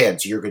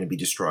chance you're going to be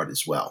distraught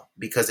as well,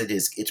 because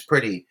it's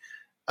pretty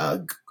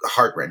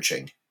heart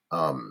wrenching.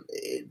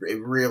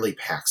 It really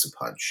packs a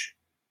punch.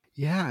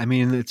 Yeah, I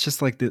mean, it's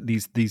just like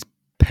these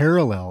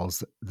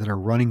parallels that are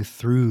running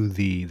through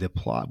the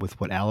plot with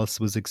what Alice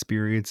was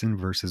experiencing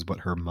versus what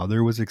her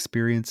mother was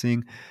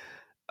experiencing.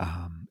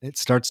 It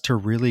starts to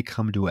really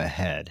come to a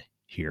head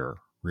here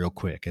real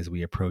quick as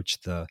we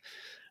approach the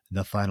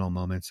final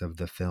moments of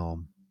the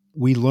film.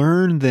 We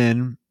learn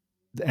then,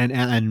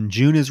 and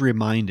June is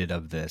reminded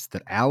of this,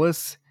 that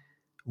Alice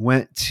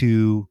went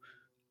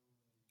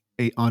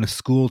on a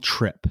school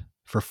trip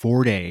for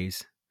 4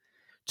 days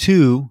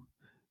to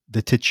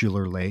the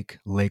titular lake,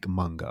 Lake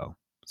Mungo.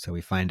 So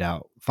we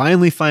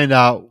finally find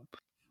out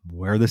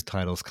where this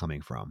title's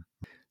coming from.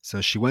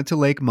 So she went to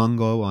Lake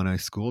Mungo on a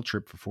school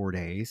trip for 4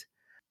 days.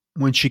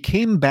 When she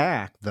came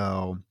back,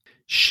 though,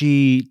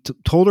 she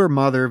told her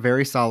mother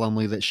very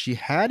solemnly that she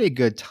had a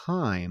good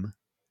time,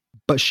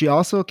 but she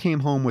also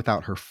came home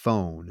without her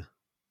phone,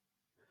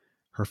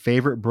 her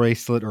favorite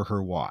bracelet, or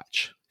her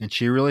watch. And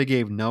she really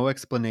gave no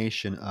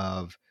explanation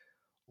of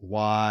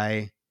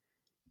why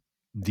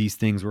these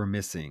things were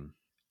missing.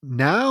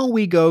 Now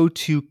we go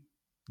to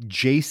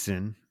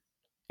Jason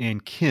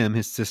and Kim,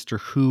 his sister,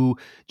 who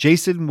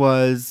Jason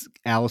was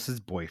Alice's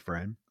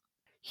boyfriend.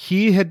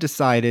 He had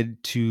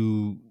decided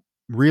to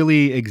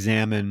really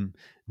examine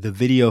the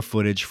video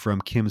footage from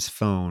Kim's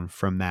phone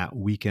from that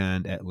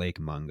weekend at Lake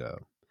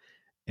Mungo.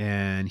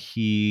 And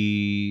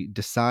he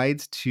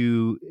decides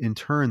to, in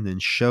turn, then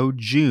show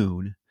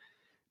June,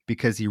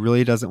 because he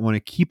really doesn't want to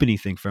keep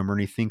anything from her,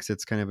 and he thinks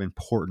it's kind of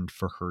important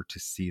for her to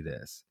see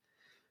this.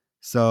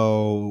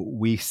 So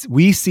we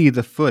see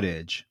the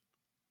footage,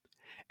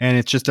 and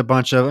it's just a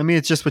bunch of,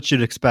 it's just what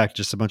you'd expect,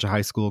 just a bunch of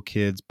high school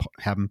kids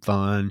having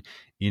fun,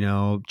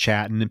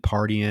 chatting and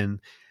partying.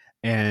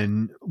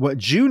 And what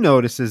June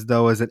notices,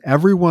 though, is that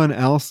everyone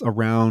else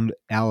around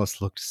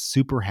Alice looked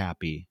super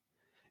happy,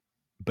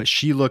 but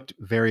she looked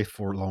very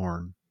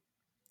forlorn.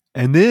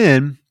 And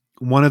then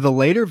one of the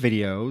later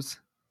videos,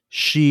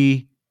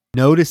 she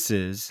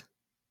notices,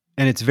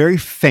 and it's very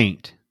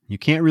faint. You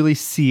can't really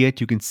see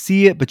it. You can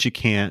see it, but you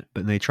can't.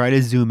 But they try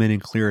to zoom in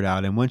and clear it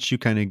out. And once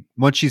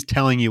she's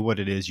telling you what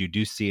it is, you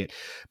do see it.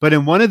 But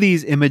in one of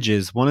these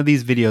images, one of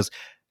these videos,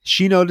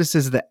 she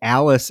notices that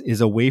Alice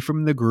is away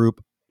from the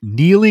group,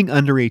 kneeling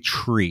under a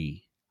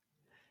tree.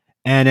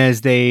 And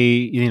as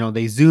they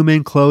zoom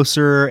in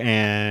closer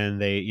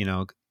and they,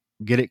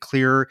 get it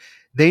clearer,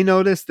 they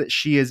notice that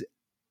she is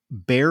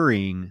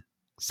burying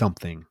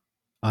something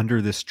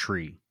under this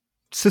tree.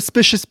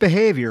 Suspicious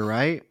behavior,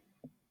 right?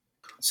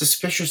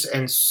 Suspicious,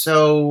 and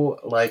so,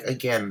 like,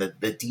 again,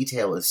 the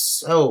detail is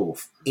so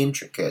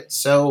intricate,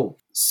 so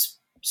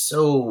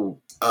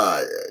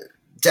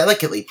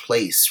delicately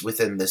placed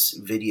within this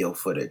video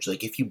footage.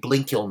 Like, if you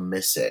blink, you'll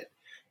miss it.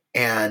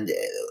 And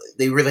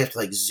they really have to,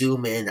 like,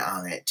 zoom in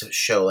on it to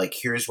show, like,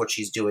 here's what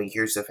she's doing.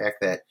 Here's the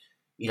fact that,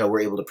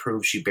 we're able to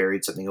prove she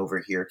buried something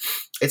over here.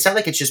 It's not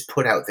like it's just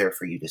put out there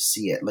for you to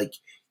see it. Like,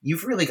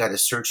 you've really got to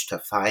search to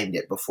find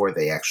it before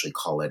they actually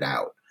call it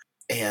out.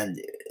 And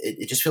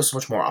it just feels so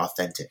much more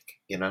authentic,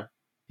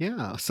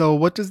 Yeah. So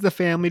what does the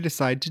family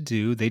decide to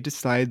do? They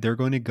decide they're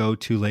going to go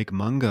to Lake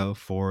Mungo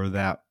for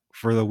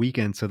the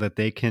weekend so that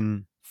they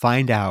can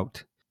find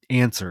out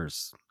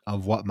answers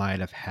of what might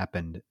have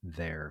happened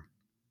there.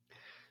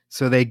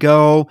 So they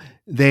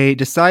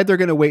decide they're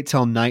going to wait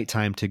till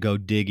nighttime to go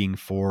digging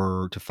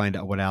to find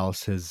out what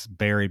Alice has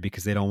buried,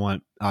 because they don't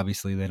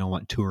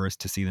want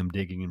tourists to see them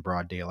digging in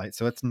broad daylight.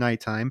 So it's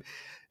nighttime.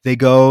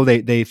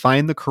 They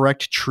find the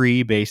correct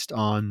tree based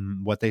on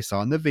what they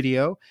saw in the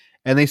video,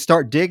 and they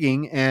start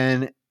digging.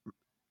 And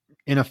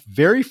in a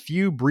very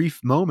few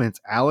brief moments,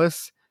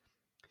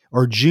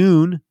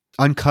 June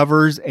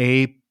uncovers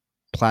a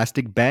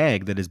plastic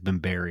bag that has been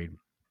buried.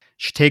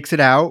 She takes it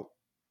out,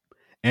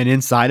 and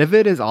inside of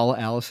it is all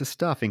Alice's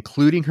stuff,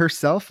 including her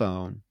cell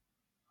phone.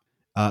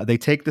 They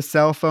take the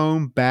cell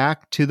phone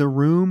back to the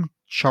room,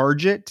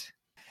 charge it,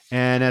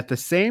 and at the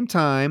same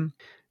time,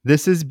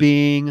 this is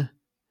being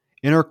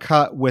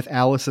intercut with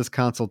Alice's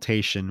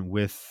consultation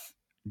with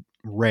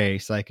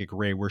Psychic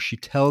Ray, where she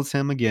tells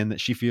him again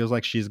that she feels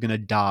like she's going to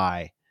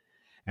die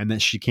and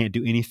that she can't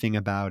do anything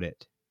about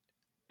it.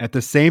 At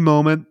the same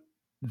moment,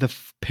 the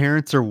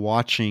parents are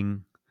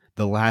watching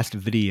the last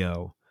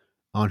video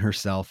on her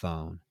cell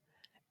phone.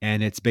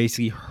 And it's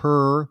basically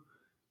her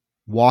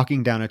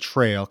walking down a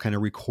trail, kind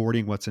of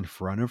recording what's in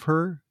front of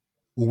her,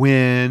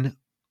 when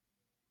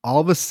all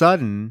of a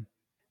sudden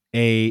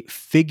a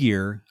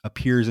figure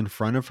appears in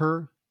front of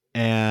her.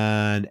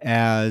 And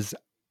as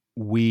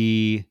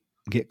we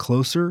get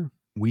closer,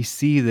 we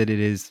see that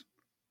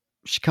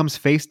she comes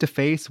face to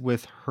face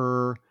with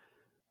a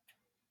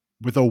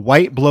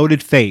white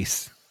bloated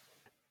face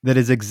that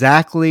is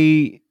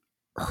exactly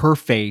her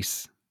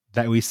face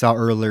that we saw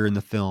earlier in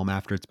the film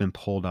after it's been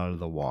pulled out of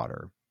the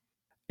water.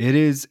 It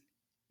is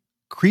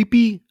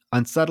creepy,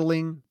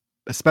 unsettling,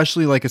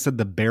 especially, like I said,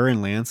 the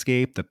barren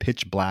landscape, the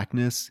pitch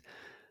blackness,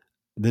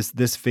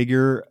 this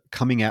figure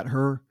coming at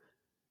her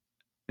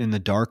in the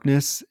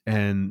darkness,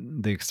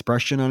 and the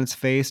expression on its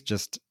face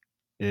just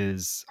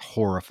is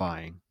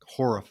horrifying.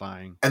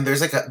 And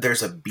there's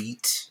a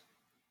beat,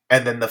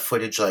 and then the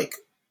footage like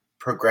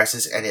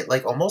progresses, and it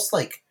like almost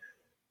like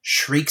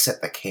shrieks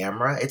at the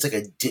camera. It's like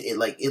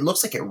it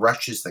looks like it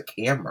rushes the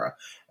camera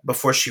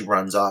before she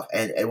runs off.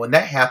 And when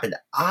that happened,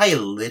 I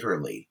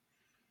literally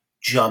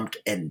jumped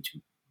and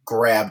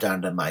grabbed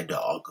onto my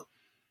dog,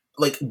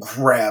 like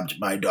grabbed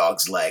my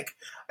dog's leg,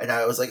 and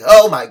I was like,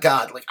 "Oh my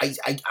god!" Like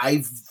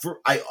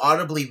I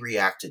audibly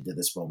reacted to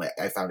this moment.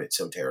 I found it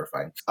so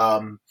terrifying.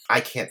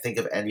 I can't think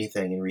of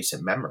anything in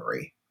recent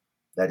memory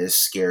that has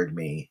scared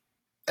me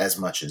as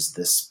much as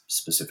this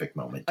specific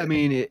moment. I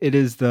mean, it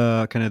is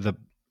the kind of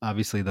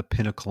obviously the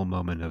pinnacle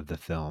moment of the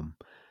film.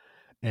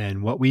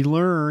 And what we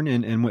learn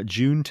and what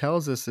June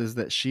tells us is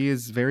that she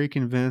is very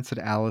convinced that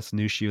Alice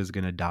knew she was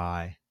going to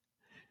die,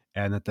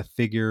 and that the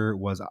figure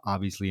was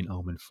obviously an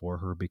omen for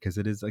her, because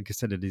it is, like I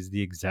said, it is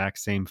the exact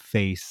same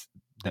face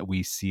that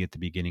we see at the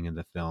beginning of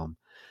the film.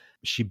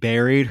 She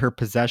buried her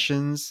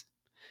possessions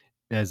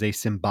as a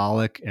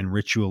symbolic and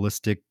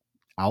ritualistic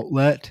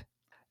outlet.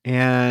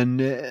 And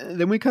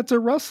then we cut to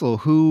Russell,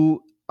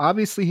 who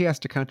obviously he has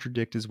to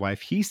contradict his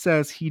wife. He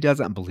says he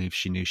doesn't believe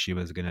she knew she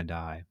was going to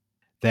die,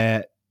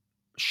 that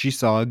she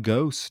saw a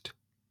ghost.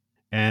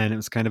 And it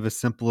was kind of as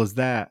simple as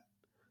that.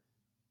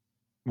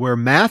 Where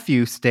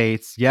Matthew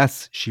states,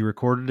 yes, she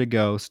recorded a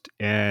ghost,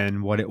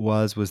 and what it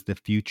was the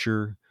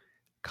future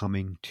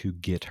coming to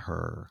get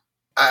her.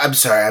 I'm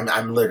sorry,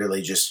 I'm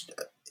literally just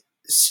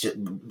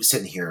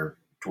sitting here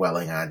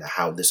dwelling on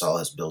how this all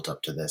has built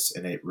up to this,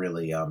 and it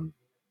really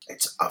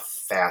it's a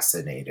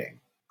fascinating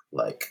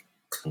like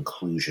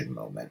conclusion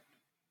moment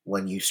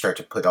when you start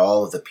to put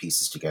all of the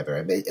pieces together.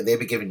 And they've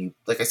been giving you,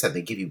 like I said,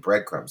 they give you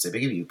breadcrumbs. They've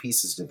been giving you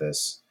pieces to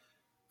this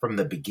from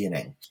the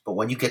beginning. But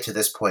when you get to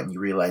this point and you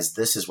realize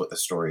this is what the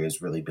story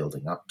is really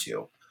building up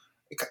to,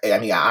 I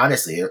mean,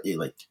 honestly,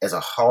 like as a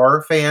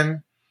horror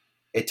fan,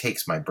 it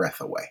takes my breath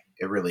away.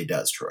 It really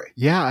does, Troy.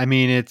 Yeah, I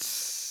mean,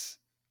 it's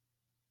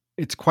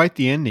quite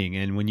the ending.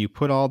 And when you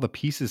put all the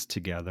pieces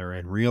together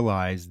and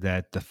realize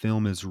that the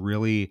film is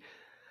really,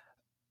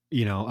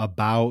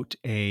 about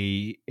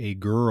a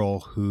girl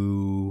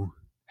who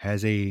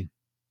has a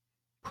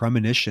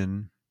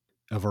premonition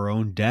of her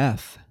own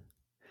death.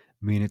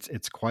 I mean,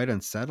 it's quite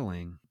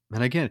unsettling.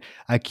 And again,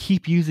 I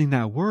keep using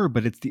that word,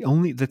 but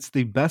that's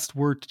the best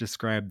word to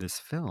describe this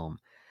film.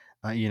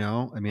 I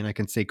mean, I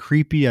can say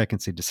creepy, I can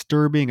say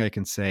disturbing, I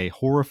can say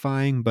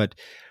horrifying, but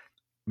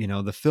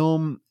the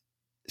film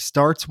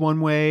starts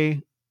one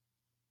way,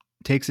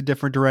 takes a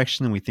different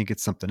direction, and we think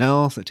it's something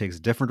else. It takes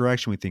a different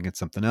direction, we think it's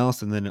something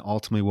else, and then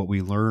ultimately what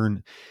we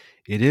learn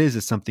it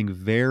is something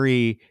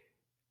very,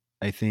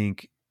 I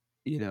think,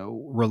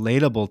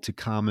 relatable to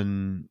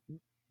common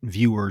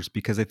viewers,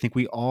 because I think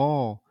we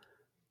all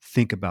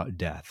think about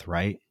death,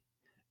 right?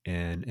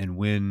 And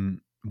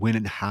when when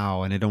and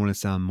how, and I don't want to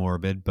sound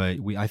morbid, but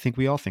I think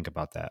we all think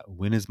about that.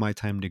 When is my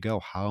time to go?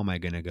 How am I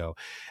going to go?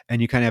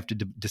 And you kind of have to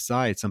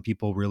decide. Some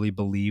people really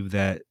believe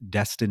that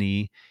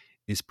destiny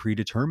is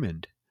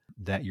predetermined,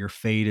 that your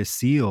fate is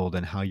sealed,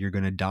 and how you're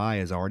going to die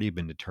has already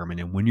been determined,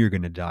 and when you're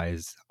going to die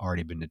has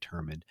already been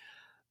determined.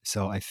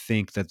 So I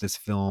think that this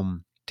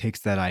film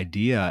takes that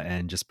idea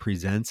and just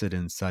presents it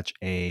in such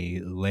a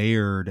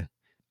layered,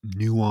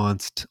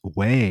 nuanced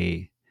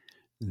way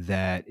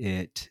that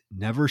it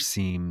never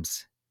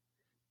seems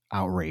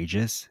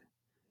outrageous.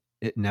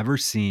 It never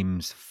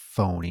seems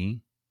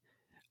phony.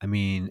 I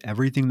mean,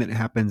 everything that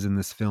happens in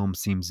this film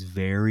seems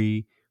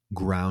very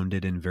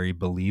grounded and very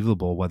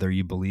believable, whether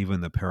you believe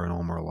in the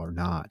paranormal or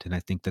not. And I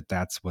think that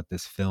that's what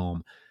this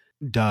film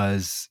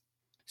does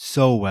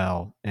so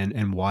well,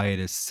 and why it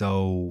is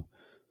so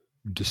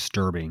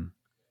disturbing.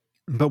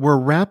 But we're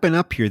wrapping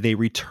up here. They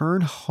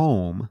return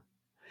home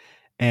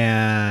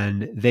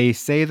and they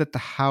say that the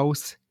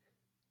house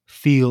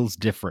feels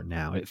different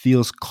now. It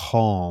feels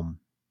calm.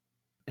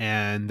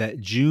 And that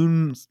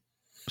June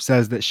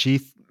says that she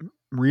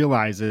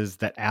realizes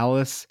that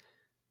Alice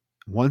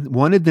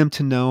wanted them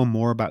to know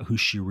more about who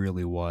she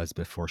really was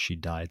before she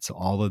died. So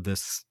all of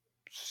this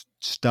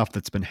stuff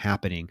that's been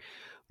happening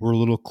were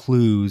little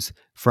clues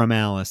from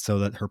Alice so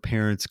that her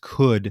parents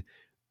could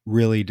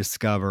really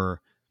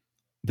discover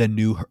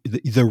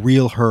the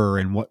real her,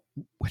 and what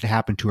had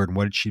happened to her, and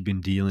what she'd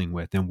been dealing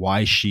with, and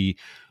why she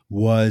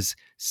was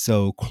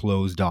so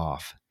closed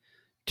off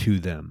to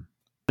them.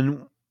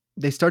 And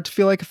they start to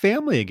feel like a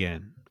family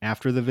again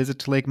after the visit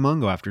to Lake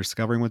Mungo. After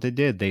discovering what they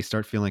did, they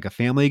start feeling like a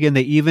family again.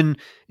 They even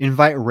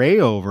invite Ray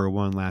over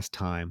one last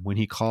time when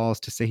he calls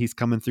to say he's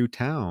coming through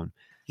town.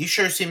 He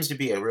sure seems to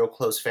be a real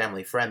close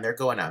family friend. They're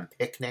going on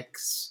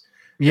picnics.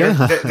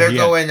 Yeah, they're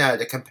going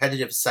to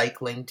competitive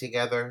cycling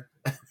together.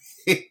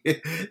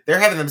 They're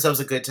having themselves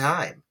a good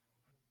time.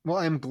 Well,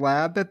 I'm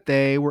glad that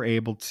they were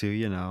able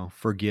to,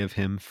 forgive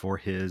him for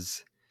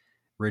his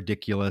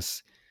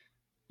ridiculous,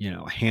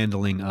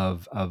 handling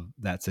of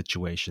that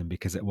situation,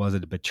 because it was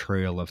a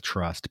betrayal of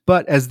trust.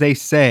 But as they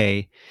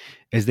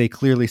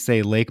clearly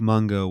say, Lake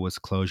Mungo was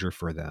closure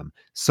for them.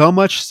 So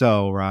much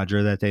so,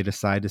 Roger, that they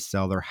decide to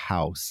sell their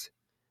house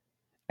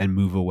and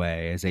move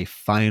away as a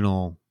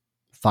final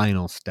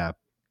step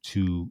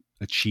to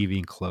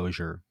achieving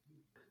closure.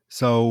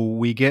 So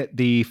we get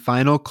the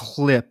final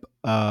clip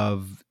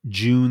of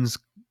June's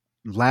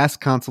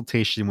last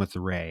consultation with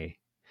Ray.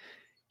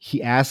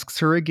 He asks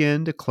her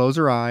again to close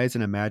her eyes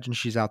and imagine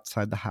she's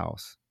outside the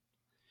house.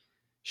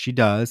 She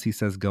does. He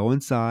says, "Go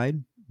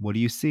inside. What do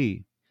you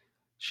see?"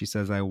 She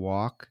says, "I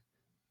walk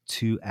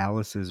to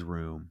Alice's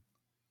room."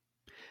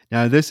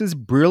 Now, this is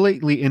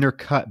brilliantly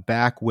intercut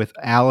back with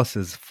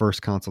Alice's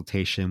first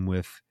consultation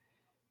with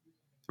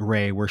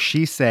Ray, where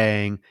she's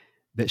saying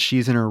that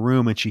she's in her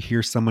room and she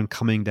hears someone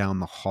coming down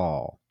the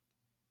hall.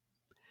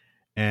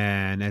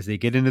 And as they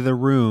get into the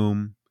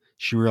room,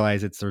 she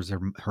realizes there's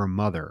her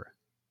mother.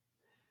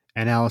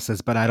 And Alice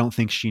says, "But I don't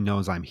think she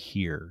knows I'm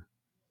here."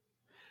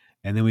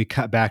 And then we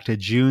cut back to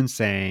June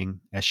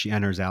saying, as she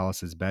enters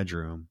Alice's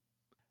bedroom,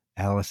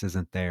 Alice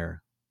isn't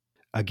there.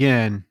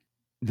 Again,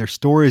 their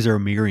stories are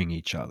mirroring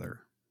each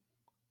other.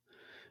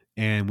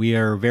 And we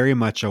are very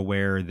much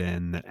aware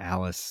then that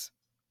Alice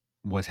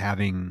was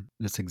having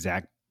this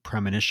exact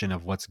premonition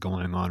of what's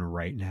going on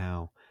right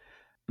now.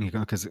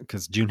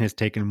 Because June has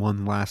taken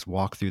one last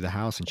walk through the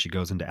house and she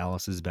goes into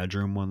Alice's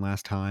bedroom one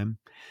last time.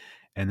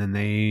 And then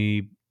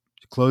they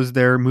close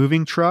their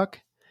moving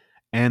truck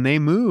and they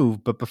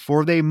move. But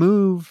before they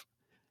move,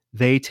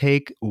 they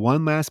take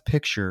one last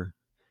picture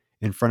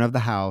in front of the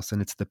house.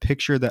 And it's the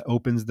picture that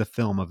opens the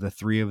film of the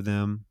three of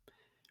them,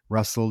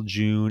 Russell,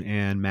 June,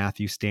 and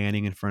Matthew,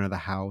 standing in front of the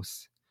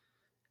house,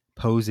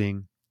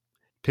 posing.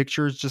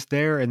 Picture is just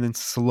there, and then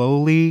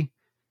slowly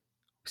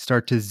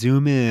start to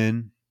zoom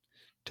in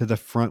to the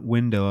front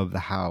window of the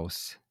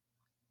house.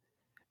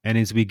 And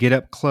as we get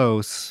up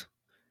close,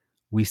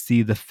 we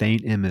see the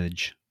faint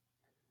image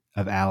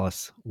of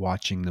Alice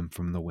watching them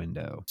from the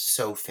window.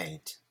 So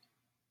faint.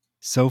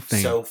 So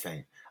faint. So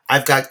faint.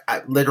 I've got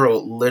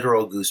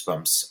literal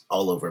goosebumps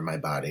all over my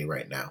body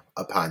right now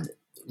upon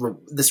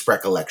this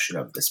recollection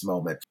of this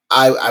moment.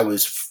 I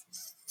was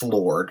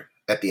floored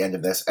at the end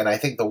of this, and I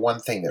think the one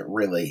thing that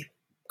really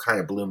kind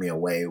of blew me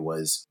away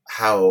was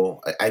how,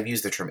 I've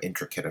used the term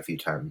intricate a few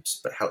times,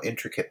 but how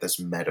intricate this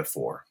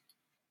metaphor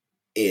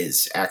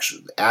is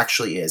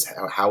actually is,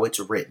 how it's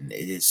written.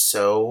 It is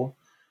so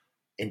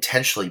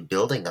intentionally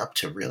building up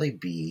to really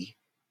be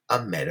a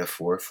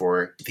metaphor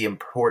for the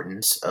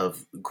importance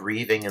of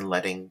grieving and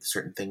letting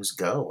certain things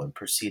go and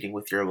proceeding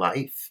with your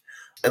life,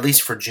 at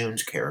least for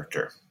June's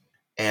character.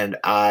 And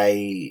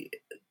I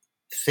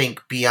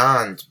think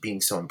beyond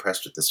being so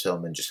impressed with this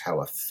film and just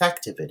how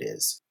effective it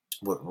is,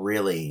 what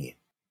really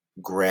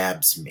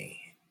grabs me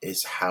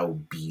is how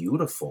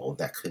beautiful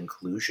that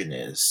conclusion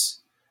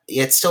is.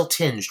 It's still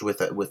tinged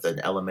with an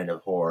element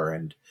of horror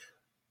and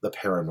the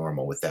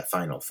paranormal with that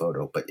final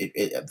photo, but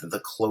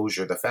the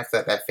closure, the fact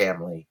that that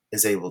family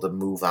is able to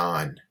move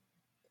on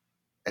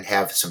and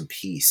have some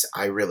peace.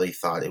 I really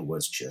thought it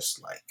was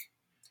just like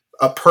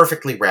a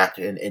perfectly wrapped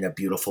in a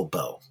beautiful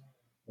bow.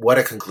 What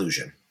a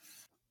conclusion.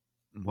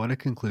 What a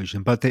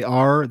conclusion. But they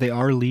are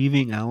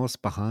leaving Alice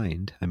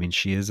behind. I mean,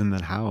 she is in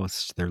that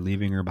house. They're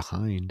leaving her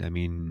behind. I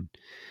mean,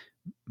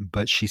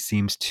 but she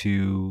seems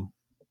to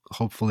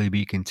hopefully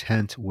be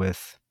content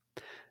with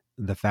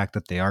the fact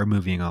that they are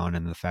moving on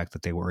and the fact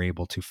that they were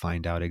able to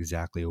find out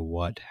exactly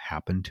what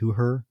happened to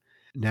her.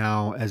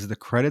 Now, as the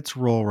credits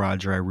roll,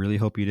 Roger, I really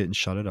hope you didn't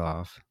shut it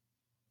off,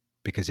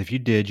 because if you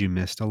did, you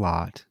missed a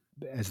lot.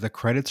 As the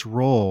credits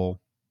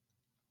roll,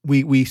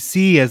 we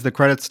see, as the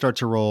credits start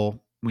to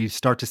roll, we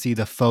start to see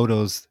the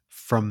photos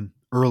from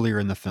earlier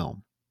in the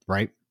film,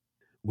 right?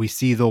 We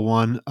see the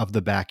one of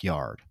the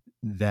backyard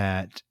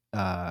that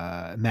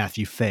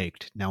Matthew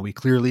faked. Now we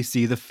clearly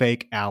see the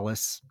fake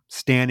Alice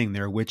standing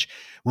there, which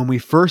when we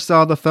first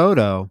saw the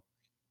photo,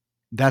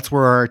 that's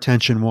where our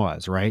attention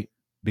was, right?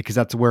 Because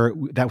that's where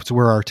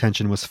our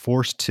attention was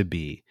forced to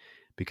be,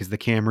 because the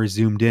camera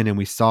zoomed in and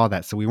we saw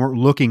that. So we weren't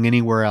looking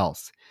anywhere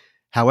else.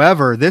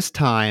 However, this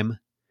time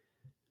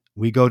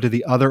we go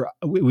to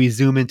we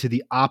zoom into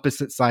the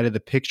opposite side of the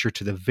picture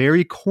to the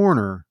very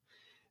corner,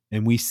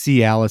 and we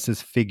see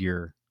Alice's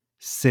figure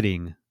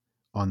sitting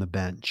on the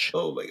bench.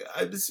 Oh my God.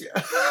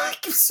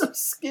 I'm so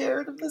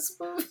scared of this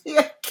movie.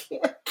 I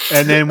can't.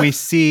 And then we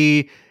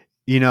see,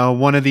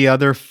 one of the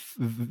other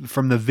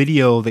from the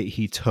video that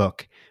he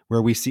took,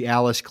 where we see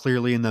Alice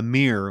clearly in the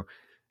mirror.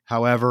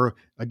 However,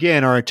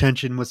 again, our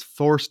attention was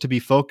forced to be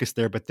focused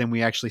there, but then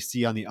we actually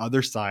see on the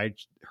other side,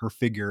 her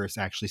figure is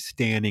actually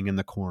standing in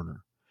the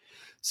corner.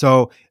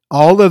 So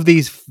all of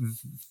these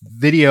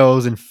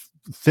videos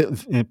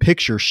and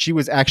pictures she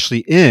was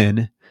actually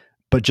in,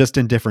 but just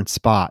in different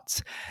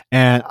spots.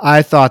 And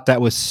I thought that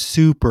was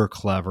super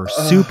clever,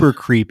 super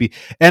creepy.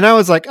 And I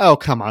was like, oh,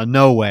 come on,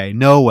 no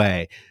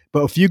way.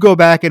 But if you go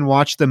back and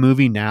watch the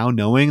movie now,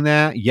 knowing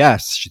that,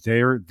 yes,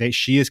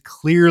 she is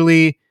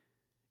clearly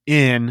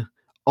in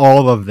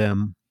all of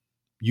them.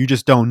 You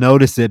just don't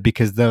notice it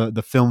because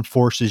the film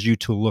forces you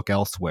to look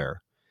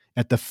elsewhere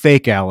at the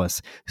fake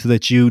Alice so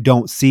that you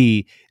don't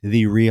see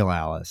the real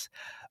Alice.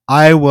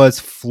 I was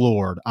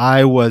floored.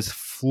 I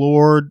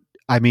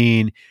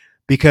mean,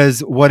 because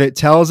what it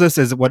tells us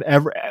is what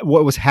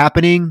was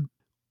happening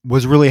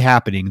was really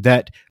happening.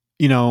 That,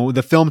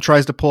 the film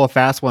tries to pull a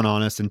fast one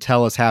on us and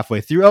tell us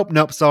halfway through, oh,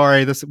 nope,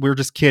 sorry, we're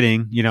just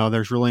kidding.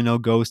 There's really no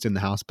ghost in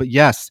the house. But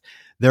yes,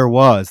 there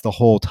was the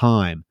whole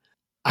time.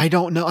 I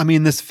don't know. I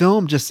mean, this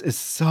film just is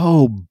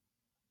so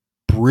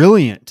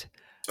brilliant.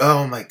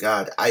 Oh my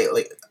God.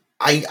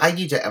 I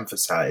need to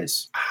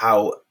emphasize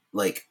how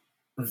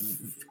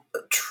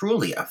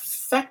truly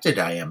affected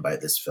I am by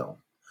this film.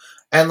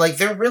 And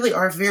there really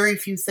are very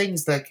few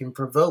things that can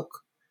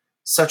provoke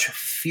such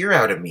fear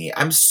out of me.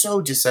 I'm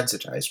so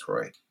desensitized,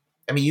 Troy.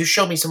 I mean, you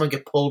show me someone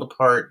get pulled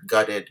apart,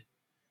 gutted,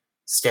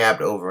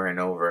 stabbed over and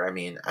over. I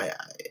mean,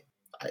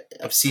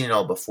 I've seen it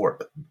all before,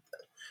 but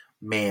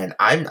man,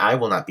 I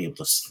will not be able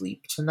to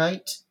sleep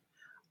tonight.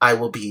 I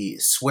will be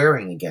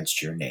swearing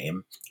against your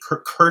name,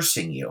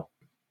 cursing you,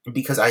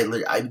 because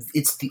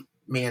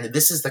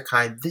this is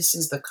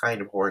the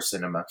kind of horror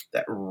cinema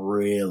that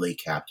really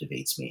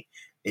captivates me.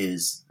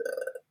 It's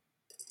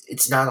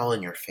not all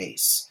in your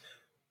face.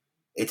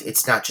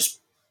 It's not just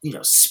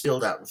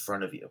spilled out in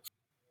front of you.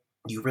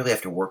 You really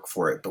have to work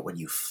for it. But when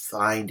you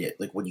find it,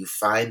 when you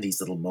find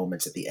these little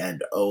moments at the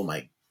end, oh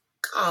my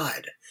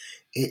God,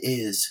 it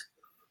is.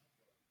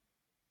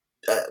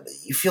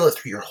 You feel it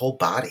through your whole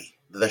body.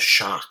 The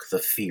shock, the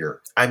fear.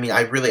 I mean,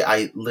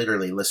 I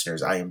literally,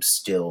 listeners, I am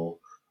still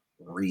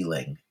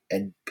reeling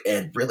and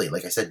really,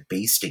 like I said,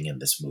 basting in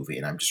this movie,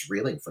 and I'm just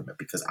reeling from it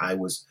because I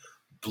was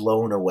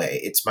blown away.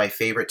 It's my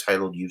favorite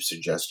title you've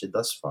suggested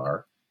thus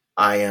far.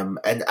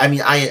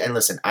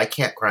 Listen, I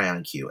can't cry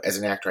on cue. As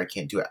an actor, I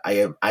can't do it.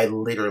 I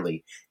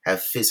literally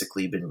have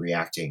physically been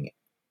reacting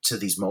to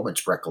these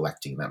moments,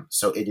 recollecting them.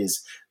 So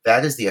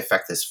that is the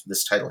effect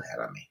this title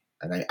had on me.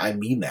 And I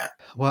mean that.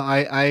 Well,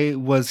 I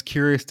was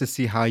curious to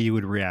see how you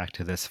would react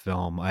to this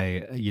film.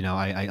 I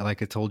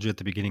like I told you at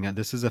the beginning,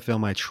 this is a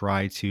film I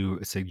try to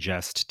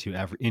suggest to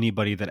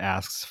anybody that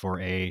asks for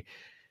a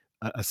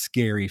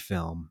scary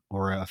film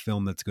or a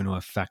film that's going to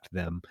affect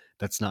them.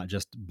 That's not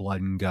just blood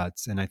and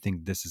guts. And I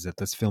think this is it.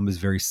 This film is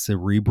very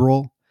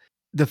cerebral.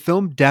 The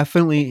film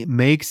definitely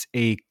makes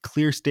a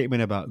clear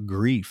statement about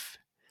grief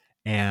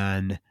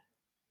and,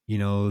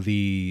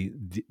 the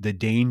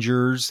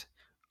dangers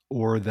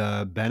or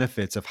the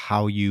benefits of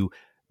how you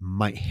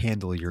might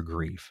handle your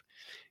grief.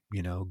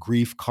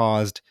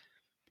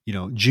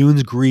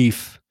 June's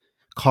grief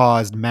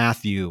caused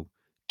Matthew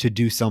to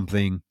do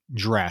something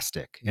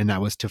drastic, and that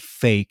was to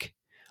fake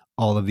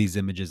all of these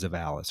images of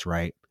Alice,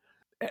 right?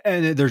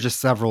 And there's just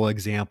several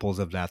examples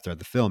of that throughout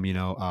the film.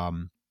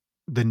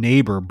 The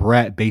neighbor,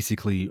 Brett,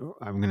 basically,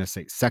 I'm going to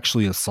say,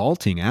 sexually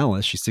assaulting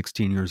Alice. She's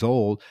 16 years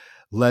old,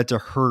 led to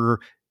her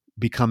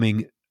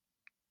becoming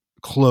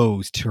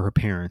closed to her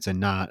parents and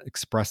not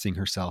expressing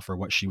herself or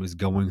what she was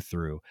going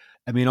through.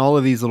 I mean, all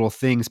of these little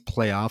things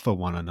play off of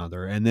one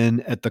another. And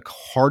then at the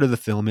heart of the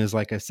film is,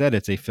 like I said,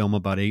 it's a film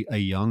about a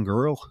young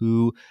girl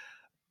who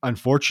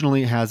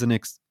unfortunately has a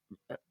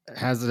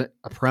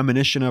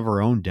premonition of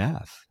her own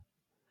death.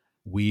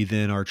 We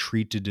then are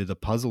treated to the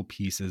puzzle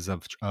pieces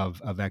of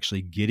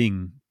actually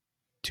getting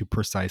to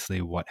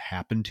precisely what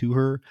happened to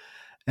her.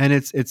 And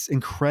it's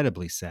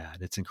incredibly sad.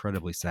 It's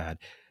incredibly sad.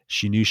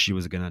 She knew she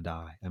was going to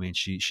die. I mean,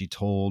 she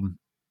told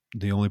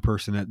the only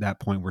person at that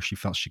point where she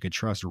felt she could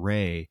trust,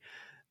 Ray,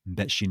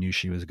 that she knew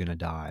she was going to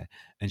die,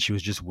 and she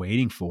was just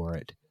waiting for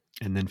it.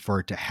 And then for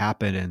it to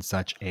happen in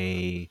such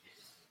a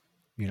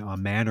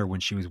manner when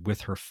she was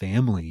with her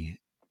family,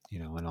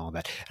 and all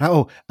that.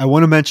 And I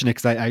want to mention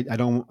it because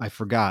I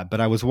forgot,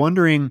 but I was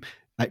wondering,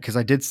 because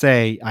I did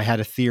say I had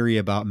a theory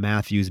about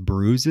Matthew's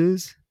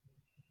bruises.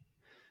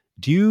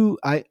 I'm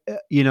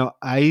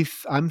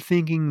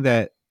thinking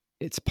that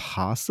it's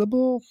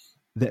possible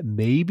that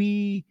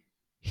maybe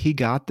he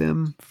got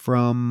them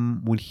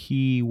from when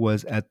he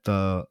was at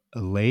the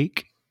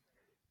lake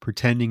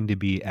pretending to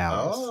be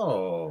Alice.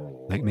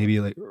 Oh. Like maybe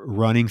like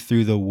running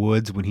through the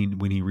woods when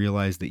he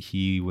realized that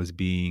he was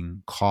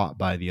being caught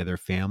by the other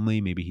family.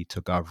 Maybe he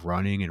took off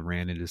running and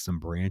ran into some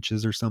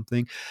branches or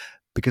something.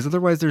 Because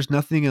otherwise there's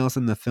nothing else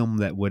in the film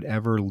that would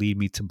ever lead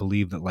me to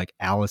believe that like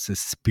Alice's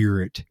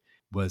spirit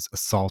was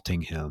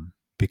assaulting him,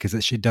 because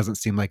it doesn't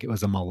seem like it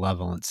was a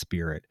malevolent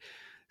spirit.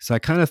 So I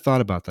kind of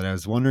thought about that. I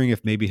was wondering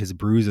if maybe his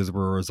bruises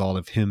were a result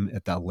of him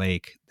at that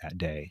lake that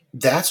day.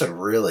 That's a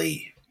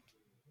really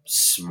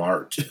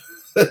smart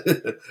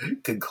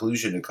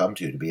conclusion to come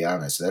to be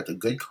honest. That's a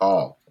good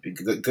call.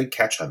 Good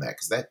catch on that,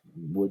 because that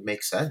would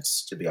make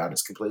sense, to be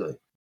honest, completely.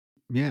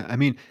 Yeah, I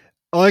mean,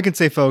 all I can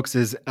say, folks,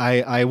 is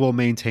I will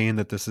maintain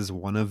that this is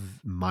one of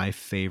my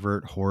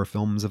favorite horror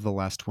films of the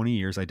last 20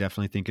 years. I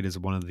definitely think it is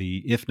one of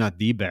the, if not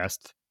the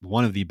best,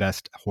 one of the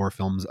best horror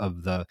films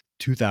of the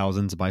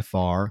 2000s by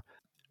far.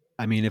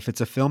 I mean,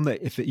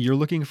 if you're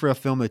looking for a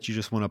film that you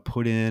just want to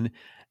put in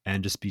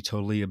and just be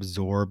totally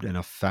absorbed and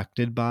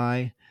affected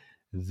by,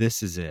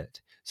 this is it.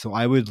 So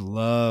I would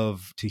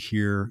love to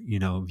hear,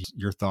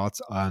 your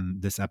thoughts on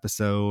this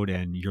episode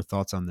and your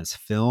thoughts on this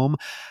film.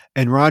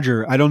 And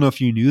Roger, I don't know if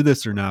you knew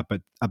this or not,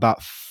 but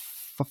about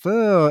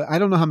I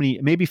don't know how many,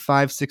 maybe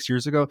 5-6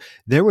 years ago,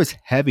 there was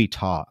heavy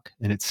talk,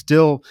 and it's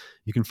still,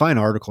 you can find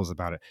articles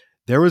about it.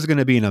 There was going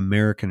to be an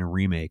American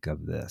remake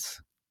of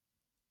this,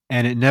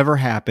 and it never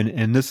happened.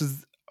 And this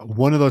is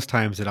one of those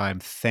times that I'm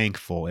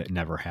thankful it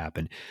never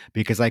happened,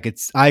 because I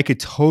could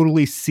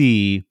totally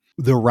see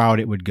the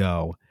route it would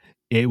go.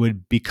 It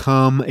would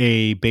become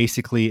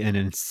basically an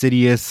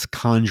Insidious,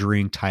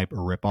 Conjuring type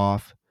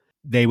ripoff.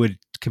 They would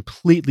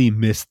completely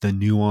miss the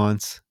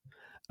nuance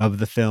of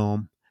the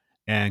film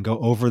and go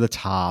over the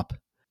top.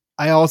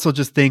 I also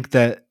just think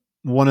that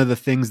one of the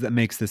things that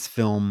makes this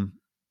film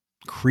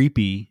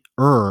creepy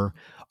are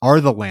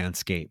the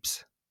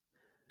landscapes,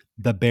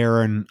 the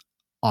barren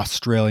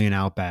Australian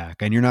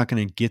outback, and you're not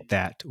going to get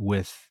that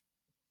with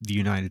the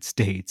United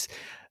States.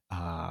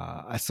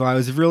 So I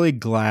was really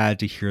glad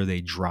to hear they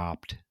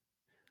dropped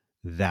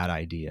that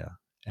idea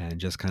and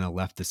just kind of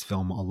left this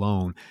film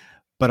alone.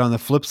 But on the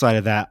flip side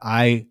of that,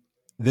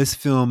 this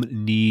film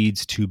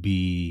needs to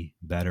be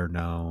better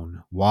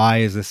known. Why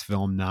is this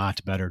film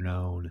not better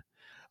known?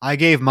 I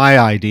gave my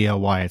idea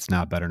why it's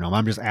not better known.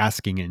 I'm just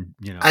asking, and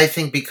I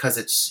think because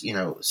it's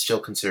still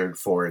considered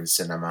foreign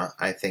cinema.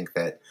 I think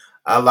that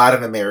a lot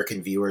of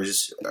American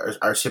viewers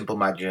are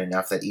simple-minded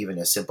enough that even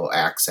a simple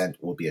accent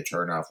will be a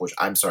turnoff. Which,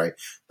 I'm sorry,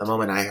 the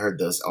moment I heard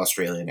those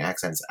Australian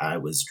accents, I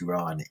was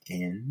drawn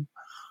in.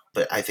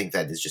 But I think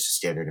that is just a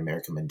standard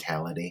American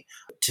mentality,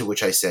 to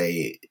which I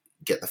say,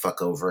 get the fuck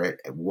over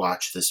it and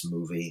watch this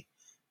movie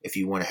if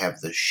you want to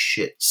have the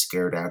shit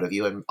scared out of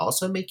you, and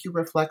also make you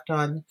reflect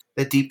on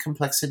the deep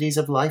complexities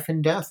of life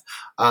and death.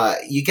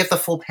 You get the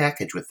full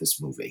package with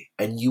this movie,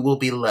 and you will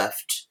be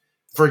left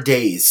for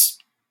days,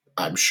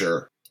 I'm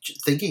sure,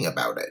 thinking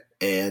about it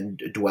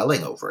and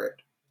dwelling over it.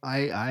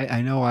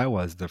 I know I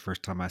was the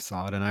first time I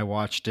saw it, and I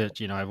watched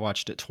it. I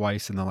watched it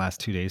twice in the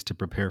last 2 days to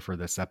prepare for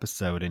this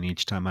episode, and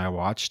each time I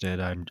watched it,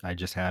 I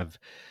just have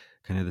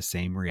kind of the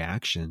same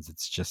reactions.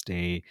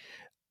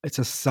 It's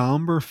a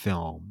somber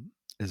film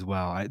as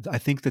well. I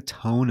think the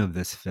tone of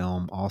this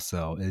film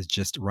also is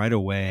just right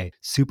away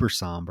super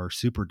somber,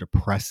 super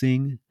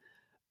depressing.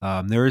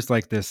 There is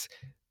like this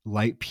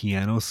light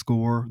piano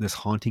score, this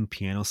haunting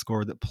piano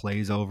score that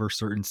plays over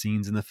certain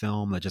scenes in the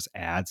film that just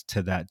adds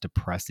to that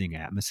depressing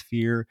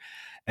atmosphere.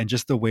 And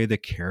just the way the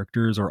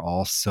characters are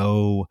all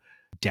so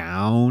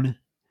down,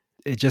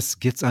 it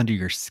just gets under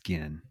your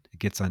skin. It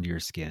gets under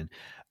your skin.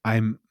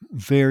 I'm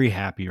very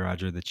happy,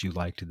 Roger, that you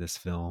liked this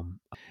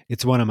film.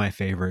 It's one of my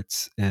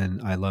favorites,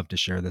 and I love to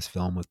share this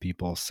film with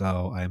people.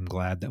 So I'm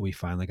glad that we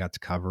finally got to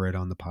cover it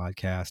on the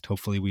podcast.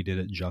 Hopefully we did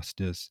it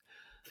justice.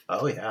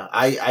 Oh, yeah.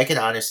 I can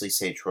honestly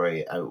say,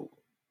 Troy,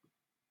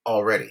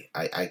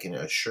 I can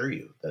assure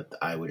you that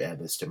I would add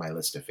this to my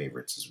list of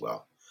favorites as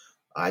well.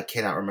 I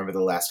cannot remember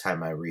the last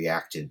time I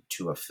reacted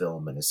to a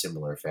film in a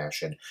similar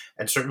fashion,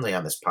 and certainly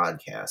on this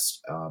podcast.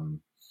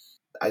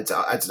 It's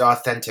an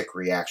authentic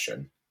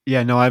reaction.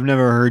 Yeah, no, I've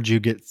never heard you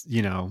get,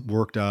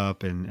 worked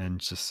up and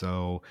just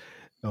so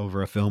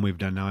over a film we've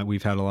done. Now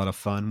we've had a lot of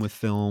fun with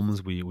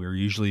films. We're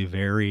usually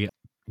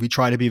we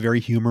try to be very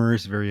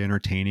humorous, very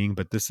entertaining,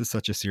 but this is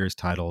such a serious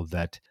title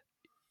that,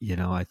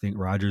 I think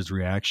Roger's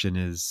reaction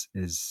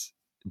is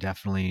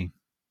definitely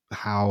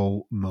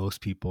how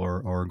most people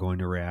are going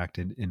to react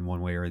in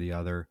one way or the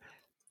other.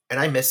 And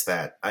I miss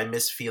that. I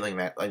miss feeling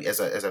that. Like, as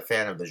a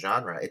fan of the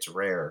genre, it's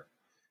rare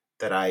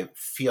that I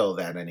feel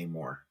that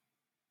anymore.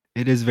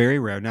 It is very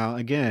rare. Now,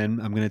 again,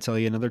 I'm going to tell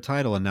you another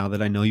title, and now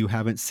that I know you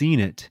haven't seen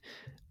it,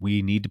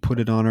 we need to put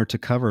it on our to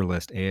cover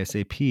list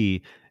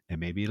ASAP, and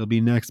maybe it'll be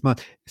next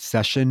month.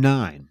 Session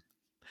 9.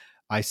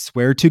 I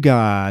swear to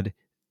God,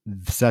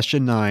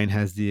 Session 9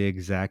 has the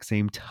exact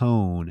same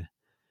tone,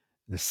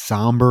 the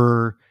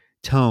somber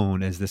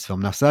tone as this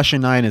film. Now,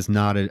 Session 9 is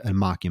not a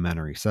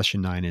mockumentary.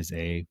 Session 9 is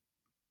a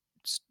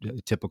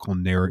typical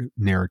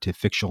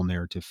fictional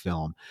narrative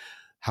film.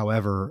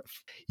 However,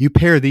 you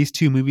pair these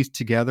two movies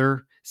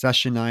together,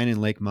 Session 9 and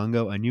Lake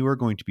Mungo, and you are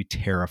going to be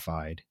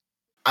terrified.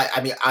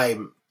 I mean,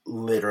 I'm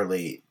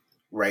literally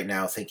right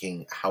now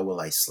thinking, how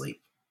will I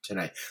sleep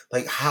tonight?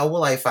 Like, how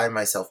will I find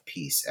myself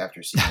peace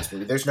after seeing this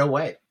movie? There's no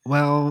way.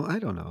 Well, I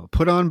don't know.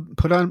 Put on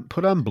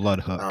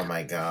Blood Hook. Oh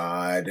my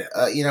God.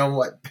 You know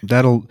what?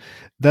 That'll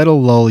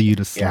lull you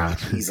to sleep. Yeah,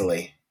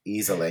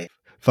 easily.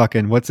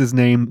 Fucking what's his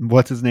name?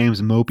 What's his name's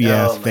mopey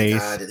ass face?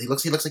 God. He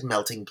looks like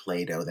melting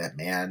Play-Doh, that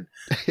man.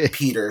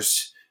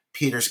 Peter's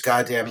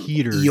goddamn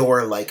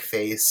Eeyore-like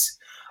face.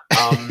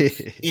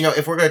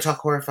 If we're going to talk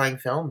horrifying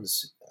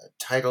films,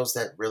 titles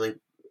that really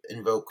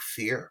invoke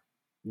fear,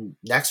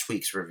 next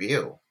week's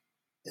review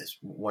is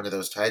one of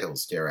those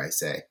titles, dare I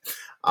say.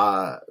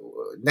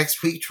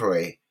 Next week,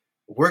 Troy,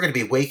 we're going to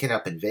be Waking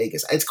Up in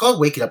Vegas. It's called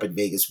Waking Up in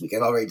Vegas Week.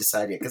 I've already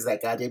decided because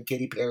that goddamn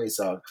Katy Perry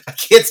song. I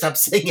can't stop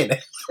singing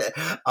it.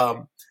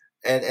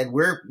 And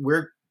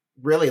we're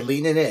really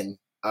leaning in.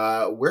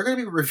 We're going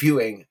to be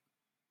reviewing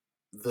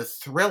the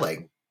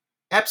thrilling,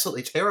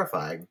 absolutely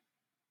terrifying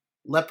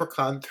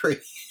Leprechaun 3.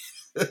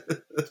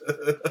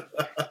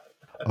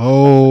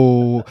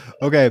 Oh,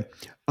 okay.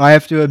 I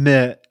have to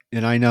admit,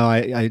 and I know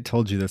I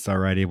told you this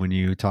already when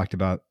you talked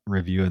about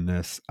reviewing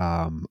this.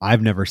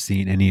 I've never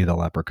seen any of the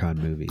Leprechaun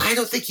movies. I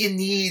don't think you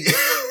need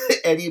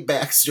any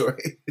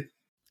backstory.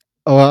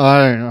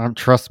 Oh,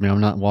 trust me,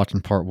 I'm not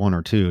watching part 1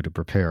 or 2 to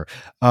prepare.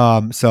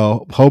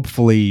 So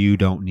hopefully you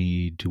don't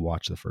need to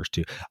watch the first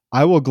 2.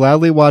 I will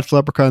gladly watch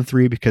Leprechaun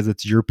 3 because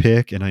it's your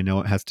pick, and I know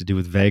it has to do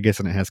with Vegas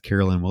and it has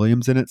Carolyn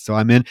Williams in it. So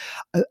I'm in.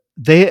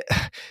 They've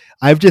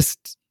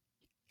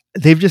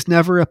just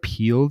never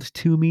appealed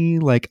to me.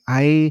 Like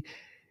I'm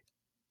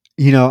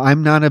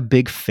not a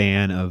big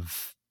fan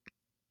of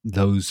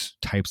those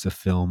types of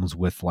films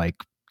with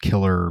like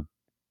killer.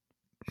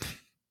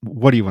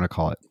 What do you want to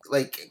call it?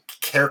 Like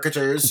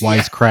caricatures,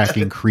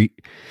 wisecracking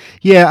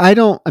Yeah,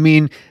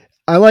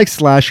 I like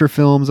slasher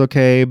films,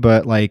 okay,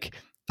 but like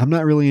I'm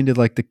not really into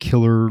like the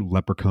killer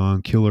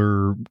leprechaun,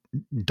 killer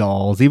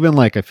dolls. Even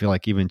like I feel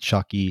like even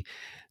Chucky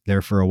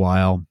there for a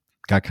while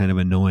got kind of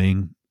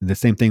annoying. The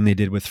same thing they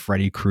did with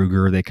Freddy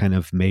Krueger. They kind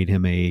of made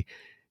him a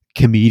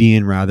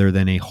comedian rather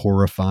than a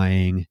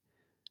horrifying,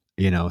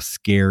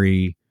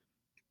 scary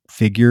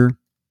figure.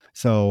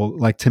 So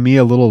like to me,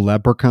 a little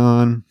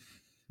leprechaun,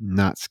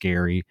 not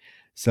scary.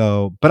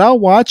 So, but I'll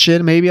watch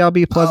it. Maybe I'll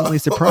be pleasantly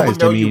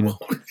surprised. No, you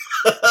won't.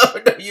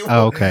 No, you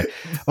won't. Okay.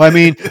 Well, I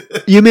mean,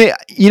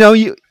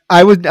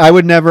 I would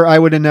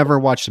have never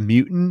watched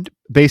Mutant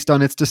based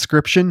on its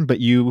description, but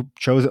you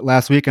chose it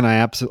last week and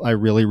I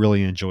really,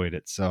 really enjoyed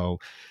it. So,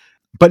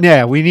 but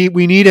yeah, we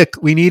need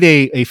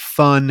a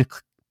fun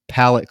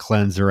palate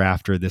cleanser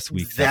after this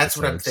week's That's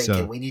episode. What I'm thinking.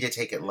 So, we need to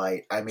take it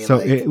light. I mean, so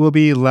it will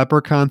be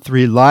Leprechaun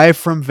 3 live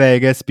from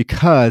Vegas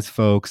because,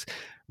 folks,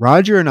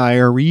 Roger and I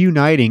are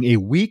reuniting a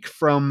week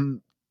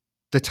from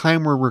the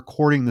time we're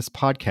recording this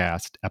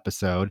podcast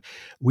episode.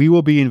 We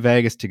will be in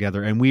Vegas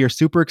together, and we are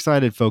super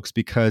excited, folks,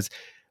 because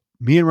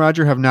me and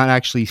Roger have not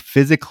actually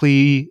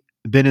physically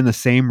been in the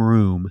same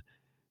room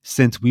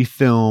since we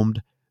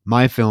filmed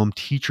my film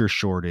Teacher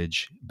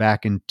Shortage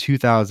back in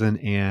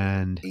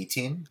 2018.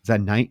 Is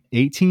that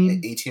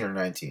 18? 18 or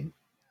 19.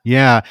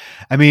 Yeah.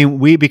 I mean,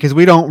 because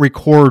we don't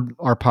record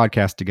our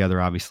podcast together,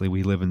 obviously.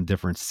 We live in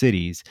different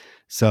cities.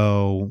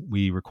 So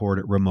we record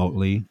it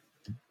remotely.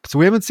 So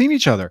we haven't seen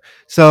each other.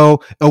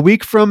 So a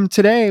week from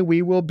today,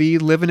 we will be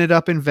living it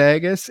up in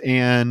Vegas.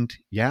 And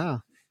yeah,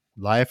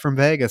 live from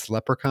Vegas,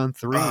 Leprechaun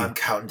 3. I'm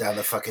counting down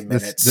the fucking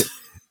minutes.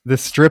 The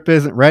strip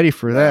isn't ready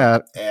for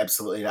that.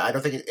 Absolutely not. I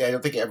don't think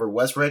it ever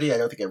was ready. I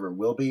don't think it ever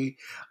will be.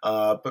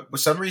 But for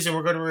some reason,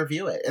 we're going to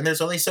review it. And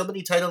there's only so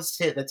many titles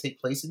that take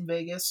place in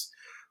Vegas.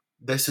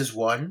 This is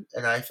one,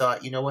 and I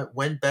thought, you know what?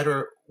 When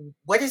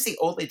is the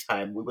only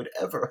time we would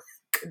ever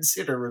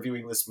consider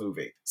reviewing this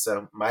movie?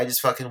 So might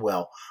as fucking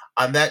well.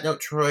 On that note,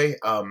 Troy,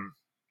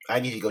 I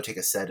need to go take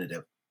a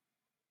sedative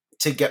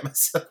to get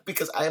myself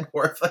because I am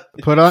horrified.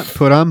 Put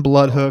on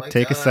Bloodhook,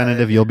 take a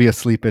sedative, you'll be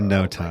asleep in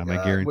no time.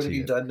 I guarantee What have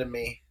you it. done to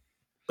me?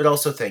 But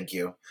also thank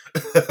you.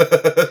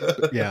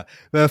 Yeah.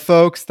 Well,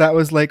 folks, that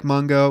was Lake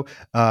Mungo.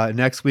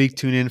 Next week,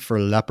 tune in for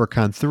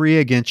Leprechaun 3.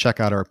 Again, check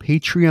out our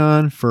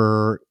Patreon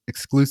for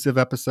exclusive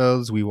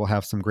episodes. We will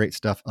have some great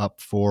stuff up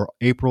for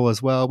April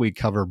as well. We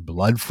covered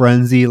Blood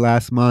Frenzy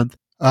last month.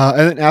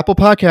 And then Apple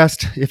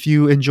Podcast, if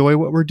you enjoy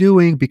what we're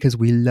doing, because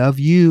we love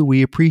you,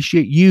 we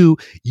appreciate you.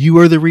 You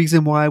are the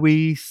reason why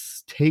we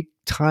take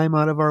time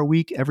out of our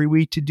week every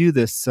week to do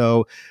this.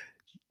 So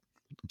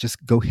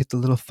just go hit the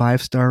little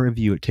 5-star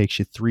review. It takes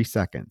you 3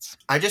 seconds.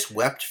 I just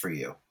wept for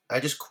you.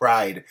 I just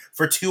cried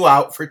for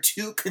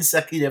 2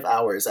 consecutive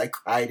hours. I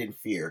cried in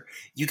fear.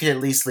 You can at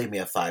least leave me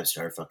a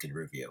 5-star fucking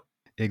review.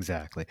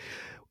 Exactly.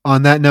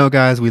 On that note,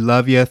 guys, we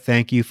love you.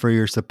 Thank you for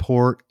your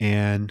support,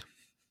 and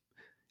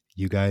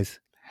you guys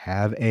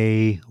have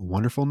a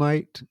wonderful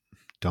night.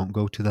 Don't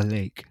go to the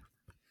lake.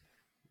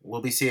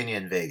 We'll be seeing you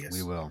in Vegas.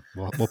 We will.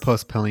 We'll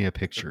post plenty of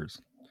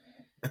pictures.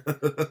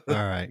 All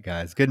right,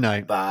 guys. Good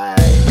night.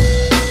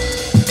 Bye.